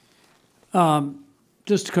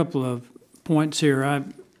 Just a couple of points here.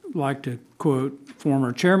 I'd like to quote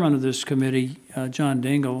former chairman of this committee, John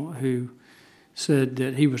Dingell, who said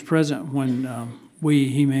that he was present when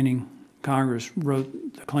he meaning Congress,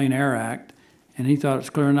 wrote the Clean Air Act, and he thought it's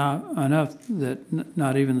clear enough that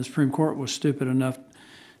not even the Supreme Court was stupid enough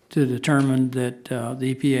to determine that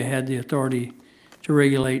the EPA had the authority to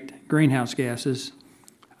regulate greenhouse gases.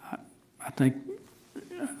 I think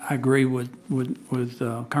I agree with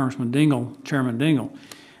Congressman Dingell, Chairman Dingell.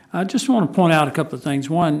 I just want to point out a couple of things.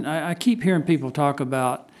 One, I keep hearing people talk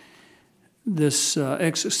about this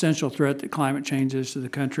existential threat that climate change is to the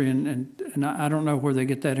country, and I don't know where they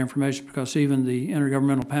get that information, because even the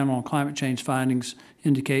Intergovernmental Panel on Climate Change findings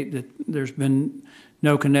indicate that there's been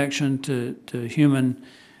no connection to human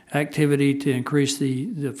activity to increase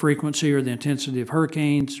the frequency or the intensity of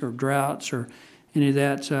hurricanes or droughts or any of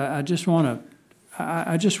that. So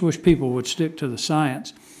I just wish people would stick to the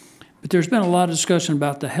science. But there's been a lot of discussion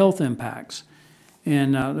about the health impacts.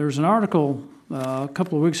 And there was an article a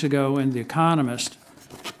couple of weeks ago in The Economist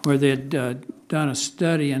where they had done a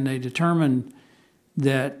study, and they determined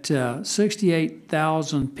that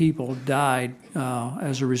 68,000 people died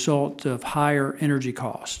as a result of higher energy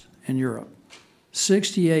costs in Europe.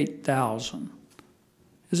 68,000.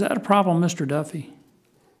 Is that a problem, Mr. Duffy?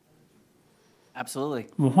 Absolutely.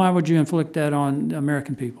 Well, why would you inflict that on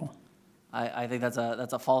American people? I think that's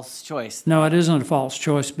a false choice. No, it isn't a false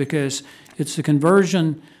choice, because it's the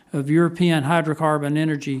conversion of European hydrocarbon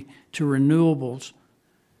energy to renewables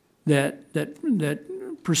that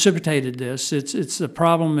precipitated this. It's a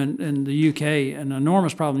problem in the UK, an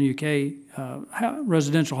enormous problem in the UK.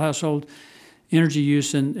 Residential household energy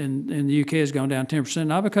use in the UK has gone down 10%,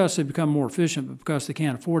 not because they've become more efficient, but because they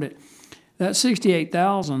can't afford it. That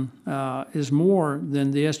 68,000 is more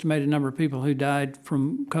than the estimated number of people who died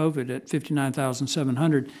from COVID at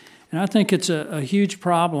 59,700. And I think it's a huge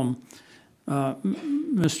problem,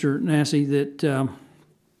 Mr. Nasi, that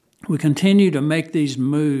we continue to make these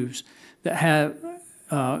moves that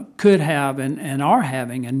could have and are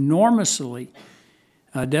having enormously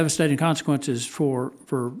devastating consequences for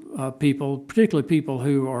people, particularly people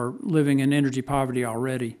who are living in energy poverty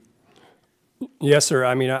already. Yes, sir.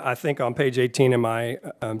 I mean, I think on page 18 of my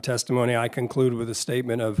testimony, I conclude with a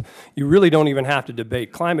statement of, you really don't even have to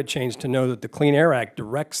debate climate change to know that the Clean Air Act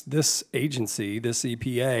directs this agency, this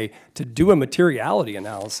EPA, to do a materiality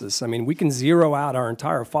analysis. I mean, we can zero out our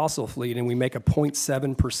entire fossil fleet and we make a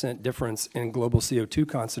 0.7% difference in global CO2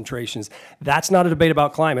 concentrations. That's not a debate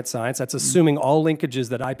about climate science. That's assuming all linkages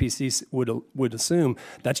that IPCC would assume.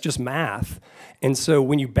 That's just math. And so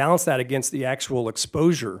when you balance that against the actual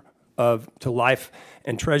exposure to life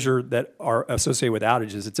and treasure that are associated with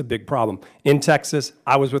outages, it's a big problem. In Texas,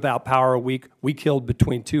 I was without power a week. We killed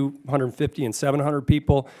between 250 and 700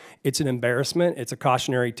 people. It's an embarrassment. It's a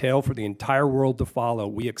cautionary tale for the entire world to follow.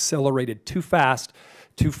 We accelerated too fast,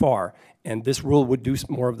 too far, and this rule would do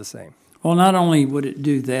more of the same. Well, not only would it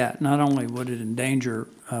do that, not only would it endanger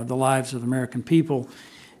the lives of the American people,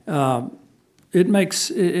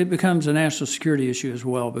 it becomes a national security issue as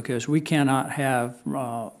well, because we cannot have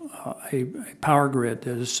a power grid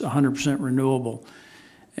that is 100% renewable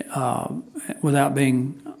without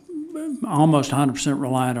being almost 100%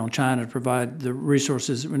 reliant on China to provide the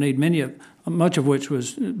resources that we need, much of which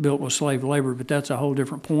was built with slave labor, but that's a whole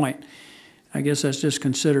different point. I guess that's just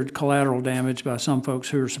considered collateral damage by some folks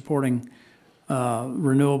who are supporting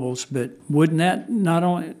renewables, but wouldn't that not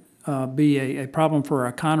only be a problem for our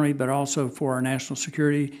economy, but also for our national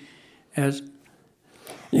security?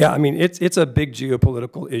 Yeah, I mean, it's a big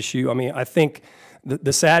geopolitical issue. I mean, I think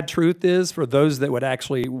the sad truth is, for those that would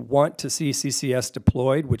actually want to see CCS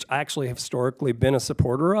deployed, which I actually have historically been a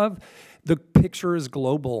supporter of, the picture is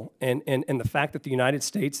global, and the fact that the United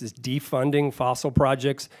States is defunding fossil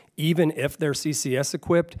projects, even if they're CCS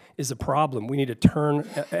equipped, is a problem. We need to turn,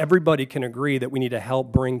 everybody can agree that we need to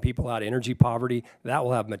help bring people out of energy poverty. That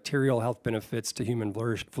will have material health benefits to human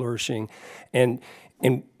flourishing, and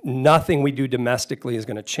nothing we do domestically is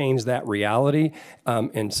going to change that reality.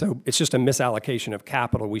 And so it's just a misallocation of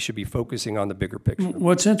capital. We should be focusing on the bigger picture.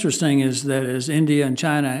 What's interesting is that as India and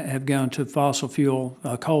China have gone to fossil fuel,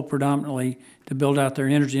 coal predominantly, to build out their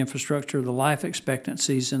energy infrastructure, the life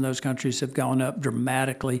expectancies in those countries have gone up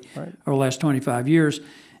dramatically over the last 25 years.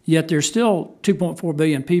 Yet there's still 2.4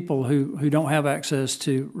 billion people who don't have access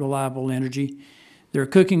to reliable energy. They're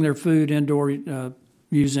cooking their food indoor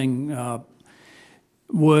using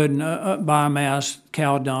wood, biomass,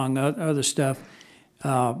 cow dung, other stuff.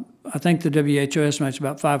 I think the WHO estimates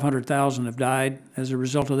about 500,000 have died as a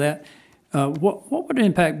result of that. What would the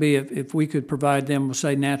impact be if we could provide them with,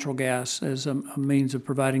 say, natural gas as a means of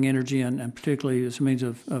providing energy and particularly as a means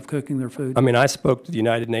of cooking their food? I mean, I spoke to the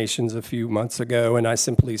United Nations a few months ago, and I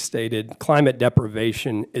simply stated climate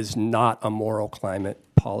deprivation is not a moral climate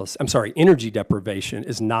policy. I'm sorry, energy deprivation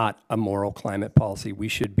is not a moral climate policy. We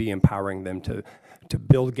should be empowering them to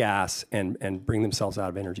build gas and bring themselves out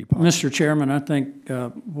of energy poverty. Mr. Chairman, I think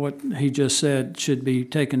what he just said should be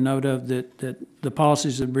taken note of, that the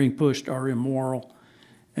policies that are being pushed are immoral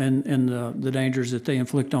and the dangers that they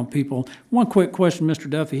inflict on people. One quick question, Mr.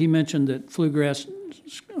 Duffy. He mentioned that flue gas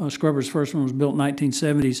scrubbers, first one was built in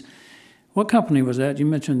 1970s. What company was that? You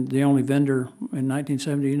mentioned the only vendor in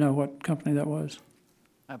 1970. You know what company that was?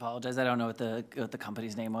 I apologize. I don't know what the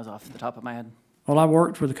company's name was off the top of my head. Well, I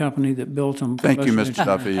worked for the company that built them. Thank you, Mr.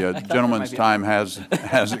 Duffy. Gentleman's time has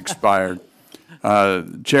expired.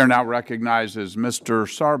 Chair now recognizes Mr.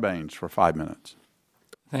 Sarbanes for 5 minutes.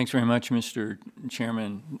 Thanks very much, Mr.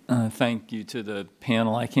 Chairman. Thank you to the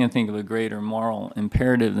panel. I can't think of a greater moral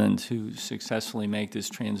imperative than to successfully make this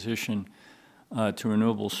transition to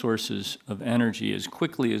renewable sources of energy as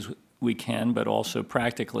quickly as we can, but also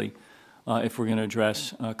practically if we're going to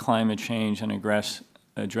address climate change and address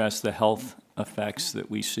the health effects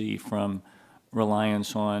that we see from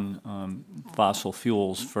reliance on fossil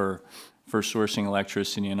fuels for sourcing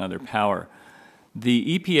electricity and other power.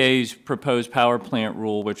 The EPA's proposed power plant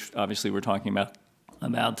rule, which obviously we're talking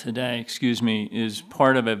about today, is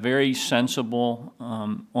part of a very sensible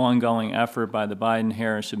ongoing effort by the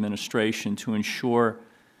Biden-Harris administration to ensure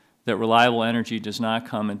that reliable energy does not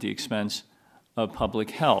come at the expense of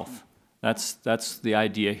public health. That's the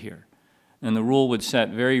idea here. And the rule would set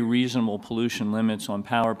very reasonable pollution limits on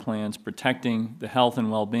power plants, protecting the health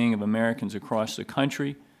and well-being of Americans across the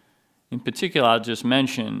country. In particular, I'll just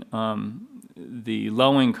mention the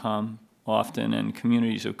low-income, often, and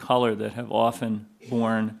communities of color that have often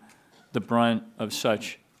borne the brunt of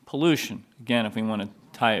such pollution. Again, if we want to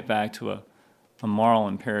tie it back to a moral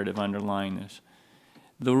imperative underlying this.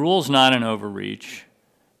 The rule's not an overreach.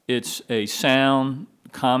 It's a sound,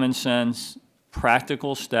 common sense,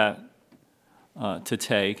 practical step to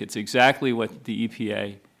take. It's exactly what the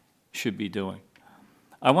EPA should be doing.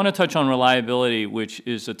 I want to touch on reliability, which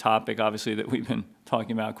is a topic, obviously, that we've been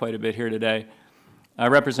talking about quite a bit here today. I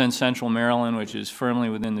represent Central Maryland, which is firmly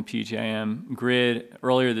within the PJM grid.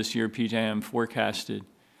 Earlier this year, PJM forecasted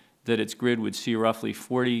that its grid would see roughly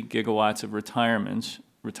 40 gigawatts of retirements.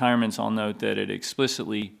 Retirements, I'll note that it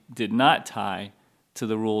explicitly did not tie to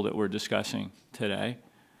the rule that we're discussing today.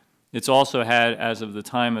 It's also had, as of the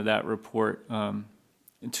time of that report,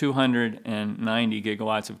 290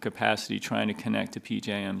 gigawatts of capacity trying to connect to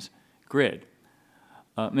PJM's grid.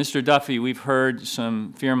 Mr. Duffy, we've heard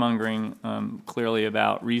some fear-mongering clearly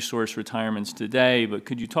about resource retirements today, but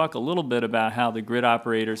could you talk a little bit about how the grid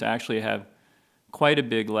operators actually have quite a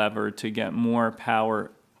big lever to get more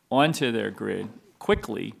power onto their grid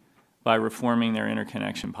quickly by reforming their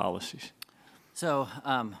interconnection policies? So,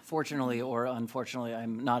 fortunately or unfortunately,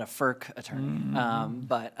 I'm not a FERC attorney,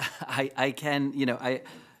 but I can,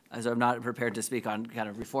 as I'm not prepared to speak on kind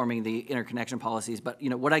of reforming the interconnection policies, but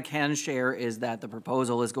what I can share is that the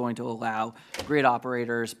proposal is going to allow grid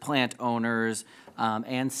operators, plant owners,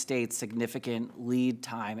 and states significant lead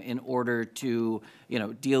time in order to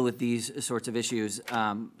deal with these sorts of issues,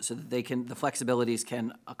 so that the flexibilities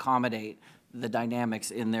can accommodate the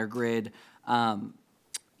dynamics in their grid.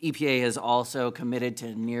 EPA has also committed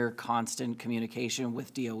to near constant communication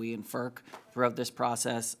with DOE and FERC throughout this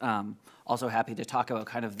process. Also happy to talk about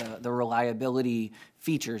kind of the reliability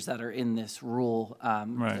features that are in this rule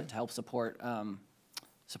to help support the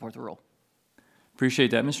rule.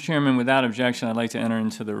 Appreciate that. Mr. Chairman, without objection, I'd like to enter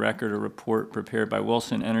into the record a report prepared by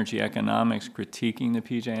Wilson Energy Economics critiquing the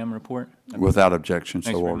PJM report. Without objection,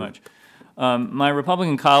 Thanks so very ordered. much. My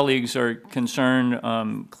Republican colleagues are concerned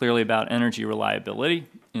clearly about energy reliability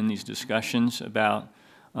in these discussions about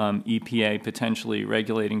EPA potentially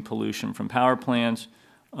regulating pollution from power plants.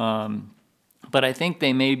 But I think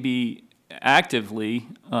they may be actively,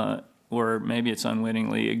 or maybe it's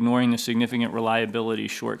unwittingly, ignoring the significant reliability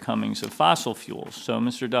shortcomings of fossil fuels. So,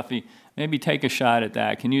 Mr. Duffy, maybe take a shot at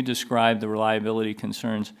that. Can you describe the reliability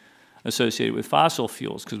concerns associated with fossil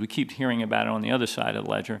fuels? Because we keep hearing about it on the other side of the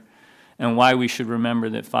ledger, and why we should remember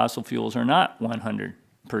that fossil fuels are not 100%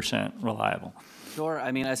 reliable. Sure.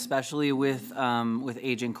 I mean, especially with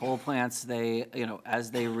aging coal plants, they,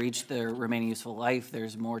 as they reach their remaining useful life,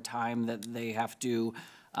 there's more time that they have to,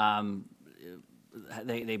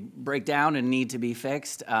 they break down and need to be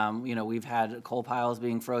fixed. We've had coal piles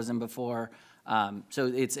being frozen before,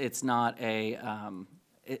 so it's not a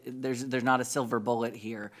there's not a silver bullet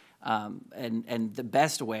here, and the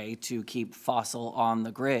best way to keep fossil on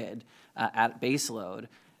the grid at base load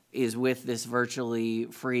is with this virtually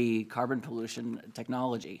free carbon pollution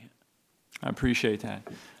technology. I appreciate that.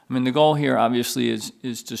 I mean, the goal here obviously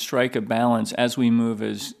is to strike a balance as we move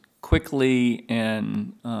as quickly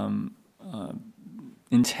and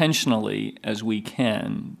intentionally as we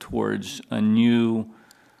can towards a new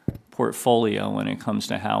portfolio when it comes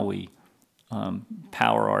to how we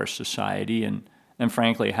power our society and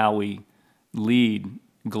frankly how we lead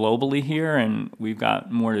globally here, and we've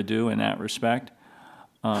got more to do in that respect.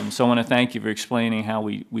 So I want to thank you for explaining how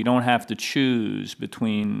we don't have to choose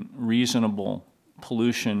between reasonable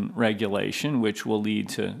pollution regulation, which will lead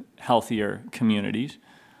to healthier communities,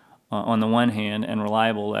 on the one hand, and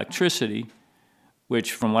reliable electricity,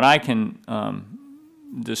 which from what I can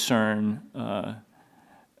discern,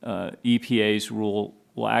 EPA's rule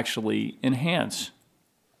will actually enhance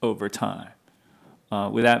over time.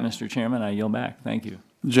 With that, Mr. Chairman, I yield back. Thank you.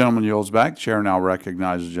 The gentleman yields back. Chair now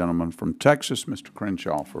recognizes the gentleman from Texas, Mr.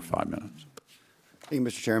 Crenshaw, for 5 minutes. Thank you,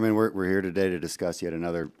 Mr. Chairman. We're here today to discuss yet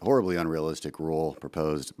another horribly unrealistic rule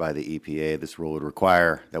proposed by the EPA. This rule would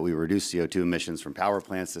require that we reduce CO2 emissions from power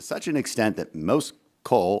plants to such an extent that most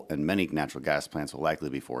coal and many natural gas plants will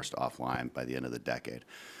likely be forced offline by the end of the decade.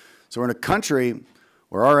 So we're in a country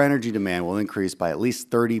where our energy demand will increase by at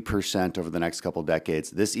least 30% over the next couple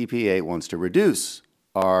decades. This EPA wants to reduce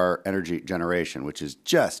our energy generation, which is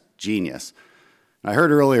just genius. And I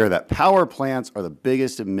heard earlier that power plants are the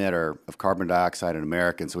biggest emitter of carbon dioxide in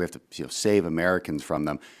America, so we have to save Americans from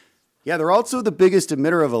them. Yeah, they're also the biggest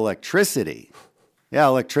emitter of electricity. Yeah,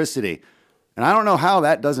 electricity. And I don't know how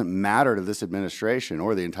that doesn't matter to this administration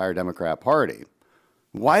or the entire Democrat Party.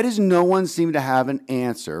 Why does no one seem to have an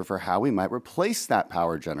answer for how we might replace that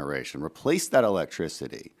power generation, replace that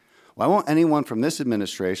electricity? Why won't anyone from this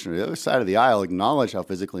administration or the other side of the aisle acknowledge how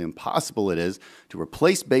physically impossible it is to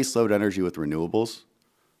replace baseload energy with renewables?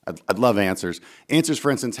 I'd love answers. Answers,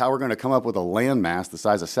 for instance, how we're going to come up with a landmass the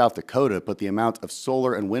size of South Dakota to put the amount of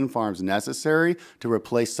solar and wind farms necessary to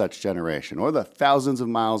replace such generation, or the thousands of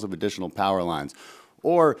miles of additional power lines,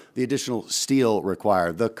 or the additional steel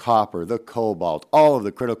required, the copper, the cobalt, all of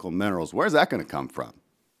the critical minerals. Where's that going to come from?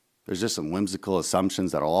 There's just some whimsical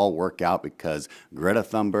assumptions that'll all work out because Greta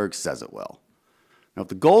Thunberg says it will. Now, if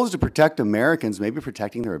the goal is to protect Americans, maybe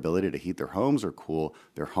protecting their ability to heat their homes or cool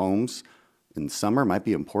their homes in summer might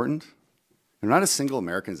be important. Not a single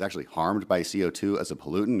American is actually harmed by CO2 as a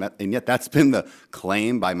pollutant, and yet that's been the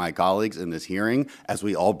claim by my colleagues in this hearing as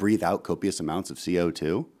we all breathe out copious amounts of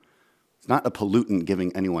CO2. It's not a pollutant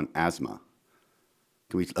giving anyone asthma.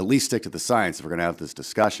 Can we at least stick to the science if we're going to have this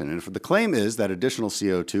discussion? And if the claim is that additional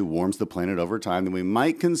CO2 warms the planet over time, then we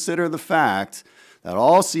might consider the fact that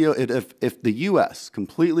if the U.S.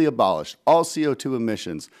 completely abolished all CO2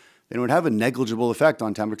 emissions, then it would have a negligible effect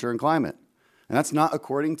on temperature and climate. And that's not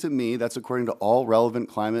according to me, that's according to all relevant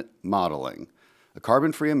climate modeling. A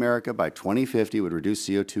carbon-free America by 2050 would reduce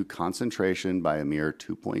CO2 concentration by a mere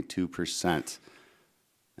 2.2%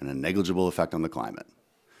 and a negligible effect on the climate.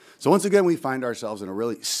 So once again, we find ourselves in a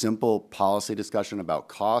really simple policy discussion about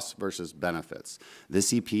costs versus benefits.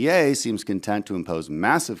 This EPA seems content to impose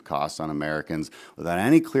massive costs on Americans without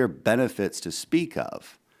any clear benefits to speak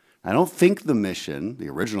of. I don't think the mission, the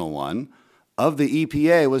original one, of the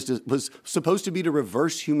EPA was supposed to be to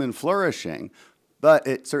reverse human flourishing, but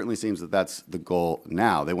it certainly seems that that's the goal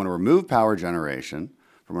now. They want to remove power generation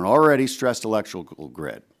from an already stressed electrical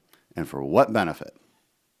grid. And for what benefit?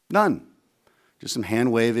 None. Just some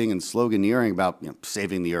hand-waving and sloganeering about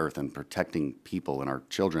saving the earth and protecting people and our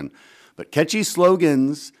children. But catchy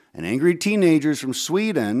slogans and angry teenagers from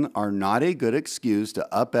Sweden are not a good excuse to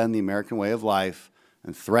upend the American way of life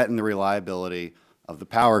and threaten the reliability of the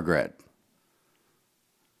power grid.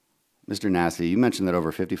 Mr. Nasi, you mentioned that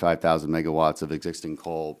over 55,000 megawatts of existing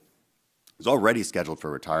coal is already scheduled for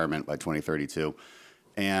retirement by 2032.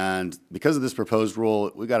 And because of this proposed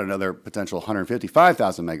rule, we got another potential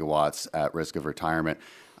 155,000 megawatts at risk of retirement.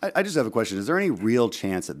 I just have a question. Is there any real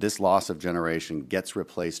chance that this loss of generation gets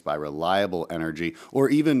replaced by reliable energy or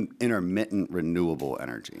even intermittent renewable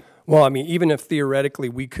energy? Well, I mean, even if theoretically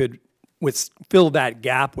we could fill that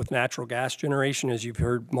gap with natural gas generation, as you've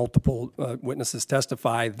heard multiple witnesses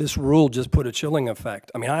testify, this rule just put a chilling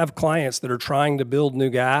effect. I mean, I have clients that are trying to build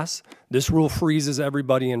new gas. This rule freezes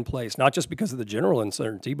everybody in place, not just because of the general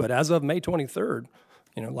uncertainty, but as of May 23rd,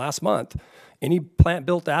 last month, any plant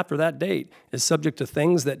built after that date is subject to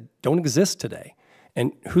things that don't exist today.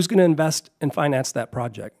 And who's going to invest and finance that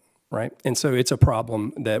project? Right? And so it's a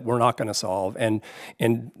problem that we're not going to solve. And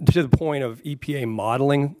to the point of EPA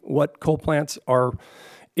modeling what coal plants are,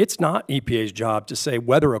 it's not EPA's job to say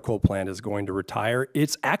whether a coal plant is going to retire.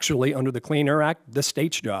 It's actually, under the Clean Air Act, the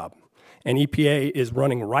state's job. And EPA is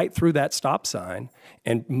running right through that stop sign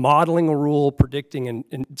and modeling a rule, predicting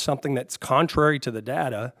and something that's contrary to the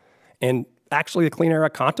data. And actually, the Clean Air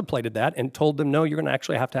Act contemplated that and told them, no, you're going to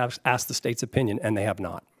actually have to ask the state's opinion, and they have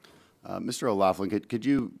not. Mr. O'Laughlin, could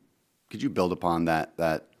you build upon that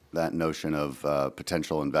notion of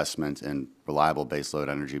potential investment in reliable baseload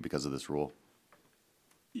energy because of this rule?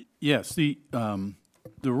 Yes, the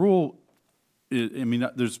rule I mean,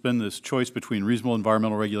 there's been this choice between reasonable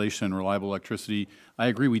environmental regulation and reliable electricity. I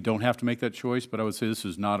agree we don't have to make that choice, but I would say this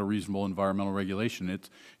is not a reasonable environmental regulation.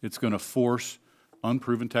 It's going to force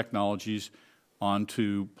unproven technologies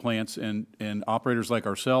onto plants, and operators like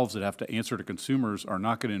ourselves that have to answer to consumers are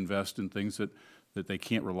not going to invest in things that they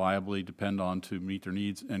can't reliably depend on to meet their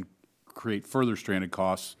needs and create further stranded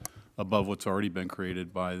costs above what's already been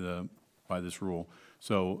created by this rule.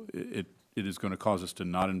 So it is going to cause us to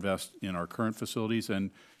not invest in our current facilities, and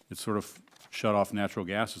it's sort of shut off natural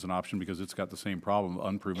gas as an option because it's got the same problem of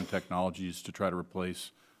unproven technologies to try to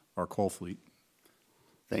replace our coal fleet.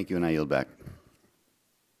 Thank you, and I yield back.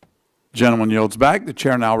 Gentleman yields back. The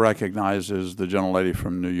chair now recognizes the gentlelady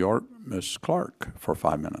from New York, Ms. Clark, for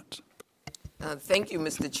 5 minutes. Thank you,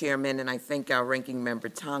 Mr. Chairman, and I thank our ranking member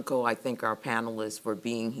Tonko. I thank our panelists for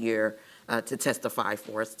being here to testify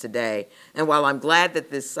for us today. And while I'm glad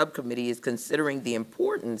that this subcommittee is considering the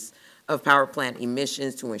importance of power plant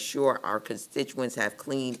emissions to ensure our constituents have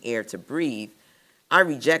clean air to breathe, I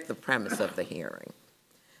reject the premise of the hearing,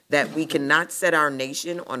 that we cannot set our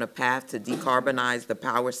nation on a path to decarbonize the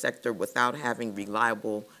power sector without having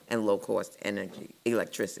reliable and low-cost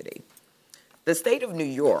electricity. The state of New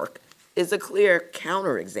York is a clear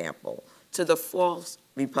counterexample to the false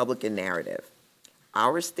Republican narrative.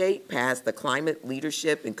 Our state passed the Climate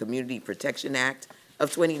Leadership and Community Protection Act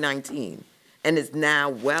of 2019 and is now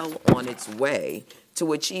well on its way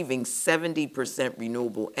to achieving 70%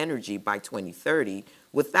 renewable energy by 2030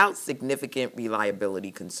 without significant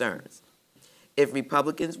reliability concerns. If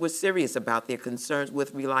Republicans were serious about their concerns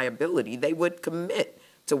with reliability, they would commit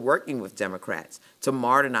to working with Democrats to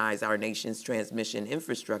modernize our nation's transmission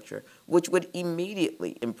infrastructure, which would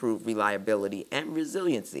immediately improve reliability and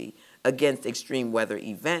resiliency against extreme weather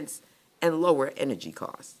events and lower energy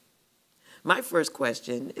costs. My first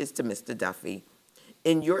question is to Mr. Duffy.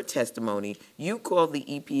 In your testimony, you called the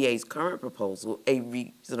EPA's current proposal a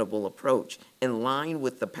reasonable approach in line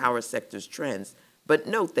with the power sector's trends, but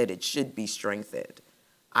note that it should be strengthened.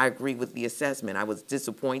 I agree with the assessment. I was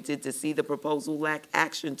disappointed to see the proposal lack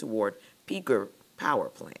action toward peaker power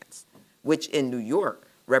plants, which in New York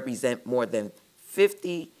represent more than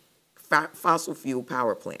 50 fossil fuel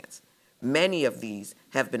power plants. Many of these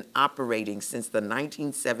have been operating since the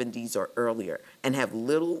 1970s or earlier and have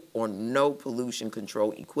little or no pollution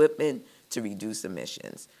control equipment to reduce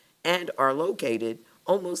emissions and are located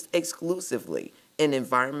almost exclusively in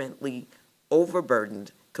environmentally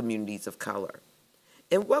overburdened communities of color.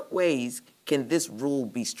 In what ways can this rule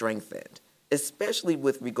be strengthened, especially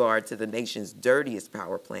with regard to the nation's dirtiest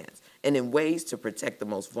power plants, and in ways to protect the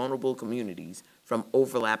most vulnerable communities from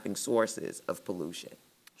overlapping sources of pollution?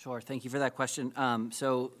 Sure, thank you for that question.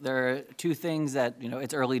 So there are two things that,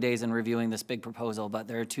 it's early days in reviewing this big proposal, but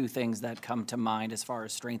there are two things that come to mind as far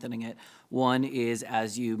as strengthening it. One is,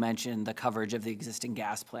 as you mentioned, the coverage of the existing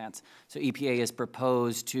gas plants. So EPA has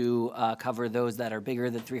proposed to cover those that are bigger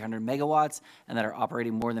than 300 megawatts and that are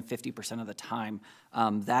operating more than 50% of the time.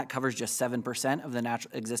 That covers just 7% of the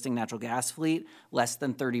existing natural gas fleet, less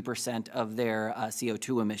than 30% of their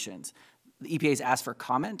CO2 emissions. The EPA has asked for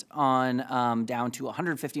comment on down to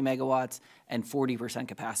 150 megawatts and 40%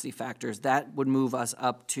 capacity factors. That would move us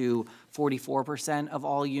up to 44% of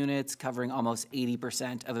all units, covering almost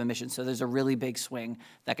 80% of emissions. So there's a really big swing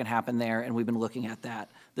that can happen there, and we've been looking at that.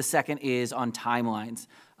 The second is on timelines.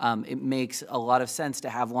 It makes a lot of sense to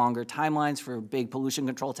have longer timelines for big pollution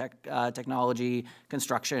control technology,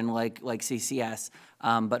 construction like CCS,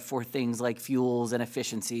 but for things like fuels and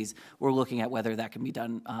efficiencies, we're looking at whether that can be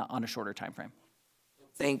done on a shorter time frame.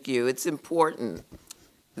 Thank you. It's important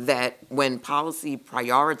that when policy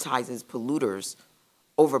prioritizes polluters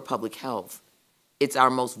over public health, it's our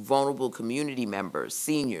most vulnerable community members,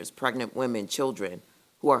 seniors, pregnant women, children,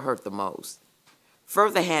 who are hurt the most.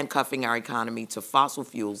 Further handcuffing our economy to fossil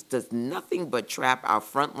fuels does nothing but trap our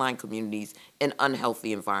frontline communities in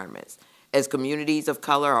unhealthy environments, as communities of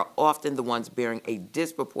color are often the ones bearing a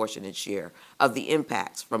disproportionate share of the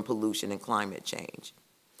impacts from pollution and climate change.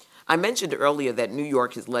 I mentioned earlier that New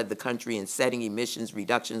York has led the country in setting emissions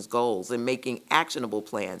reductions goals and making actionable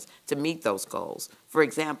plans to meet those goals. For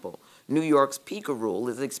example, New York's peaker rule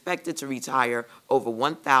is expected to retire over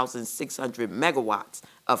 1,600 megawatts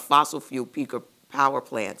of fossil fuel peaker power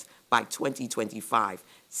plants by 2025,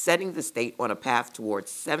 setting the state on a path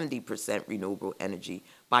towards 70% renewable energy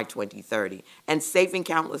by 2030 and saving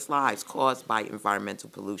countless lives caused by environmental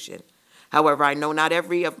pollution. However, I know not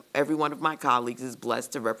every one of my colleagues is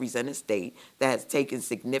blessed to represent a state that has taken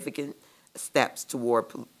significant steps toward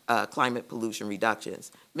climate pollution reductions.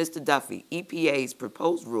 Mr. Duffy, EPA's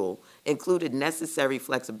proposed rule included necessary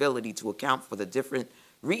flexibility to account for the different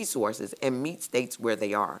resources and meet states where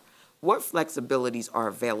they are. What flexibilities are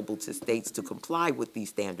available to states to comply with these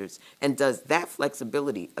standards, and does that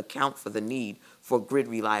flexibility account for the need for grid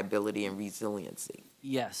reliability and resiliency?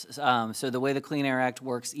 Yes. So the way the Clean Air Act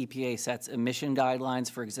works, EPA sets emission guidelines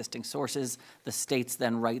for existing sources. The states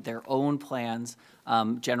then write their own plans.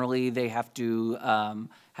 Generally, they have to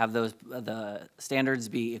have the standards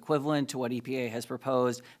be equivalent to what EPA has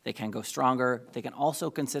proposed. They can go stronger. They can also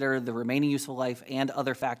consider the remaining useful life and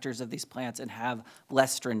other factors of these plants and have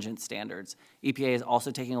less stringent standards. EPA is also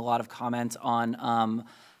taking a lot of comments on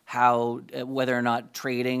whether or not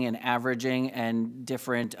trading and averaging and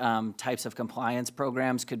different types of compliance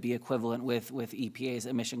programs could be equivalent with EPA's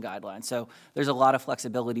emission guidelines. So there's a lot of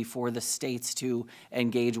flexibility for the states to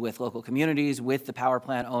engage with local communities, with the power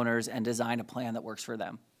plant owners, and design a plan that works for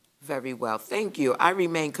them. Very well, thank you. I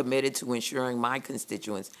remain committed to ensuring my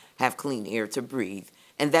constituents have clean air to breathe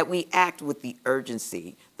and that we act with the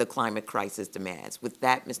urgency the climate crisis demands. With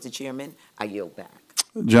that, Mr. Chairman, I yield back.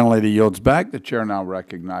 The gentlelady yields back. The chair now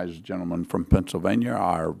recognizes the gentleman from Pennsylvania,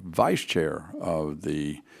 our vice chair of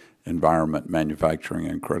the Environment, Manufacturing,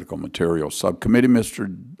 and Critical Materials Subcommittee,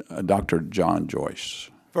 Dr. John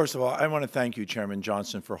Joyce. First of all, I want to thank you, Chairman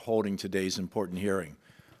Johnson, for holding today's important hearing.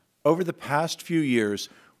 Over the past few years,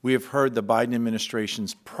 we have heard the Biden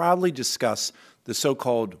administrations proudly discuss the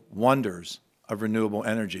so-called wonders of renewable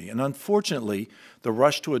energy. And unfortunately, the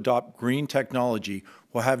rush to adopt green technology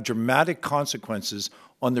will have dramatic consequences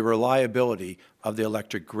on the reliability of the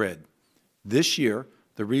electric grid. This year,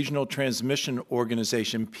 the Regional Transmission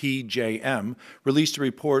Organization, PJM, released a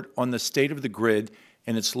report on the state of the grid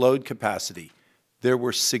and its load capacity. There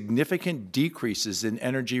were significant decreases in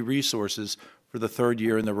energy resources for the third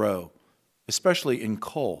year in a row, especially in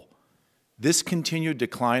coal. This continued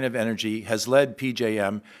decline of energy has led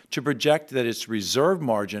PJM to project that its reserve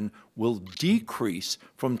margin will decrease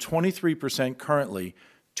from 23% currently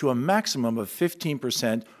to a maximum of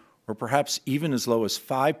 15% or perhaps even as low as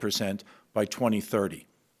 5% by 2030.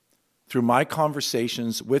 Through my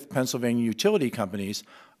conversations with Pennsylvania utility companies,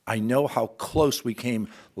 I know how close we came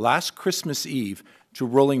last Christmas Eve to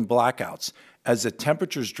rolling blackouts as the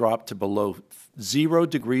temperatures dropped to below 0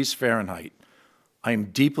 degrees Fahrenheit. I am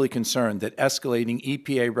deeply concerned that escalating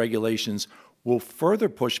EPA regulations will further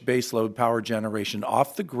push baseload power generation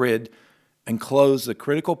off the grid and close the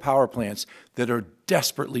critical power plants that are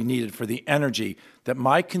desperately needed for the energy that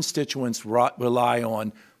my constituents rely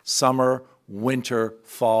on summer, winter,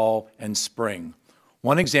 fall, and spring.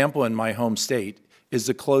 One example in my home state is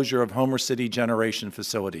the closure of Homer City Generation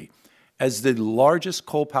Facility. As the largest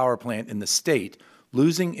coal power plant in the state,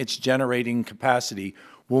 losing its generating capacity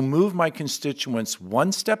will move my constituents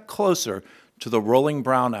one step closer to the rolling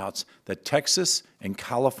brownouts that Texas and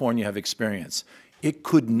California have experienced. It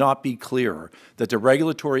could not be clearer that the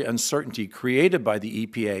regulatory uncertainty created by the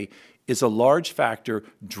EPA is a large factor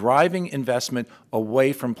driving investment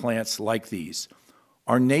away from plants like these.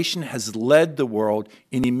 Our nation has led the world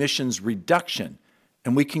in emissions reduction,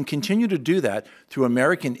 and we can continue to do that through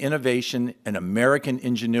American innovation and American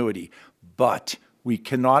ingenuity. But we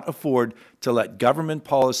cannot afford to let government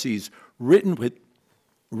policies written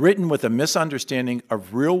with a misunderstanding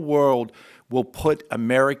of real world will put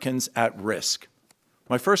Americans at risk.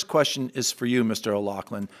 My first question is for you, Mr.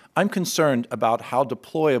 O'Loughlin. I'm concerned about how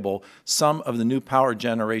deployable some of the new power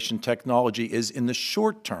generation technology is in the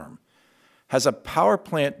short term. Has a power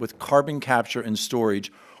plant with carbon capture and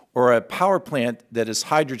storage or a power plant that is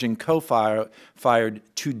hydrogen co-fired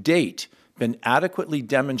to date been adequately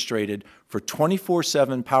demonstrated for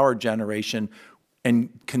 24/7 power generation and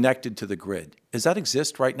connected to the grid? Does that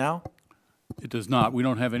exist right now? It does not. We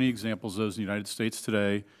don't have any examples of those in the United States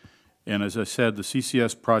today. And as I said, the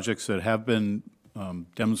CCS projects that have been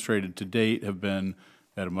demonstrated to date have been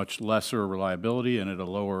at a much lesser reliability and at a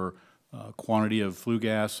lower quantity of flue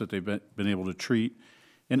gas that they've been able to treat.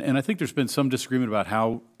 And I think there's been some disagreement about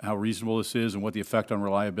how reasonable this is and what the effect on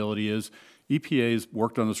reliability is. EPA has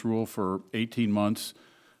worked on this rule for 18 months.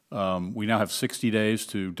 We now have 60 days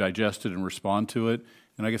to digest it and respond to it.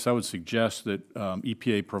 And I guess I would suggest that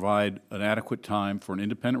EPA provide an adequate time for an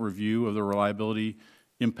independent review of the reliability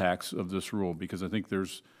impacts of this rule, because I think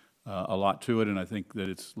there's a lot to it, and I think that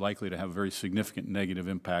it's likely to have a very significant negative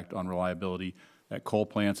impact on reliability at coal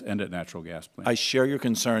plants and at natural gas plants. I share your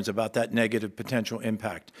concerns about that negative potential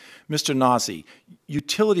impact. Mr. Nasi,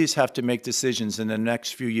 utilities have to make decisions in the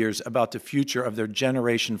next few years about the future of their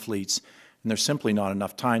generation fleets, and there's simply not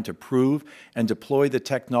enough time to prove and deploy the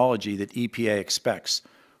technology that EPA expects.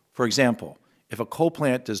 For example, if a coal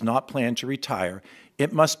plant does not plan to retire,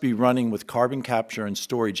 it must be running with carbon capture and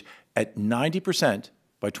storage at 90%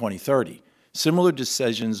 by 2030. Similar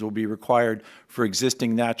decisions will be required for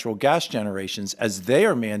existing natural gas generations, as they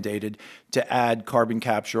are mandated to add carbon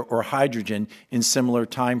capture or hydrogen in similar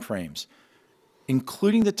time frames.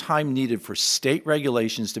 Including the time needed for state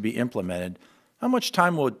regulations to be implemented, how much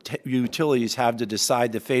time will utilities have to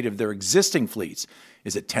decide the fate of their existing fleets?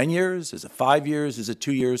 Is it 10 years? Is it 5 years? Is it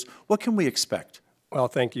 2 years? What can we expect? Well,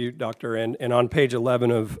 thank you, Doctor. And on page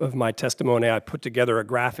 11 of my testimony, I put together a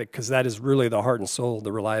graphic because that is really the heart and soul.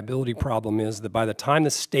 The reliability problem is that by the time the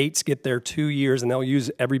states get their 2 years, and they'll use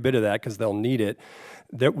every bit of that because they'll need it,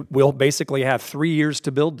 we'll basically have 3 years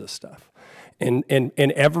to build this stuff. And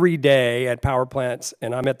every day at power plants,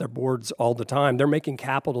 and I'm at their boards all the time, they're making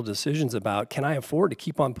capital decisions about, can I afford to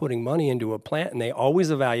keep on putting money into a plant? And they always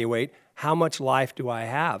evaluate, how much life do I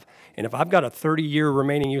have? And if I've got a 30-year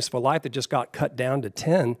remaining useful life that just got cut down to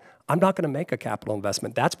 10, I'm not going to make a capital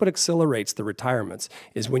investment. That's what accelerates the retirements,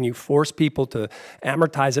 is when you force people to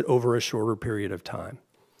amortize it over a shorter period of time.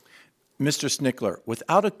 Mr. Snitchler,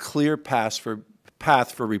 without a clear path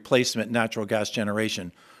for replacement natural gas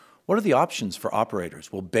generation, what are the options for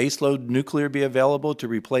operators? Will baseload nuclear be available to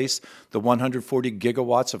replace the 140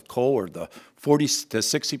 gigawatts of coal or the 40 to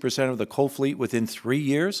 60% of the coal fleet within 3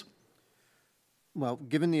 years? Well,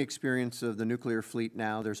 given the experience of the nuclear fleet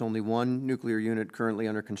now, there's only one nuclear unit currently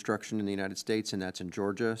under construction in the United States, and that's in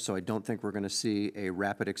Georgia. So I don't think we're going to see a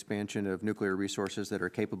rapid expansion of nuclear resources that are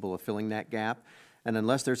capable of filling that gap. And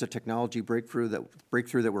unless there's a technology breakthrough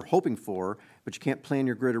that we're hoping for, but you can't plan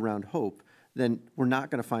your grid around hope, then we're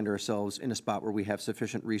not going to find ourselves in a spot where we have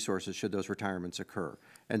sufficient resources should those retirements occur.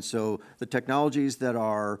 And so the technologies that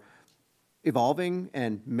are evolving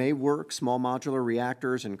and may work. Small modular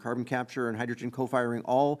reactors and carbon capture and hydrogen co-firing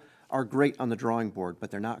all are great on the drawing board, but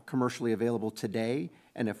they're not commercially available today.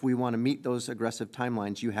 And if we want to meet those aggressive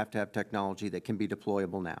timelines, you have to have technology that can be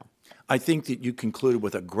deployable now. I think that you concluded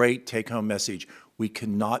with a great take-home message. We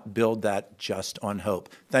cannot build that just on hope.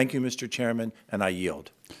 Thank you, Mr. Chairman, and I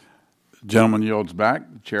yield. Gentleman yields back.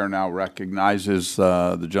 The chair now recognizes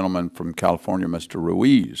the gentleman from California, Mr.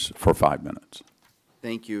 Ruiz, for 5 minutes.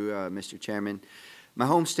 Thank you, Mr. Chairman. My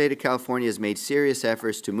home state of California has made serious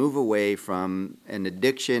efforts to move away from an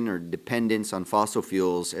addiction or dependence on fossil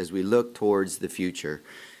fuels as we look towards the future.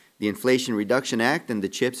 The Inflation Reduction Act and the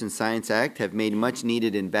CHIPS and Science Act have made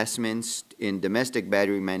much-needed investments in domestic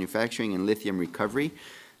battery manufacturing and lithium recovery.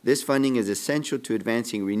 This funding is essential to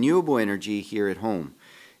advancing renewable energy here at home.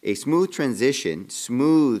 A smooth transition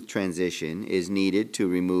is needed to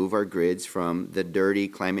remove our grids from the dirty,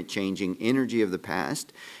 climate-changing energy of the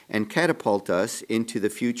past and catapult us into the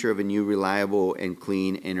future of a new, reliable, and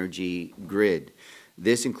clean energy grid.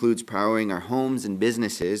 This includes powering our homes and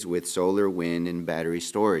businesses with solar, wind, and battery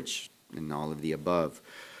storage, and all of the above.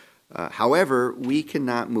 However, we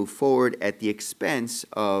cannot move forward at the expense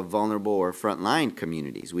of vulnerable or frontline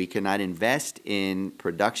communities. We cannot invest in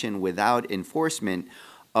production without enforcement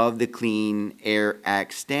of the Clean Air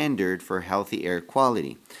Act standard for healthy air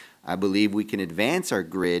quality. I believe we can advance our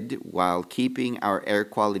grid while keeping our air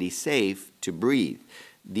quality safe to breathe.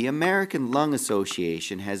 The American Lung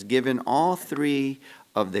Association has given all 3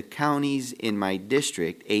 of the counties in my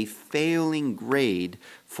district a failing grade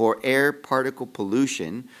for air particle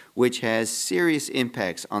pollution, which has serious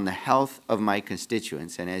impacts on the health of my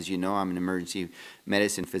constituents. And as you know, I'm an emergency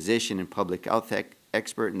medicine physician and public health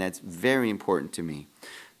expert, and that's very important to me.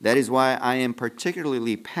 That is why I am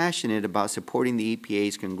particularly passionate about supporting the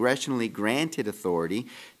EPA's congressionally granted authority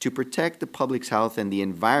to protect the public's health and the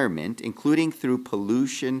environment, including through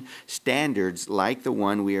pollution standards like the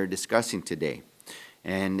one we are discussing today.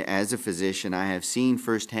 And as a physician, I have seen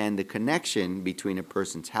firsthand the connection between a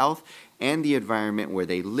person's health and the environment where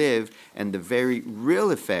they live and the very real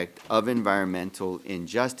effect of environmental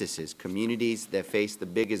injustices. Communities that face the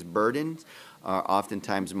biggest burdens are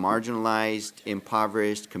oftentimes marginalized,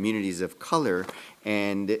 impoverished communities of color,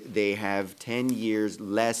 and they have 10 years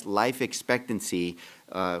less life expectancy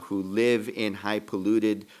who live in high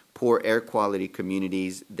polluted, poor air quality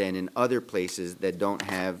communities than in other places that don't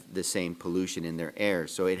have the same pollution in their air.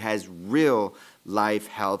 So it has real life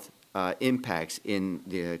health impacts in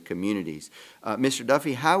the communities. Mr.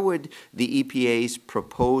 Duffy, how would the EPA's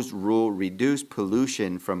proposed rule reduce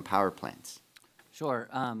pollution from power plants? Sure.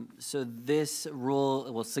 So this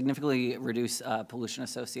rule will significantly reduce pollution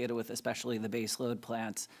associated with especially the baseload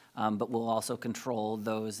plants, but will also control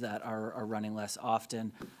those that are running less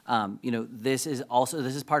often. This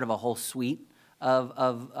is part of a whole suite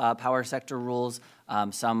of power sector rules.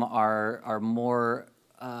 Some are more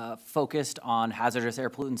focused on hazardous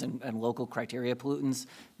air pollutants and local criteria pollutants.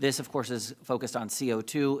 This, of course, is focused on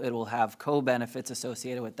CO2. It will have co-benefits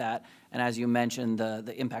associated with that. And as you mentioned,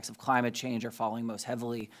 the impacts of climate change are falling most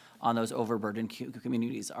heavily on those overburdened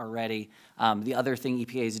communities already. The other thing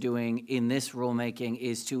EPA is doing in this rulemaking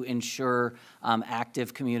is to ensure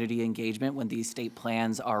active community engagement when these state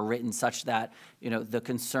plans are written such that the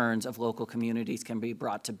concerns of local communities can be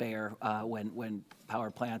brought to bear when power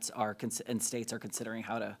plants and states are considering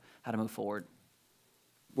how to move forward.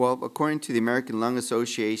 Well, according to the American Lung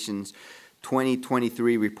Association's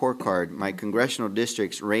 2023 report card, my congressional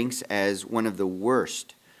district ranks as one of the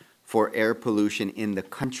worst for air pollution in the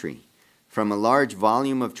country. From a large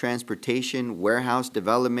volume of transportation, warehouse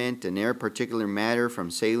development, and air particulate matter from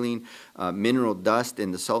saline mineral dust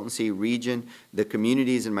in the Salton Sea region, the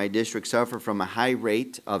communities in my district suffer from a high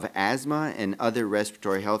rate of asthma and other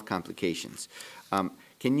respiratory health complications.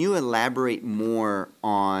 Can you elaborate more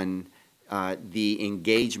on the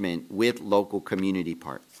engagement with local community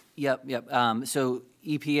part? Yep. So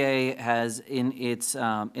EPA has in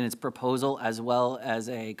its proposal, as well as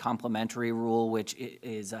a complementary rule, which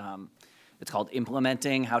is it's called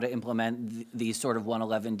implementing, how to implement these sort of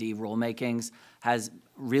 111D rulemakings, has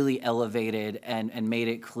really elevated and made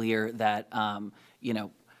it clear that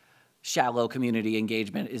shallow community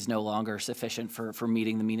engagement is no longer sufficient for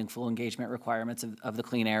meeting the meaningful engagement requirements of the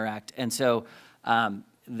Clean Air Act. And so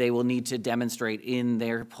they will need to demonstrate in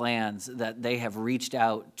their plans that they have reached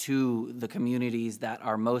out to the communities that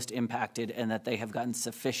are most impacted and that they have gotten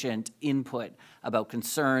sufficient input about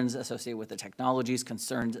concerns associated with the technologies,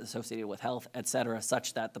 concerns associated with health, et cetera,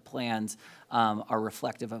 such that the plans are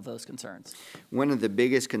reflective of those concerns. One of the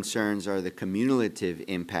biggest concerns are the cumulative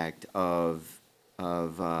impact of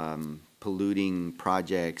polluting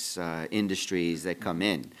projects, industries that come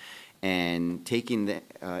in. And taking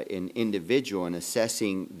an individual and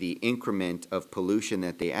assessing the increment of pollution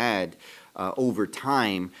that they add over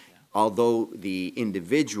time, although the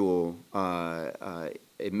individual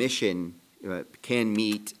emission can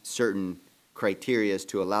meet certain criteria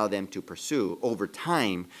to allow them to pursue, over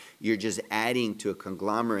time, you're just adding to a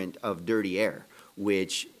conglomerate of dirty air,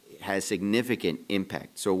 which has significant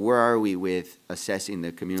impact. So where are we with assessing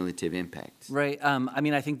the cumulative impact? Right. I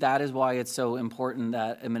mean, I think that is why it's so important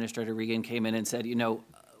that Administrator Regan came in and said, you know,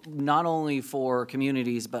 not only for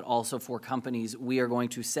communities, but also for companies, we are going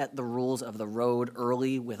to set the rules of the road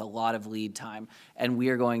early with a lot of lead time. And we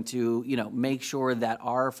are going to, you know, make sure that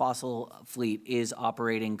our fossil fleet is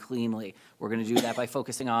operating cleanly. We're going to do that by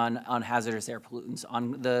focusing on hazardous air pollutants,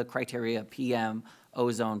 on the criteria PM,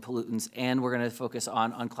 ozone pollutants, and we're going to focus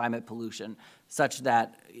on climate pollution, such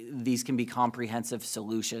that these can be comprehensive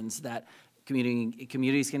solutions that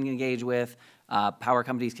communities can engage with, power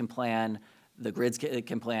companies can plan, the grids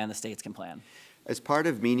can plan, the states can plan. As part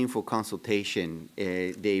of meaningful consultation,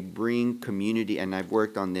 they bring community, and I've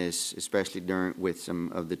worked on this, especially with some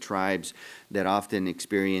of the tribes that often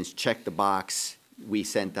experience check the box. We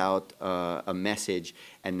sent out a message,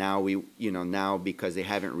 and now now because they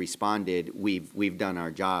haven't responded, we've done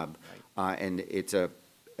our job, and it's a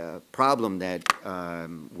problem that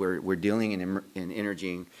we're dealing in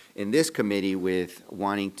energy in this committee with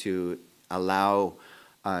wanting to allow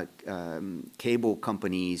cable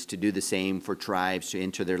companies to do the same for tribes to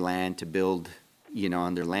enter their land, to build,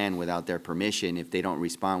 on their land without their permission if they don't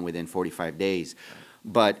respond within 45 days.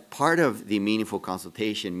 But part of the meaningful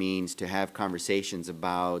consultation means to have conversations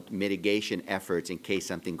about mitigation efforts in case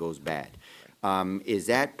something goes bad. Is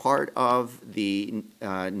that part of the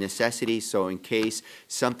necessity? So in case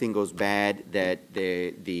something goes bad, that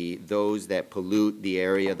those that pollute the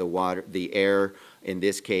area, the water, the air, in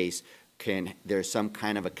this case, there's some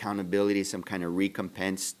kind of accountability, some kind of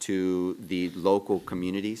recompense to the local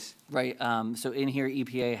communities? Right. So in here,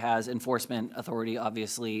 EPA has enforcement authority,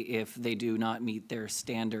 obviously, if they do not meet their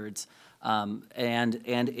standards. And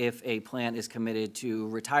if a plant is committed to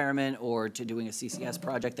retirement or to doing a CCS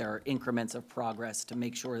project, there are increments of progress to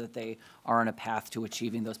make sure that they are on a path to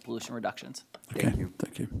achieving those pollution reductions. Okay,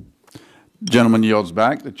 thank you. Gentleman yields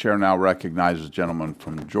back. The chair now recognizes the gentleman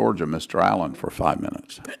from Georgia, Mr. Allen, for 5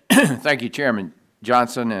 minutes. Thank you, Chairman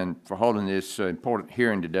Johnson, and for holding this important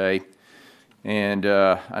hearing today. And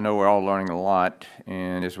I know we're all learning a lot.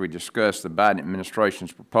 And as we discussed, the Biden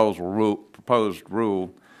administration's proposed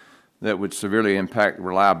rule that would severely impact the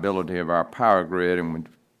reliability of our power grid and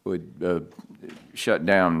would shut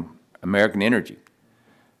down American energy.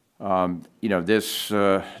 This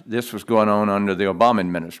was going on under the Obama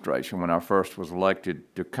administration when I first was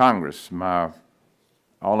elected to Congress.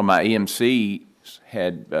 All of my EMCs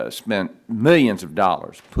had spent millions of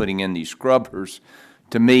dollars putting in these scrubbers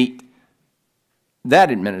to meet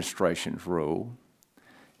that administration's rule.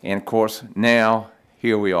 And, of course, now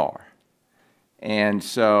here we are. And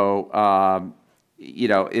so,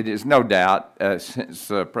 it is no doubt since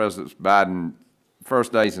President Biden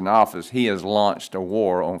first days in office, he has launched a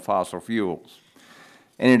war on fossil fuels.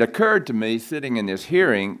 And it occurred to me, sitting in this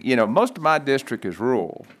hearing, most of my district is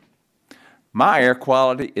rural. My air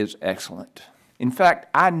quality is excellent. In fact,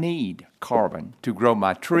 I need carbon to grow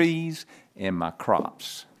my trees and my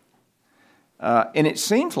crops. And it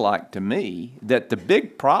seems like to me that the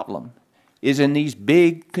big problem is in these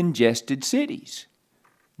big congested cities.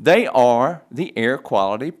 They are the air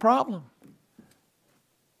quality problem.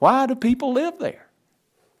 Why do people live there?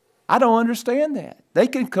 I don't understand that. They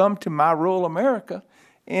can come to my rural America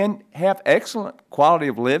and have excellent quality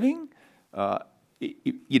of living. The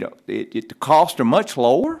costs are much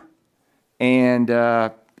lower, and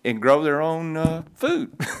grow their own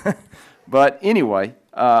food. But anyway,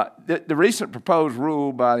 the recent proposed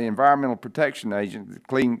rule by the Environmental Protection Agency, the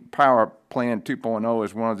Clean Power Plan 2.0,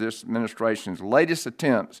 is one of this administration's latest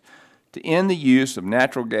attempts to end the use of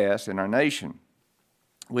natural gas in our nation.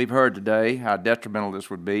 We've heard today how detrimental this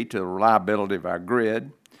would be to the reliability of our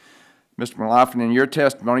grid. Mr. McLaughlin, in your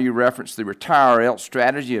testimony, you referenced the retire or else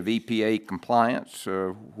strategy of EPA compliance,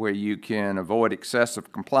 where you can avoid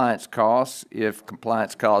excessive compliance costs, if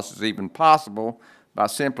compliance costs is even possible, by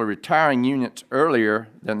simply retiring units earlier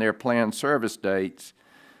than their planned service dates.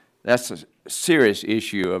 That's a serious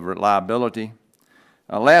issue of reliability.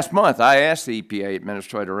 Last month, I asked the EPA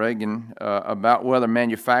Administrator Reagan about whether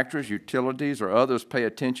manufacturers, utilities, or others pay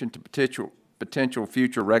attention to potential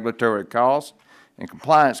future regulatory costs and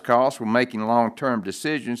compliance costs when making long-term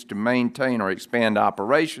decisions to maintain or expand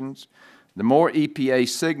operations. The more EPA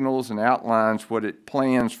signals and outlines what it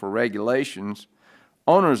plans for regulations,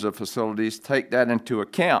 owners of facilities take that into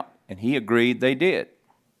account, and he agreed they did.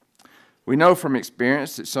 We know from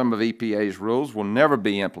experience that some of EPA's rules will never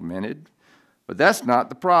be implemented, but that's not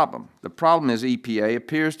the problem. The problem is EPA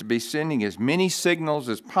appears to be sending as many signals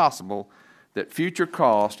as possible that future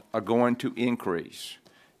costs are going to increase.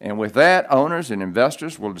 And with that, owners and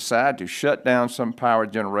investors will decide to shut down some power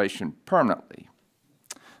generation permanently.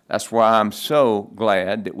 That's why I'm so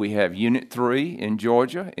glad that we have Unit 3 in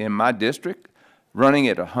Georgia, in my district, running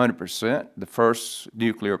at 100%, the first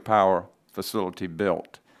nuclear power facility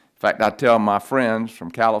built. In fact, I tell my friends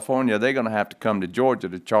from California they're going to have to come to Georgia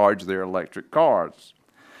to charge their electric cars.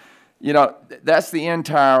 You know, that's the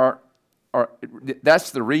entire,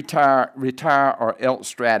 that's the retire or else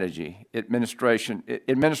strategy.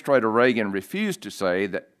 Administrator Reagan refused to say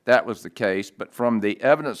that that was the case, but from the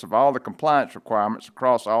evidence of all the compliance requirements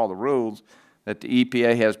across all the rules that the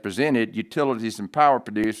EPA has presented, utilities and power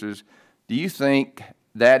producers, do you think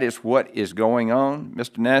that is what is going on?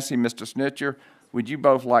 Mr. Nasi, Mr. Snitchler, would you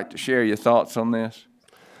both like to share your thoughts on this?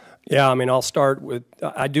 Yeah, I mean, I'll start with,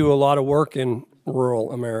 I do a lot of work in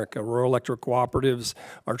rural America. Rural electric cooperatives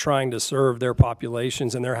are trying to serve their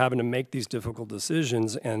populations, and they're having to make these difficult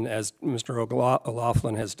decisions. And as Mr.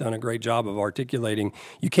 O'Loughlin has done a great job of articulating,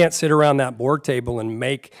 you can't sit around that board table and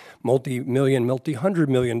make multi-million,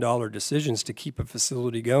 multi-hundred-million-dollar decisions to keep a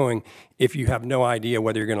facility going if you have no idea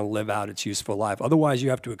whether you're going to live out its useful life. Otherwise, you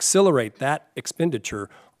have to accelerate that expenditure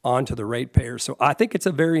onto the ratepayers. So I think it's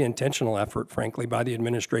a very intentional effort, frankly, by the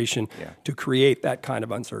administration to create that kind of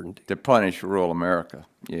uncertainty. To punish rural America,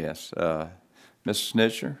 yes. Mr.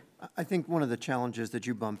 Snitchler? I think one of the challenges that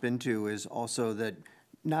you bump into is also that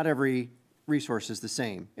not every resource is the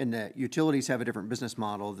same, and that utilities have a different business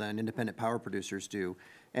model than independent power producers do.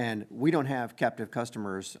 And we don't have captive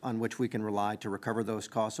customers on which we can rely to recover those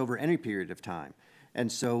costs over any period of time. And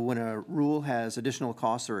so when a rule has additional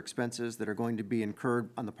costs or expenses that are going to be incurred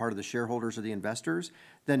on the part of the shareholders or the investors,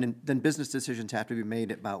 then business decisions have to be made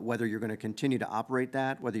about whether you're going to continue to operate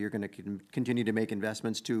that, whether you're going to continue to make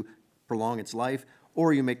investments to prolong its life,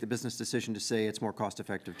 or you make the business decision to say it's more cost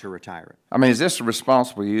effective to retire it. I mean, is this a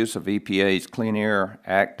responsible use of EPA's Clean Air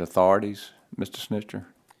Act authorities, Mr. Snitchler?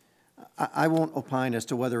 I won't opine as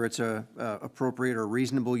to whether it's a appropriate or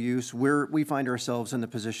reasonable use. We find ourselves in the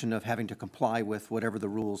position of having to comply with whatever the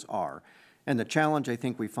rules are. And the challenge I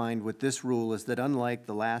think we find with this rule is that unlike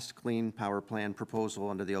the last Clean Power Plan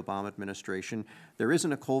proposal under the Obama administration, there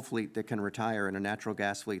isn't a coal fleet that can retire and a natural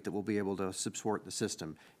gas fleet that will be able to support the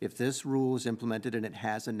system. If this rule is implemented and it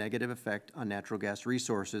has a negative effect on natural gas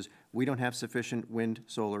resources, we don't have sufficient wind,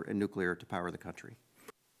 solar, and nuclear to power the country.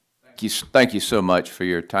 Thank you so much for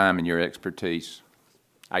your time and your expertise.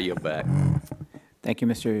 I yield back. Thank you,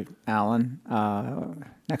 Mr. Allen.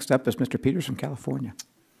 Next up is Mr. Peters from California.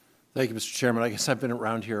 Thank you, Mr. Chairman. I guess I've been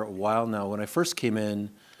around here a while now. When I first came in,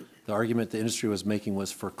 the argument the industry was making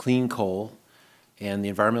was for clean coal, and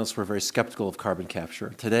the environmentalists were very skeptical of carbon capture.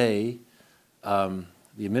 Today, the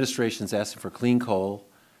administration is asking for clean coal,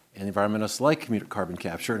 and the environmentalists like carbon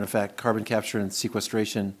capture. And in fact, carbon capture and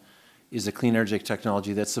sequestration is a clean energy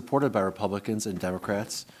technology that's supported by Republicans and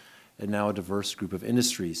Democrats, and now a diverse group of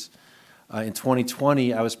industries. In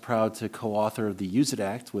 2020, I was proud to co-author the Use It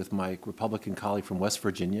Act with my Republican colleague from West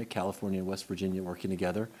Virginia, California and West Virginia working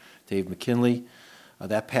together, Dave McKinley.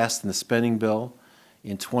 That passed in the spending bill.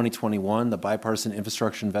 In 2021, the Bipartisan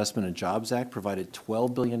Infrastructure Investment and Jobs Act provided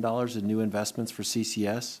 $12 billion in new investments for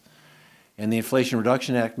CCS. And the Inflation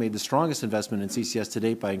Reduction Act made the strongest investment in CCS to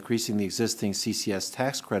date by increasing the existing CCS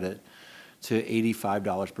tax credit to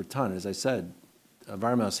 $85 per ton. As I said,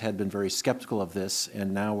 environmentalists had been very skeptical of this,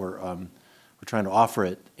 and now we're trying to offer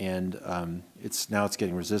it, and it's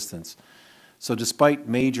getting resistance. So despite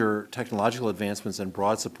major technological advancements and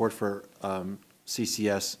broad support for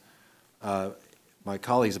CCS, my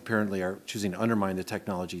colleagues apparently are choosing to undermine the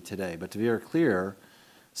technology today. But to be very clear,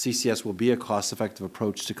 CCS will be a cost-effective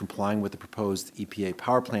approach to complying with the proposed EPA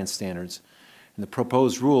power plant standards. And the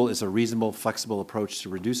proposed rule is a reasonable, flexible approach to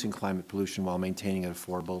reducing climate pollution while maintaining an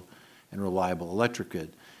affordable and reliable electric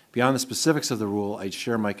grid. Beyond the specifics of the rule, I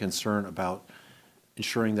share my concern about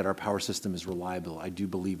ensuring that our power system is reliable. I do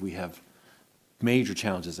believe we have major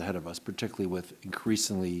challenges ahead of us, particularly with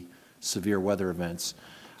increasingly severe weather events.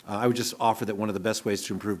 I would just offer that one of the best ways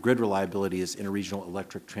to improve grid reliability is interregional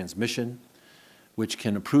electric transmission, which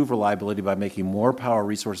can improve reliability by making more power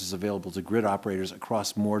resources available to grid operators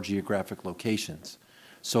across more geographic locations.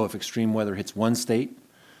 So if extreme weather hits one state,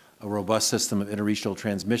 a robust system of interregional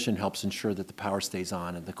transmission helps ensure that the power stays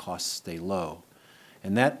on and the costs stay low.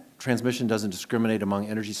 And that transmission doesn't discriminate among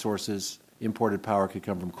energy sources. Imported power could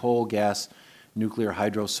come from coal, gas, nuclear,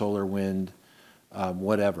 hydro, solar, wind,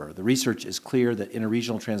 whatever. The research is clear that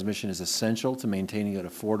interregional transmission is essential to maintaining an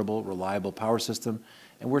affordable, reliable power system,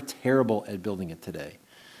 and we're terrible at building it today.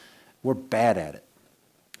 We're bad at it.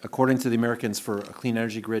 According to the Americans for a Clean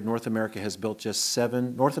Energy Grid, North America has built just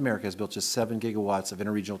 7 gigawatts of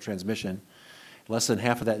interregional transmission, less than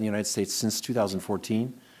half of that in the United States since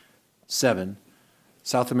 2014, 7.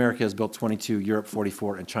 South America has built 22, Europe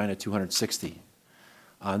 44, and China 260.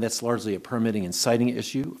 That's largely a permitting and siting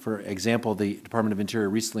issue. For example, the Department of Interior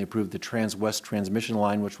recently approved the Trans-West transmission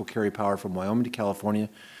line, which will carry power from Wyoming to California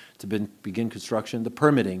to begin construction. The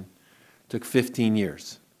permitting took 15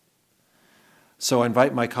 years. So I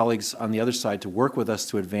invite my colleagues on the other side to work with us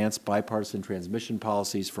to advance bipartisan transmission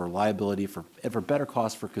policies for reliability, for better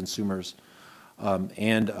costs for consumers,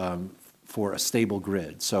 and for a stable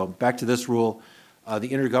grid. So back to this rule. The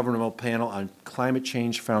Intergovernmental Panel on Climate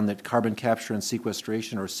Change found that carbon capture and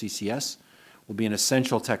sequestration, or CCS, will be an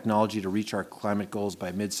essential technology to reach our climate goals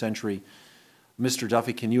by mid-century. Mr.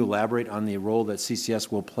 Duffy, can you elaborate on the role that CCS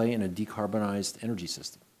will play in a decarbonized energy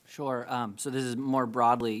system? Sure. So this is more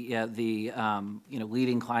broadly, the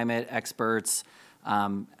leading climate experts,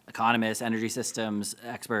 economists, energy systems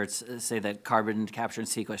experts say that carbon capture and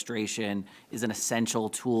sequestration is an essential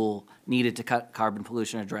tool needed to cut carbon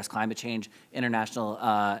pollution and address climate change. International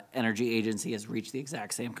Energy Agency has reached the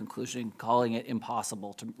exact same conclusion, calling it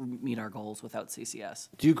impossible to meet our goals without CCS.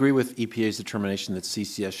 Do you agree with EPA's determination that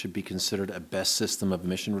CCS should be considered a best system of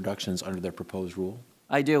emission reductions under their proposed rule?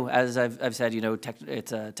 I do. As I've said,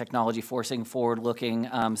 it's a technology forcing, forward-looking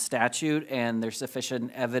statute, and there's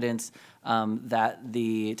sufficient evidence that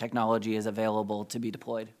the technology is available to be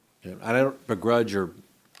deployed. Yeah, I don't begrudge or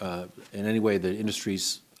in any way the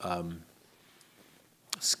industry's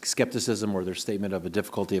skepticism or their statement of a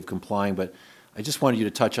difficulty of complying, but I just wanted you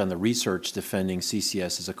to touch on the research defending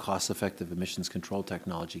CCS as a cost-effective emissions control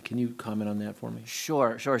technology. Can you comment on that for me?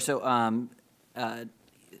 Sure. So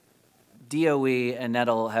DOE and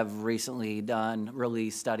NETL have recently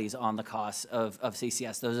released studies on the costs of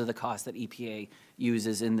CCS. Those are the costs that EPA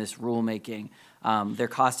uses in this rulemaking. Their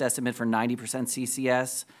cost estimate for 90%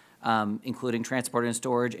 CCS, including transport and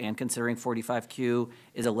storage and considering 45Q,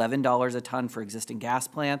 is $11 a ton for existing gas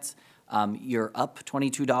plants. You're up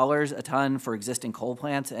 $22 a ton for existing coal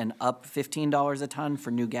plants and up $15 a ton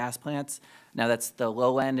for new gas plants. Now, that's the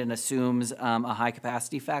low end and assumes a high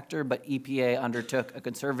capacity factor, but EPA undertook a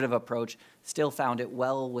conservative approach, still found it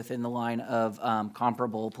well within the line of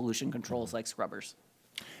comparable pollution controls like scrubbers.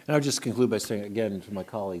 And I'll just conclude by saying, again, to my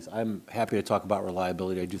colleagues, I'm happy to talk about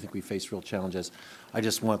reliability. I do think we face real challenges. I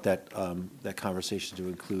just want that, that conversation to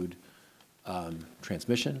include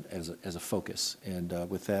transmission as a focus. And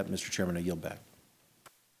with that, Mr. Chairman, I yield back.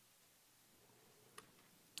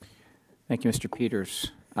 Thank you, Mr.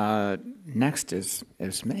 Peters. Next is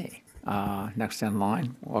me. Next in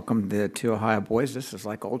line. Welcome to the two Ohio boys. This is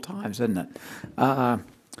like old times, isn't it?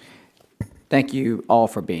 Thank you all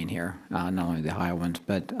for being here, not only the Ohioans,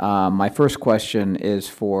 but my first question is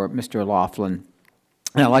for Mr. Laughlin.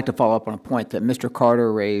 And I'd like to follow up on a point that Mr.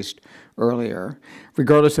 Carter raised earlier.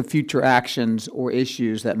 Regardless of future actions or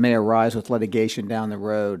issues that may arise with litigation down the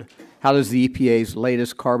road, how does the EPA's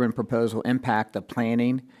latest carbon proposal impact the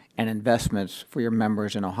planning and investments for your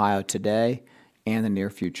members in Ohio today and the near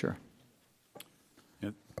future? Yeah,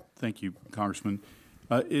 thank you, Congressman.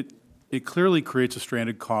 It clearly creates a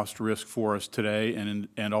stranded cost risk for us today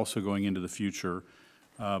and also going into the future.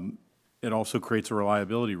 It also creates a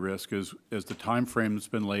reliability risk as the time frame that's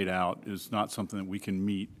been laid out is not something that we can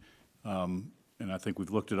meet. And I think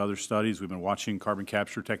we've looked at other studies. We've been watching carbon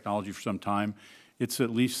capture technology for some time. It's at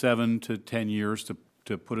least 7 to 10 years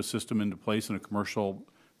to put a system into place on a commercial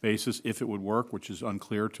basis if it would work, which is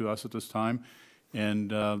unclear to us at this time.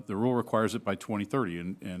 And the rule requires it by 2030,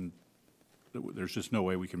 and there's just no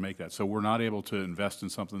way we can make that. So we're not able to invest in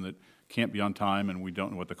something that can't be on time, and we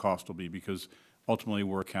don't know what the cost will be because ultimately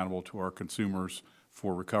we're accountable to our consumers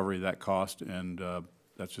for recovery of that cost, and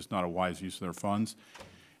that's just not a wise use of their funds.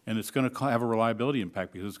 And it's going to have a reliability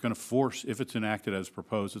impact because it's going to force, if it's enacted as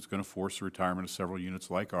proposed, it's going to force the retirement of several units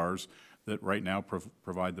like ours that right now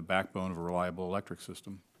provide the backbone of a reliable electric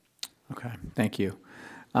system. Okay, thank you.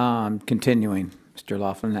 Continuing, Mr.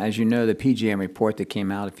 Laughlin, as you know, the PJM report that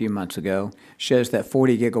came out a few months ago shows that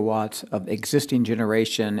 40 gigawatts of existing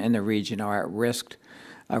generation in the region are at risk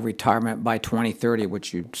of retirement by 2030,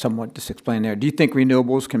 which you somewhat just explained there. Do you think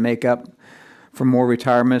renewables can make up for more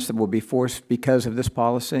retirements that will be forced because of this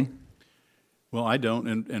policy? Well, I don't,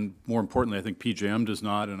 and more importantly, I think PJM does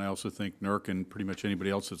not, and I also think NERC and pretty much anybody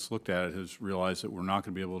else that's looked at it has realized that we're not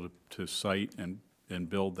going to be able to site and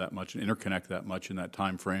build that much and interconnect that much in that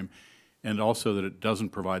time frame, and also that it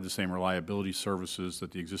doesn't provide the same reliability services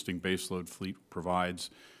that the existing baseload fleet provides,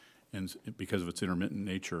 and because of its intermittent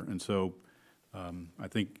nature. And so I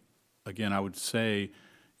think, again, I would say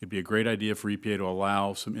it'd be a great idea for EPA to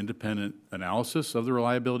allow some independent analysis of the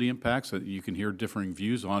reliability impacts, so that you can hear differing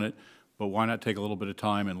views on it. But why not take a little bit of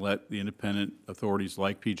time and let the independent authorities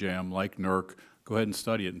like PJM, like NERC, go ahead and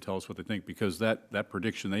study it and tell us what they think, because that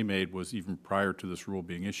prediction they made was even prior to this rule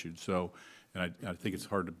being issued. So, and I think it's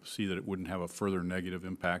hard to see that it wouldn't have a further negative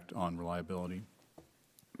impact on reliability.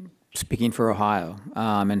 Speaking for Ohio,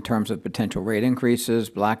 in terms of potential rate increases,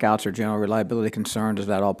 blackouts, or general reliability concerns, is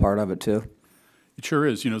that all part of it too? It sure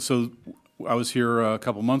is. You know, so I was here a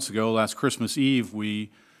couple months ago. Last Christmas Eve,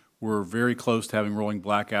 we were very close to having rolling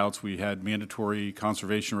blackouts. We had mandatory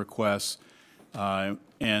conservation requests,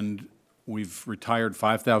 and we've retired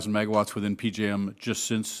 5,000 megawatts within PJM just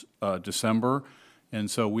since December.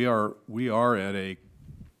 And so we are at a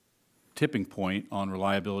tipping point on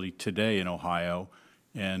reliability today in Ohio.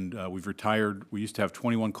 And we've retired, we used to have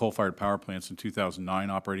 21 coal-fired power plants in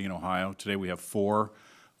 2009 operating in Ohio. Today we have 4.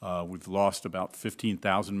 We've lost about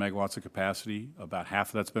 15,000 megawatts of capacity. About half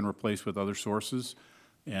of that's been replaced with other sources.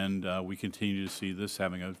 And we continue to see this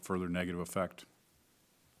having a further negative effect.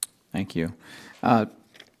 Thank you. Mr.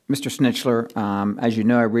 Snitchler, as you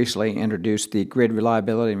know, I recently introduced the Grid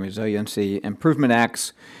Reliability and Resiliency Improvement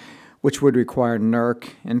Acts, which would require NERC,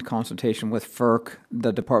 in consultation with FERC,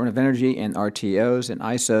 the Department of Energy, and RTOs and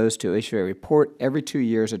ISOs to issue a report every 2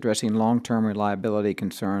 years addressing long-term reliability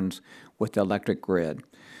concerns with the electric grid.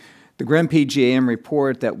 The GRIM PJM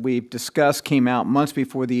report that we've discussed came out months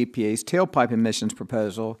before the EPA's tailpipe emissions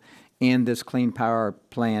proposal and this Clean Power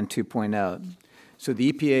Plan 2.0. So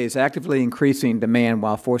the EPA is actively increasing demand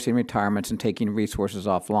while forcing retirements and taking resources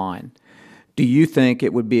offline. Do you think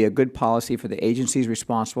it would be a good policy for the agencies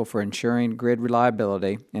responsible for ensuring grid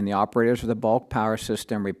reliability and the operators of the bulk power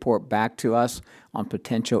system report back to us on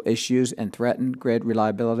potential issues and threatened grid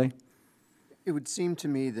reliability? It would seem to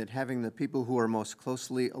me that having the people who are most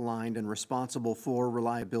closely aligned and responsible for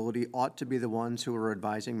reliability ought to be the ones who are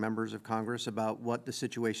advising members of Congress about what the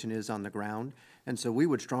situation is on the ground. And so we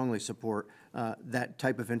would strongly support that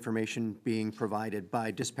type of information being provided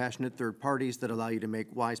by dispassionate third parties that allow you to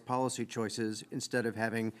make wise policy choices instead of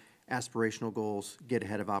having aspirational goals get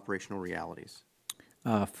ahead of operational realities.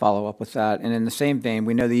 Follow up with that. And in the same vein,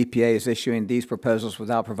 we know the EPA is issuing these proposals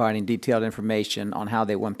without providing detailed information on how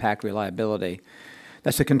they will impact reliability.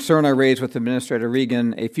 That's a concern I raised with Administrator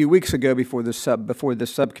Regan a few weeks ago before this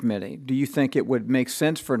subcommittee. Do you think it would make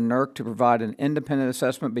sense for NERC to provide an independent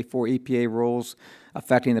assessment before EPA rules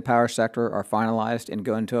affecting the power sector are finalized and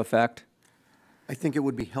go into effect? I think it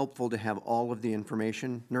would be helpful to have all of the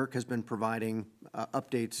information. NERC has been providing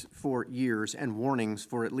updates for years and warnings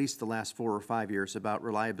for at least the last 4 or 5 years about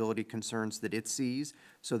reliability concerns that it sees.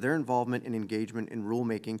 So their involvement and engagement in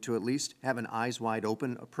rulemaking to at least have an eyes wide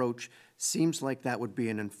open approach seems like that would be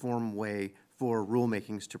an informed way for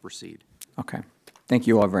rulemakings to proceed. Okay. Thank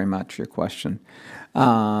you all very much for your question.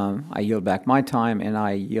 I yield back my time, and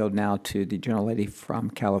I yield now to the gentlelady from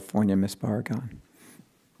California, Ms. Barragan.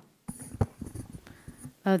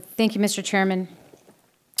 Thank you, Mr. Chairman.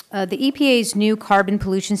 The EPA's new carbon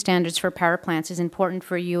pollution standards for power plants is important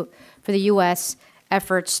for the U.S.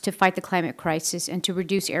 efforts to fight the climate crisis and to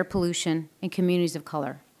reduce air pollution in communities of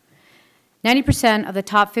color. 90% of the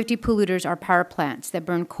top 50 polluters are power plants that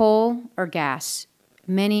burn coal or gas.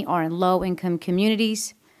 Many are in low-income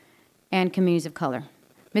communities and communities of color.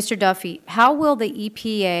 Mr. Duffy, how will the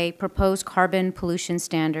EPA proposed carbon pollution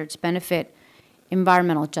standards benefit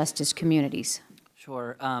environmental justice communities?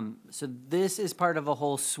 Sure. So this is part of a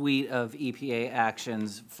whole suite of EPA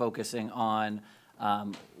actions focusing on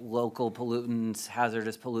local pollutants,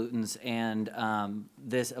 hazardous pollutants, and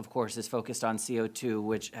this, of course, is focused on CO2,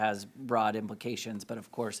 which has broad implications. But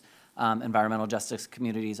of course, environmental justice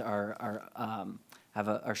communities are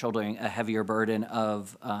shouldering a heavier burden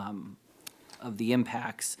of the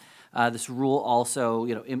impacts. This rule also,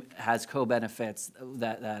 has co-benefits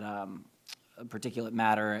that particulate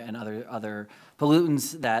matter and other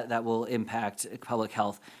pollutants that will impact public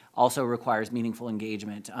health. Also requires meaningful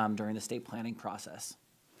engagement during the state planning process.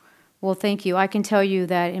 Well, thank you. I can tell you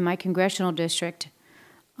that in my congressional district,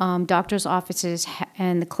 doctors' offices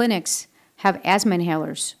and the clinics have asthma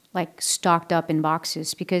inhalers like stocked up in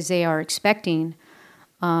boxes because they are expecting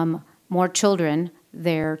more children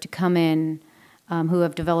there to come in who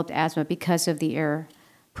have developed asthma because of the air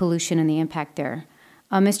pollution and the impact there.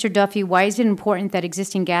 Mr. Duffy, why is it important that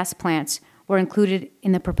existing gas plants were included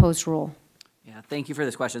in the proposed rule? Yeah, thank you for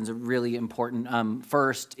this question. It's really important.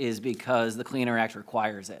 First is because the Clean Air Act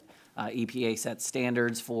requires it. EPA sets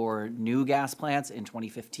standards for new gas plants in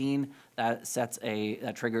 2015.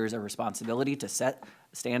 That triggers a responsibility to set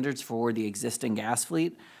standards for the existing gas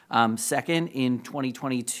fleet. Second, in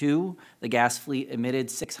 2022, the gas fleet emitted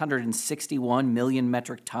 661 million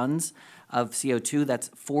metric tons of CO2. That's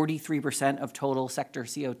 43% of total sector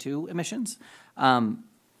CO2 emissions.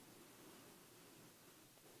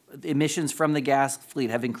 Emissions from the gas fleet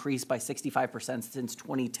have increased by 65% since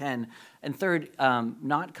 2010. And third,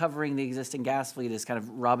 not covering the existing gas fleet is kind of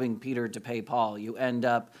robbing Peter to pay Paul. You end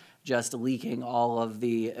up just leaking all of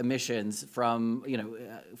the emissions from,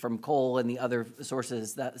 from coal and the other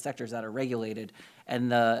sectors that are regulated,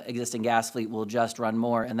 and the existing gas fleet will just run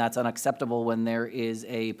more, and that's unacceptable when there is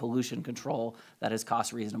a pollution control that is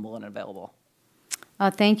cost reasonable and available.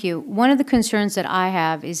 Thank you. One of the concerns that I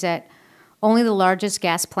have is that only the largest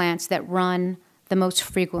gas plants that run the most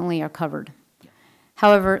frequently are covered.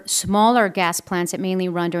 However, smaller gas plants that mainly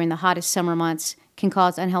run during the hottest summer months can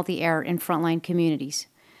cause unhealthy air in frontline communities.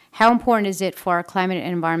 How important is it for our climate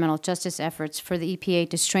and environmental justice efforts for the EPA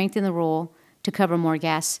to strengthen the rule to cover more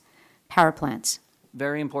gas power plants?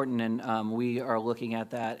 Very important, and we are looking at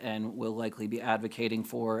that and will likely be advocating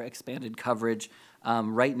for expanded coverage.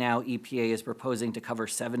 Right now, EPA is proposing to cover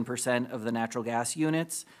 7% of the natural gas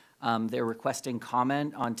units. They're requesting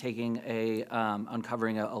comment on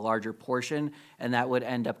covering a larger portion, and that would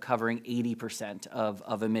end up covering 80%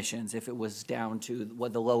 of emissions if it was down to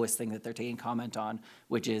the lowest thing that they're taking comment on,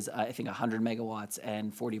 which is, I think, 100 megawatts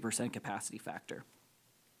and 40% capacity factor.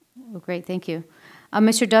 Well, great, thank you.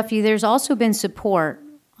 Mr. Duffy, there's also been support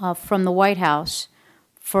from the White House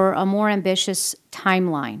for a more ambitious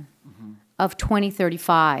timeline of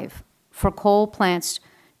 2035 for coal plants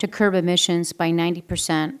to curb emissions by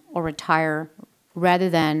 90% or retire rather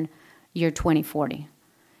than year 2040.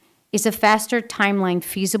 Is a faster timeline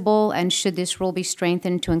feasible, and should this rule be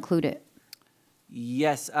strengthened to include it?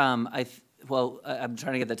 Yes, well, I'm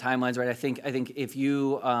trying to get the timelines right. I think if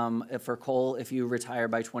you, for coal, if you retire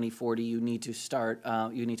by 2040, you need to start,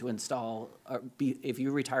 you need to install, if you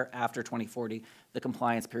retire after 2040, the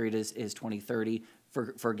compliance period is 2030.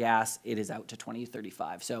 For gas, it is out to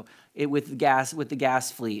 2035. So with the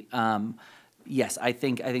gas fleet, yes, I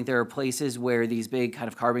think there are places where these big kind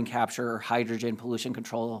of carbon capture or hydrogen pollution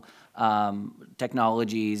control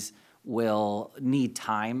technologies will need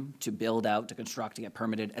time to build out, to construct, to get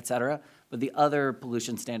permitted, et cetera. But the other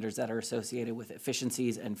pollution standards that are associated with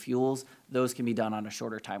efficiencies and fuels, those can be done on a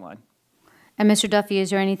shorter timeline. And Mr. Duffy, is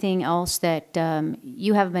there anything else that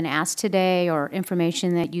you have been asked today, or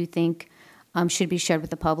information that you think should be shared with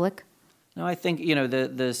the public? No, I think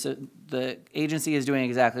the agency is doing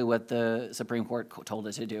exactly what the Supreme Court told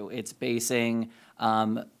it to do. It's basing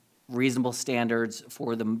reasonable standards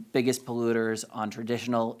for the biggest polluters on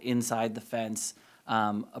traditional inside the fence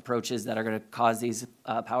approaches that are going to cause these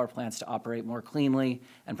power plants to operate more cleanly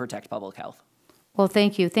and protect public health. Well,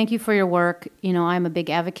 thank you. Thank you for your work. I'm a big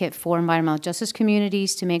advocate for environmental justice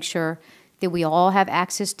communities to make sure that we all have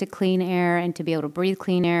access to clean air and to be able to breathe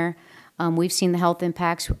clean air. We've seen the health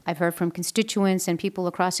impacts. I've heard from constituents and people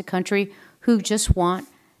across the country who just want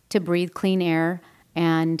to breathe clean air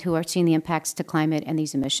and who are seeing the impacts to climate and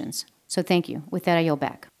these emissions. So thank you. With that, I yield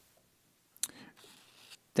back.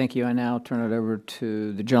 Thank you. I now turn it over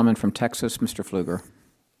to the gentleman from Texas, Mr. Pfluger.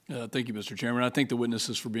 Thank you, Mr. Chairman. I thank the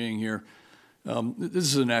witnesses for being here. This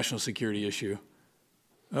is a national security issue.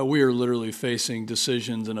 We are literally facing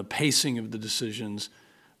decisions and a pacing of the decisions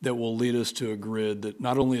that will lead us to a grid that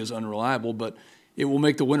not only is unreliable, but it will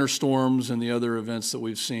make the winter storms and the other events that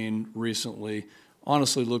we've seen recently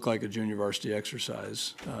honestly look like a junior varsity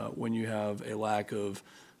exercise when you have a lack of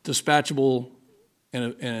dispatchable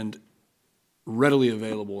and readily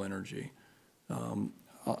available energy.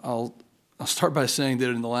 I'll start by saying that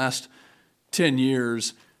in the last 10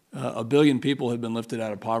 years, 1 billion people have been lifted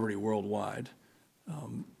out of poverty worldwide.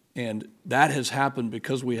 And that has happened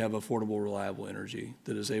because we have affordable, reliable energy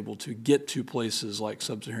that is able to get to places like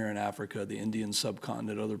sub-Saharan Africa, the Indian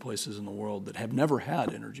subcontinent, other places in the world that have never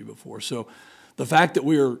had energy before. So the fact that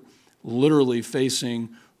we are literally facing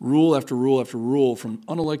rule after rule after rule from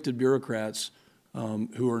unelected bureaucrats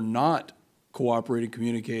who are not cooperating,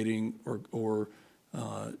 communicating, or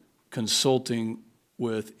consulting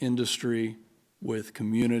with industry, with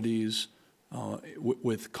communities,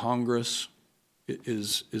 with Congress,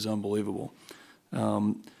 is unbelievable.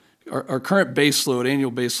 Our current baseload,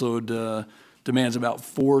 annual baseload, demands about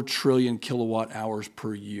 4 trillion kilowatt hours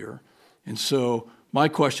per year. And so My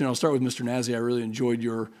question, I'll start with Mr. Nasi. I really enjoyed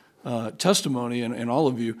your testimony and all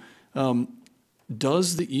of you.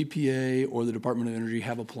 Does the EPA or the Department of Energy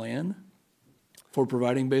have a plan for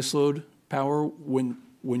providing baseload power when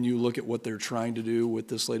you look at what they're trying to do with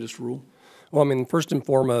this latest rule? Well, I mean, first and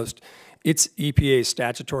foremost, it's EPA's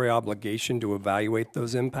statutory obligation to evaluate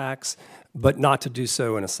those impacts, but not to do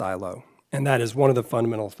so in a silo. And that is one of the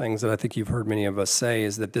fundamental things that I think you've heard many of us say,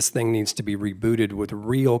 is that this thing needs to be rebooted with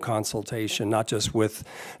real consultation, not just with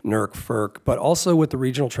NERC, FERC, but also with the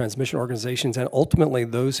regional transmission organizations and ultimately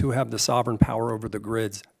those who have the sovereign power over the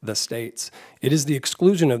grids, the states. It is the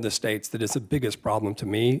exclusion of the states that is the biggest problem to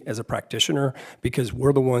me as a practitioner, because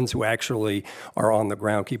we're the ones who actually are on the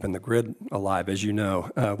ground keeping the grid alive. As you know,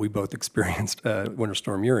 we both experienced Winter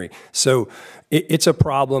Storm Uri. So it's a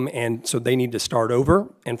problem, and so they need to start over,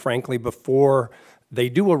 and frankly, before they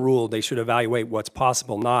do a rule, they should evaluate what's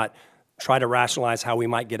possible, not try to rationalize how we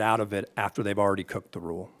might get out of it after they've already cooked the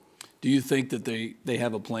rule. Do you think that they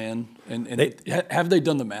have a plan? And have they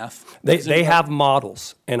done the math? They have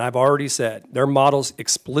models, and I've already said their models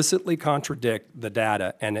explicitly contradict the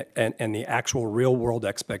data and the actual real-world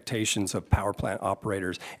expectations of power plant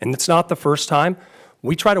operators. And it's not the first time.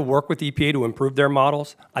 We try to work with EPA to improve their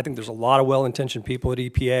models. I think there's a lot of well-intentioned people at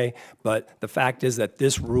EPA, but the fact is that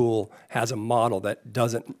this rule has a model that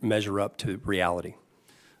doesn't measure up to reality.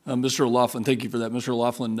 Mr. O'Loughlin, thank you for that. Mr.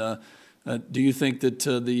 O'Loughlin, do you think that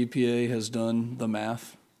the EPA has done the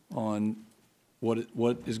math on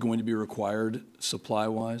what is going to be required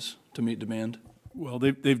supply-wise to meet demand? Well,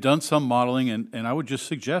 they've done some modeling, and I would just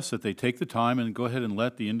suggest that they take the time and go ahead and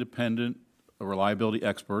let the independent reliability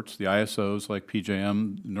experts, the ISOs like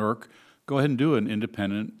PJM, NERC, go ahead and do an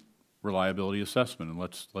independent reliability assessment, and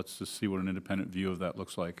let's just see what an independent view of that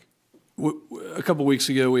looks like. A couple weeks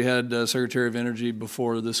ago, we had Secretary of Energy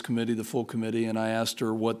before this committee, the full committee, and I asked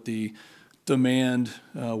her what the demand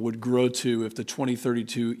would grow to if the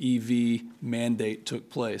 2032 EV mandate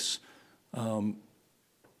took place. And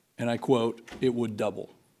I quote, "It would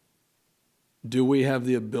double." Do we have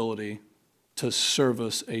the ability to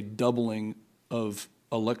service a doubling of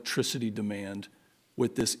electricity demand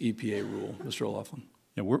with this EPA rule, Mr. O'Loughlin?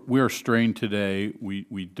 Yeah, we are strained today.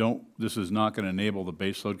 We don't. This is not going to enable the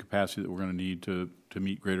baseload capacity that we're going to need to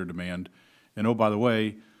meet greater demand. And oh, by the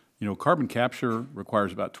way, you know, carbon capture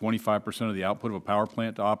requires about 25% of the output of a power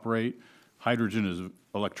plant to operate. Hydrogen is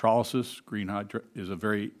electrolysis. Green hydrogen is a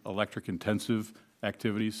very electric-intensive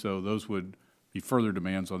activity. So those would be further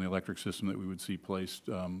demands on the electric system that we would see placed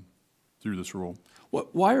through this rule.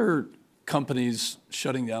 Why are companies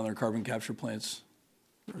shutting down their carbon capture plants,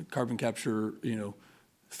 carbon capture,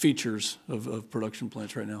 features of production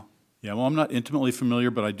plants right now? Yeah, well, I'm not intimately familiar,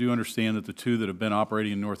 but I do understand that the two that have been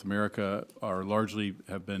operating in North America are largely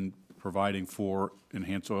have been providing for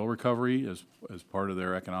enhanced oil recovery as part of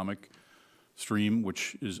their economic stream,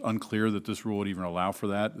 which is unclear that this rule would even allow for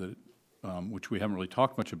that, which we haven't really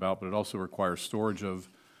talked much about, but it also requires storage of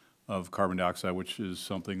carbon dioxide, which is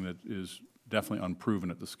something that is definitely unproven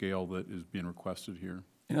at the scale that is being requested here.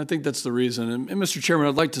 And I think that's the reason. And Mr. Chairman,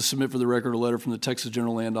 I'd like to submit for the record a letter from the Texas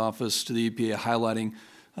General Land Office to the EPA highlighting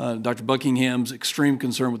Dr. Buckingham's extreme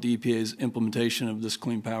concern with the EPA's implementation of this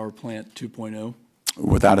Clean Power Plant 2.0.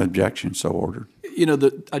 Without objection, so ordered.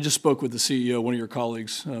 I just spoke with the CEO, one of your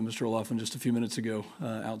colleagues, Mr. O'Loughlin, just a few minutes ago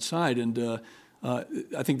outside, and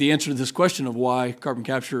I think the answer to this question of why carbon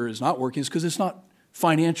capture is not working is because it's not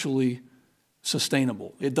financially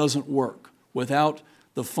sustainable. It doesn't work. Without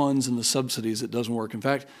the funds and the subsidies, it doesn't work. In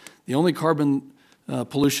fact, the only carbon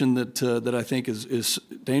pollution that I think is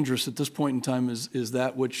dangerous at this point in time is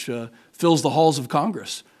that which fills the halls of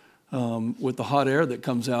Congress with the hot air that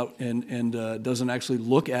comes out and doesn't actually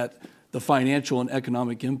look at the financial and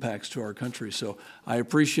economic impacts to our country. So I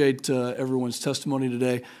appreciate everyone's testimony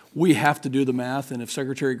today. We have to do the math, and if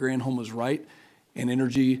Secretary Granholm is right and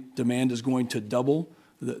energy demand is going to double,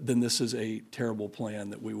 then this is a terrible plan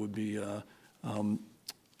that we would be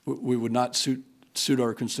we would not suit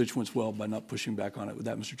our constituents well by not pushing back on it. With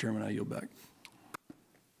that, Mr. Chairman, I yield back.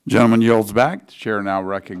 Gentleman yields back. The chair now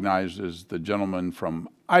recognizes the gentleman from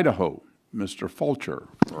Idaho, Mr. Fulcher,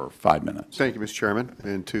 for 5 minutes. Thank you, Mr. Chairman.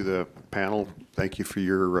 And to the panel, thank you for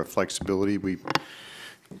your flexibility.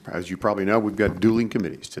 As you probably know, we've got dueling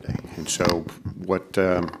committees today. And so what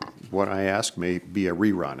I ask may be a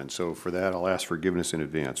rerun. And so for that, I'll ask forgiveness in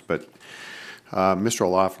advance. But Mr.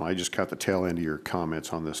 O'Loughlin, I just caught the tail end of your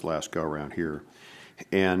comments on this last go-around here.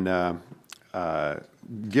 And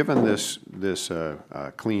given this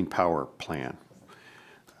clean power plan,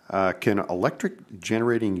 can electric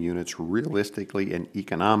generating units realistically and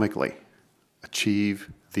economically achieve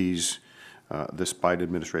this Biden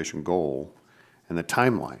administration goal? and the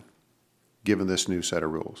timeline, given this new set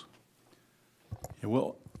of rules? Yeah,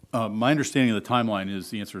 well, my understanding of the timeline is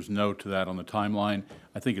the answer is no to that on the timeline.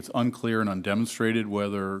 I think it's unclear and undemonstrated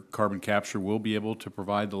whether carbon capture will be able to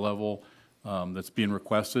provide the level that's being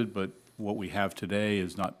requested, but what we have today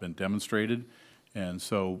has not been demonstrated. And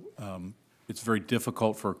so it's very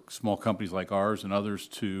difficult for small companies like ours and others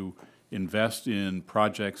to invest in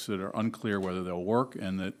projects that are unclear whether they'll work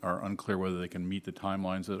and that are unclear whether they can meet the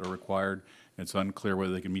timelines that are required. It's unclear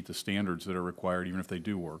whether they can meet the standards that are required even if they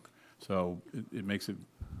do work. So it makes it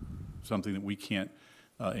something that we can't,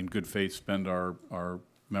 in good faith, spend our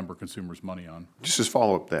member consumers' money on. Just as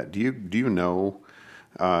follow-up that, do you know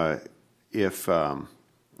if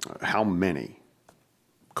how many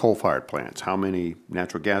coal-fired plants, how many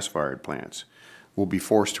natural gas-fired plants will be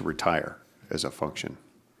forced to retire as a function?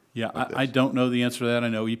 Yeah, I don't know the answer to that. I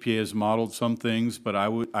know EPA has modeled some things, but I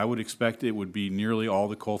would expect it would be nearly all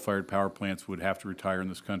the coal-fired power plants would have to retire in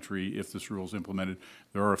this country if this rule is implemented.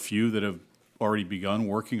 There are a few that have already begun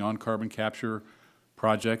working on carbon capture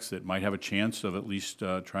projects that might have a chance of at least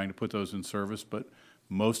trying to put those in service, but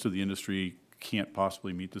most of the industry can't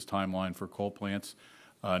possibly meet this timeline for coal plants.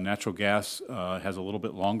 Natural gas has a little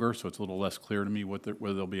bit longer, so it's a little less clear to me whether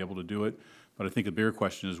they'll be able to do it. But I think the bigger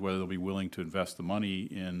question is whether they'll be willing to invest the money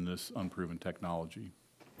in this unproven technology.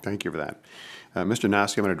 Thank you for that. Mr.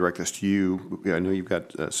 Nasi, I'm going to direct this to you. I know you've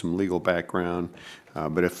got some legal background,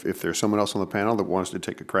 but if there's someone else on the panel that wants to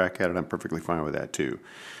take a crack at it, I'm perfectly fine with that too.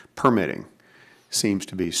 Permitting seems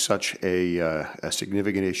to be such a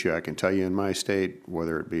significant issue. I can tell you in my state,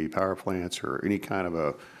 whether it be power plants or any kind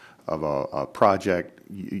of a project,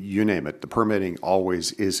 you name it, the permitting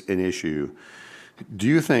always is an issue. Do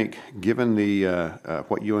you think, given the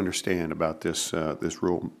what you understand about this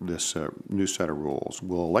new set of rules,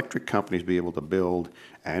 will electric companies be able to build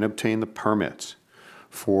and obtain the permits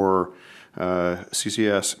for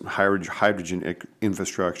CCS hydrogen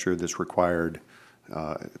infrastructure that's required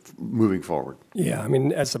moving forward? Yeah, I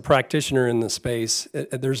mean, as a practitioner in the space,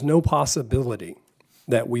 there's no possibility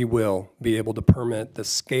that we will be able to permit the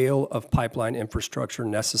scale of pipeline infrastructure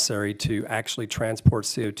necessary to actually transport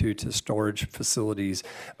CO2 to storage facilities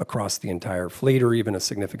across the entire fleet or even a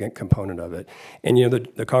significant component of it. And you know,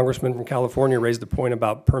 the congressman from California raised the point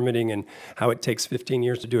about permitting and how it takes 15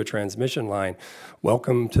 years to do a transmission line.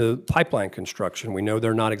 Welcome to pipeline construction. We know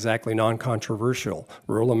they're not exactly non-controversial.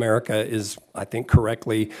 Rural America is, I think,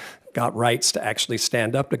 correctly got rights to actually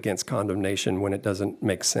stand up against condemnation when it doesn't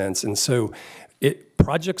make sense. And so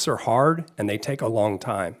projects are hard and they take a long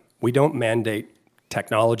time. We don't mandate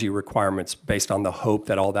technology requirements based on the hope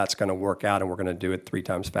that all that's going to work out and we're going to do it 3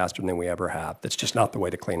 times faster than we ever have. That's just not the way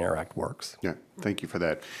the Clean Air Act works. Yeah, thank you for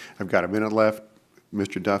that. I've got a minute left.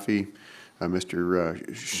 Mr. Duffy, Mr.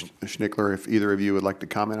 Snitchler, if either of you would like to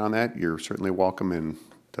comment on that, you're certainly welcome in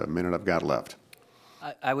the minute I've got left.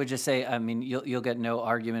 I would just say, I mean, you'll get no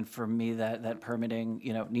argument from me that permitting,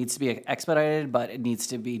 you know, needs to be expedited, but it needs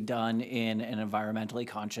to be done in an environmentally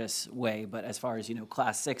conscious way. But as far as, you know,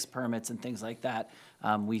 Class 6 permits and things like that,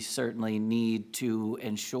 we certainly need to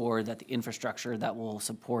ensure that the infrastructure that will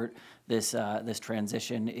support this this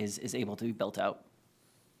transition is able to be built out.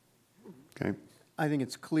 Okay. I think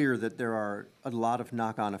it's clear that there are a lot of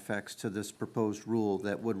knock-on effects to this proposed rule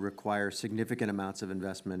that would require significant amounts of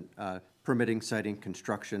investment, permitting, siting,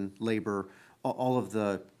 construction, labor, all of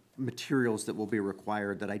the materials that will be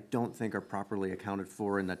required that I don't think are properly accounted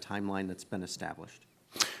for in the timeline that's been established.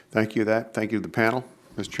 Thank you. Thank you to the panel.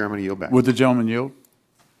 Mr. Chairman, I yield back. Would the gentleman yield?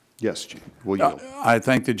 Yes, we'll yield. I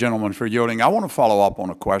thank the gentleman for yielding. I want to follow up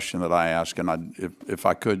on a question that I asked, and if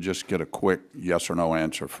I could just get a quick yes or no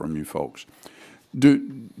answer from you folks.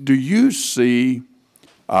 Do you see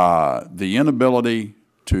the inability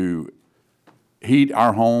to heat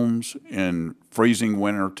our homes in freezing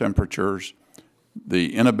winter temperatures,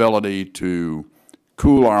 the inability to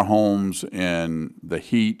cool our homes in the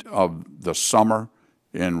heat of the summer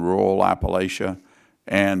in rural Appalachia,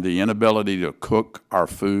 and the inability to cook our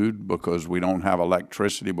food because we don't have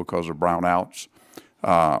electricity because of brownouts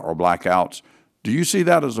or blackouts? Do you see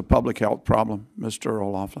that as a public health problem, Mr.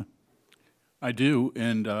 O'Loughlin? I do,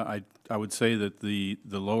 and I would say that the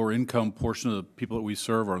lower income portion of the people that we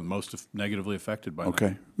serve are the most negatively affected by that.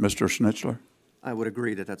 Okay. Mr. Snitchler? I would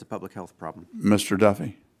agree that that's a public health problem. Mr.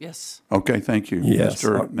 Duffy? Yes. Okay, thank you. Yes.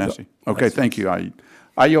 Mr. Nasi? Okay, thank you.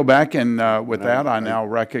 I yield back, and with that, I now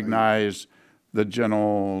recognize the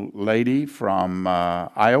gentlelady from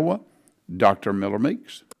Iowa, Dr. Miller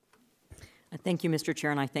Meeks. Thank you, Mr.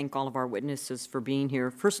 Chair, and I thank all of our witnesses for being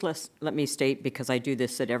here. First, let me state, because I do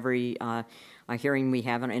this at every hearing we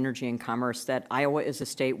have on energy and commerce, that Iowa is a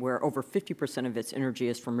state where over 50% of its energy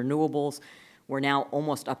is from renewables. We're now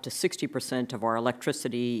almost up to 60% of our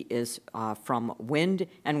electricity is from wind,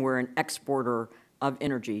 and we're an exporter of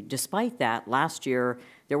energy. Despite that, last year,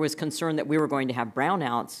 there was concern that we were going to have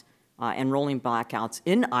brownouts and rolling blackouts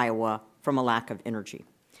in Iowa from a lack of energy.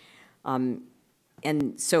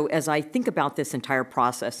 And so as I think about this entire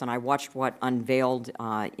process, and I watched what unveiled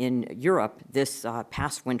in Europe this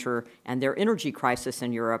past winter and their energy crisis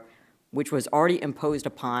in Europe, which was already imposed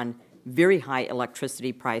upon very high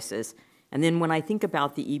electricity prices. And then when I think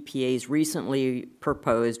about the EPA's recently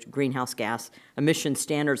proposed greenhouse gas emission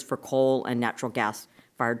standards for coal and natural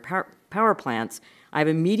gas-fired power plants, I have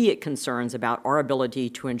immediate concerns about our ability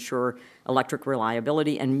to ensure electric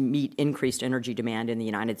reliability and meet increased energy demand in the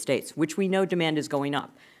United States, which we know demand is going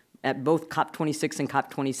up. At both COP26 and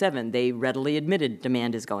COP27, they readily admitted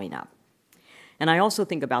demand is going up. And I also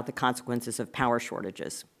think about the consequences of power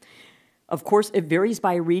shortages. Of course, it varies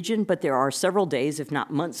by region, but there are several days, if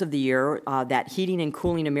not months of the year, that heating and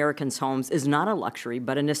cooling Americans' homes is not a luxury,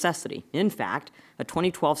 but a necessity. In fact, a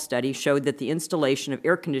 2012 study showed that the installation of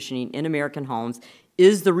air conditioning in American homes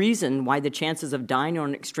is the reason why the chances of dying on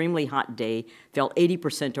an extremely hot day fell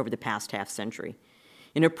 80% over the past half century.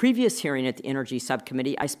 In a previous hearing at the Energy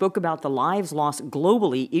Subcommittee, I spoke about the lives lost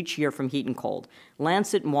globally each year from heat and cold.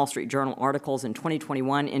 Lancet and Wall Street Journal articles in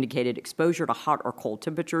 2021 indicated exposure to hot or cold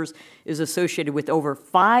temperatures is associated with over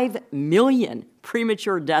 5 million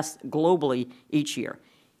premature deaths globally each year.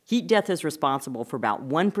 Heat death is responsible for about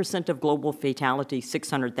 1% of global fatality,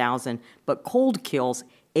 600,000, but cold kills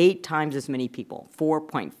 8 times as many people,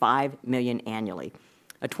 4.5 million annually.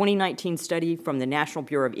 A 2019 study from the National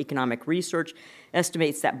Bureau of Economic Research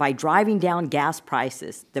estimates that by driving down gas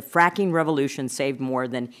prices, the fracking revolution saved more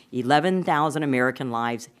than 11,000 American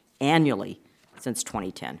lives annually since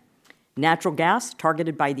 2010. Natural gas,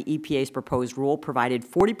 targeted by the EPA's proposed rule, provided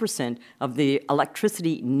 40% of the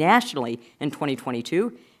electricity nationally in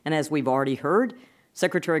 2022, and as we've already heard,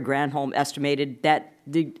 Secretary Granholm estimated that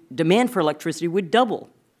the demand for electricity would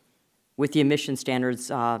double with the emission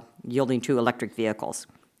standards yielding to electric vehicles.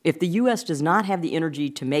 If the U.S. does not have the energy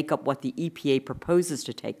to make up what the EPA proposes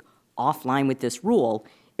to take offline with this rule,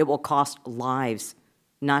 it will cost lives,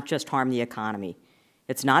 not just harm the economy.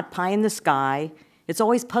 It's not pie in the sky. It's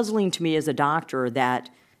always puzzling to me as a doctor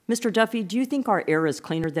that, Mr. Duffy, do you think our air is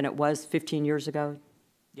cleaner than it was 15 years ago?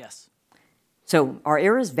 Yes. So our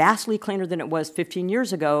air is vastly cleaner than it was 15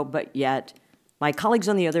 years ago, but yet my colleagues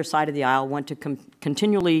on the other side of the aisle want to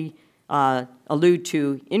continually allude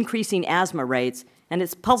to increasing asthma rates, and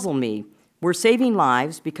it's puzzled me. We're saving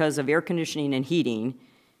lives because of air conditioning and heating,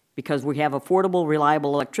 because we have affordable,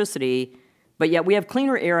 reliable electricity, but yet we have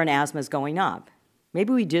cleaner air and asthma is going up.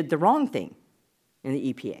 Maybe we did the wrong thing in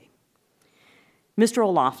the EPA. Mr.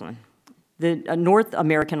 O'Loughlin, the North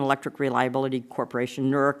American Electric Reliability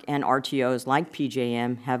Corporation, NERC, and RTOs like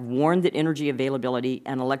PJM have warned that energy availability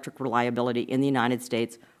and electric reliability in the United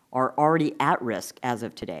States are already at risk as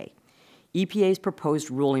of today. EPA's proposed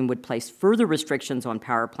ruling would place further restrictions on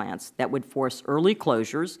power plants that would force early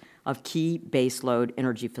closures of key baseload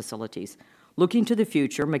energy facilities. Looking to the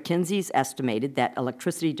future, McKinsey's estimated that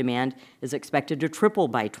electricity demand is expected to triple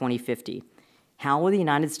by 2050. How will the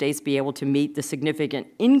United States be able to meet the significant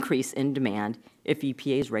increase in demand if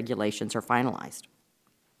EPA's regulations are finalized?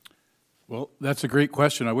 Well, that's a great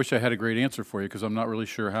question. I wish I had a great answer for you because I'm not really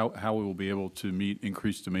sure how we will be able to meet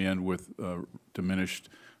increased demand with diminished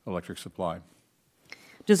electric supply.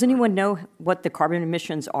 Does anyone know what the carbon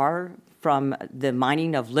emissions are from the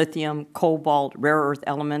mining of lithium, cobalt, rare earth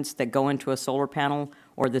elements that go into a solar panel,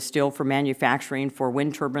 or the steel for manufacturing for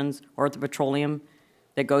wind turbines, or the petroleum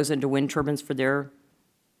that goes into wind turbines for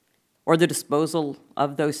or the disposal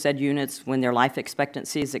of those said units when their life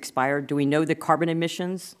expectancy is expired? Do we know the carbon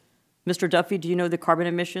emissions? Mr. Duffy, do you know the carbon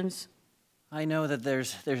emissions? I know that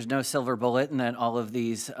there's no silver bullet and that all of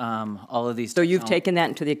these. So you've taken that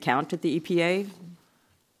into the account at the EPA?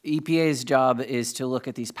 EPA's job is to look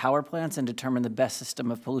at these power plants and determine the best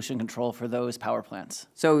system of pollution control for those power plants.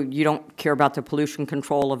 So you don't care about the pollution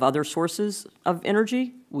control of other sources of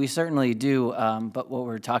energy? We certainly do, but what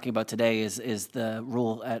we're talking about today is the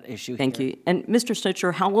rule at issue Thank here. you. And Mr.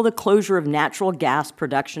 Snitchler, how will the closure of natural gas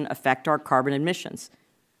production affect our carbon emissions?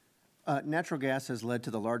 Natural gas has led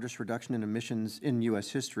to the largest reduction in emissions in U.S.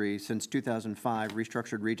 history. Since 2005,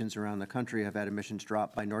 restructured regions around the country have had emissions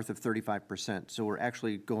drop by north of 35%. So we're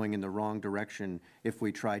actually going in the wrong direction if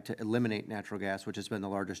we try to eliminate natural gas, which has been the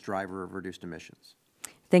largest driver of reduced emissions.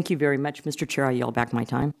 Thank you very much. Mr. Chair, I yield back my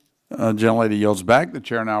time. Gentlelady yields back. The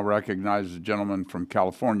chair now recognizes the gentleman from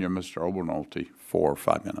California, Mr. Obernolte, for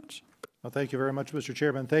 5 minutes. Well, thank you very much, Mr.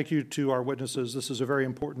 Chairman. Thank you to our witnesses. This is a very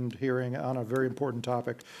important hearing on a very important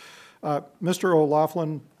topic. Mr.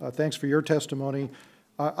 O'Loughlin, thanks for your testimony.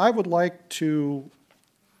 I would like to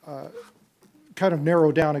kind of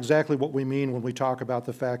narrow down exactly what we mean when we talk about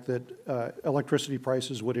the fact that electricity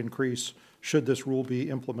prices would increase should this rule be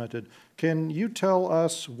implemented. Can you tell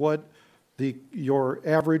us what your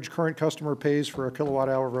average current customer pays for a kilowatt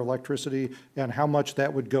hour of electricity and how much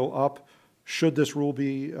that would go up should this rule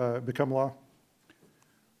become law?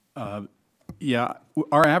 Yeah,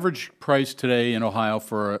 our average price today in Ohio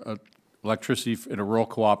for electricity in a rural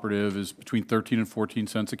cooperative is between 13 and 14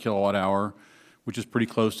 cents a kilowatt hour, which is pretty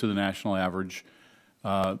close to the national average.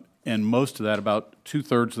 And most of that, about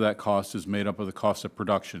 2/3 of that cost, is made up of the cost of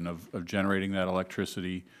production of generating that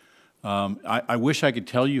electricity. I wish I could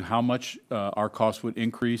tell you how much our cost would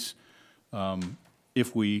increase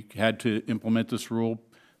if we had to implement this rule,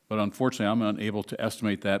 but unfortunately I'm unable to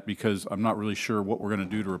estimate that because I'm not really sure what we're going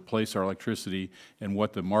to do to replace our electricity and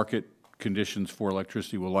what the market conditions for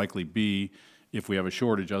electricity will likely be if we have a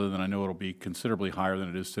shortage, other than I know it'll be considerably higher than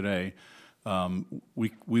it is today.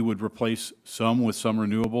 We would replace some with some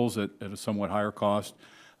renewables at a somewhat higher cost,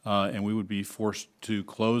 and we would be forced to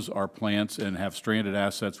close our plants and have stranded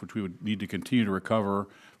assets, which we would need to continue to recover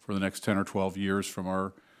for the next 10 or 12 years from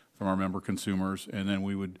our member consumers, and then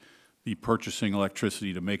we would be purchasing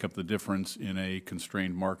electricity to make up the difference in a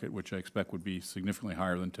constrained market, which I expect would be significantly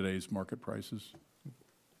higher than today's market prices.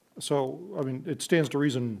 So, I mean, it stands to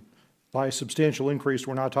reason by substantial increase,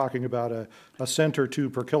 we're not talking about a cent or two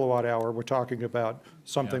per kilowatt hour. We're talking about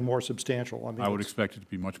something more substantial. I mean, I would expect it to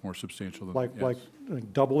be much more substantial than like, yes.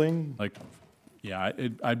 like doubling? Yeah,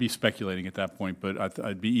 I'd be speculating at that point, but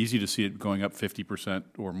I'd be easy to see it going up 50%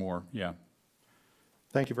 or more, yeah.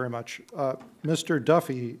 Thank you very much. Mr.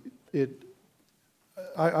 Duffy,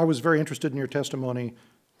 I was very interested in your testimony.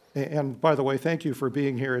 And by the way, thank you for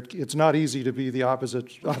being here. It's not easy to be the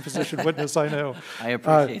opposition witness, I know. I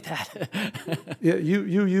appreciate that.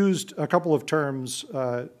 You used a couple of terms,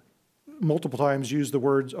 multiple times used the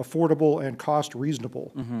words affordable and cost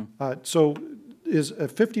reasonable. Mm-hmm. So is a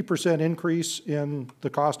 50% increase in the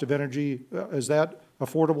cost of energy, is that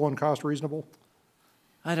affordable and cost reasonable?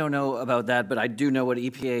 I don't know about that, but I do know what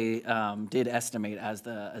EPA did estimate as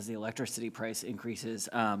the electricity price increases.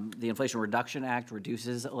 The Inflation Reduction Act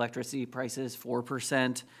reduces electricity prices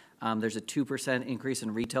 4%. There's a 2% increase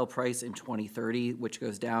in retail price in 2030, which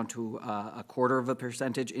goes down to a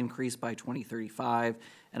 0.25% increase by 2035,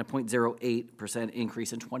 and a 0.08%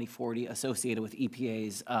 increase in 2040 associated with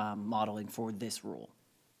EPA's modeling for this rule.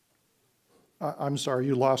 I'm sorry,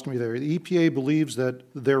 you lost me there. The EPA believes that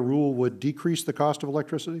their rule would decrease the cost of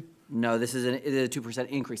electricity? No, this is a 2%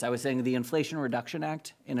 increase. I was saying the Inflation Reduction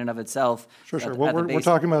Act in and of itself. Sure. Well, we're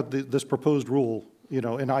talking about this proposed rule, you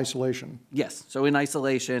know, in isolation. Yes. So in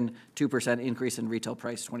isolation, 2% increase in retail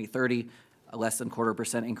price 2030, a less than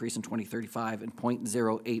 0.25% increase in 2035, and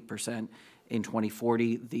 0.08% in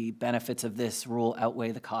 2040. The benefits of this rule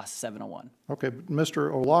outweigh the cost 701. Okay, but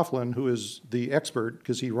Mr. O'Loughlin, who is the expert,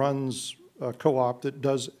 because he runs a co-op that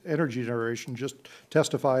does energy generation, just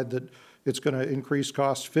testified that it's going to increase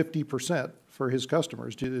costs 50% for his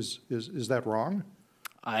customers. Is that wrong?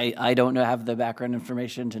 I don't have the background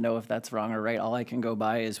information to know if that's wrong or right. All I can go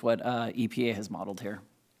by is what EPA has modeled here.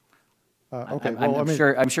 Okay,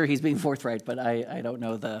 I'm sure he's being forthright, but I don't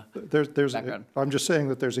know the background. I'm just saying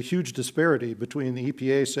that there's a huge disparity between the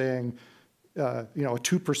EPA saying, a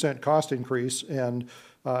 2% cost increase and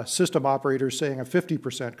system operators saying a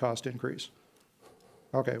 50% cost increase.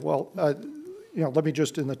 Okay, well, let me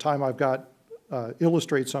just, in the time I've got,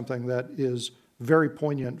 illustrate something that is very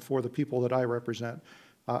poignant for the people that I represent.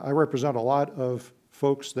 I represent a lot of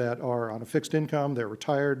folks that are on a fixed income, they're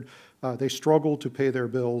retired, they struggle to pay their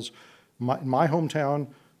bills. In my hometown,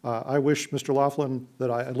 I wish, Mr. Laughlin,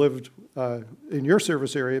 that I lived in your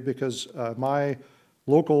service area because my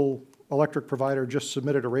local electric provider just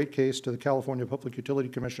submitted a rate case to the California Public Utility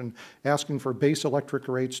Commission asking for base electric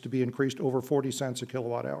rates to be increased over 40 cents a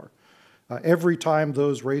kilowatt hour. Every time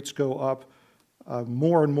those rates go up,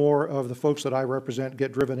 more and more of the folks that I represent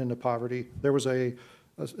get driven into poverty. There was a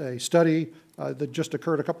study that just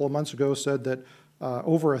occurred a couple of months ago said that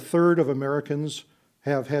over 1/3 of Americans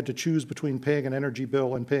have had to choose between paying an energy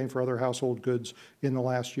bill and paying for other household goods in the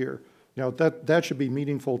last year. That should be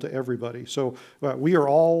meaningful to everybody. So we are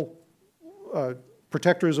all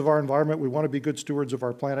protectors of our environment. We want to be good stewards of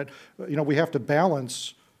our planet. We have to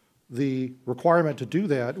balance the requirement to do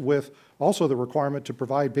that with also the requirement to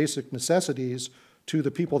provide basic necessities to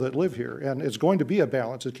the people that live here. And it's going to be a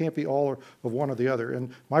balance. It can't be all of one or the other.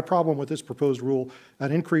 And my problem with this proposed rule,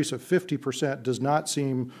 an increase of 50% does not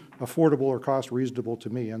seem affordable or cost reasonable to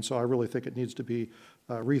me. And so I really think it needs to be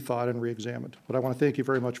rethought and reexamined. But I want to thank you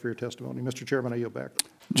very much for your testimony. Mr. Chairman, I yield back.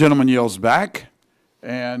 Gentleman yields back.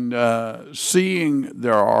 And seeing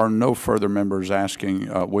there are no further members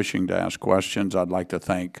wishing to ask questions, I'd like to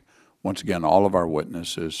thank once again all of our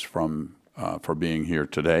witnesses for being here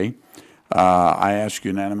today. I ask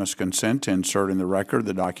unanimous consent to insert in the record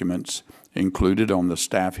the documents included on the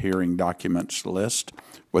staff hearing documents list.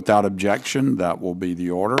 Without objection, that will be the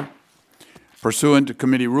order. Pursuant to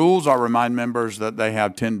committee rules, I'll remind members that they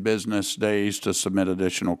have 10 business days to submit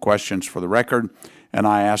additional questions for the record, and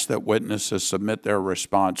I ask that witnesses submit their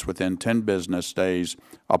response within 10 business days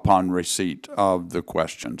upon receipt of the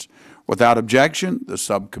questions. Without objection, the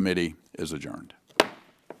subcommittee is adjourned.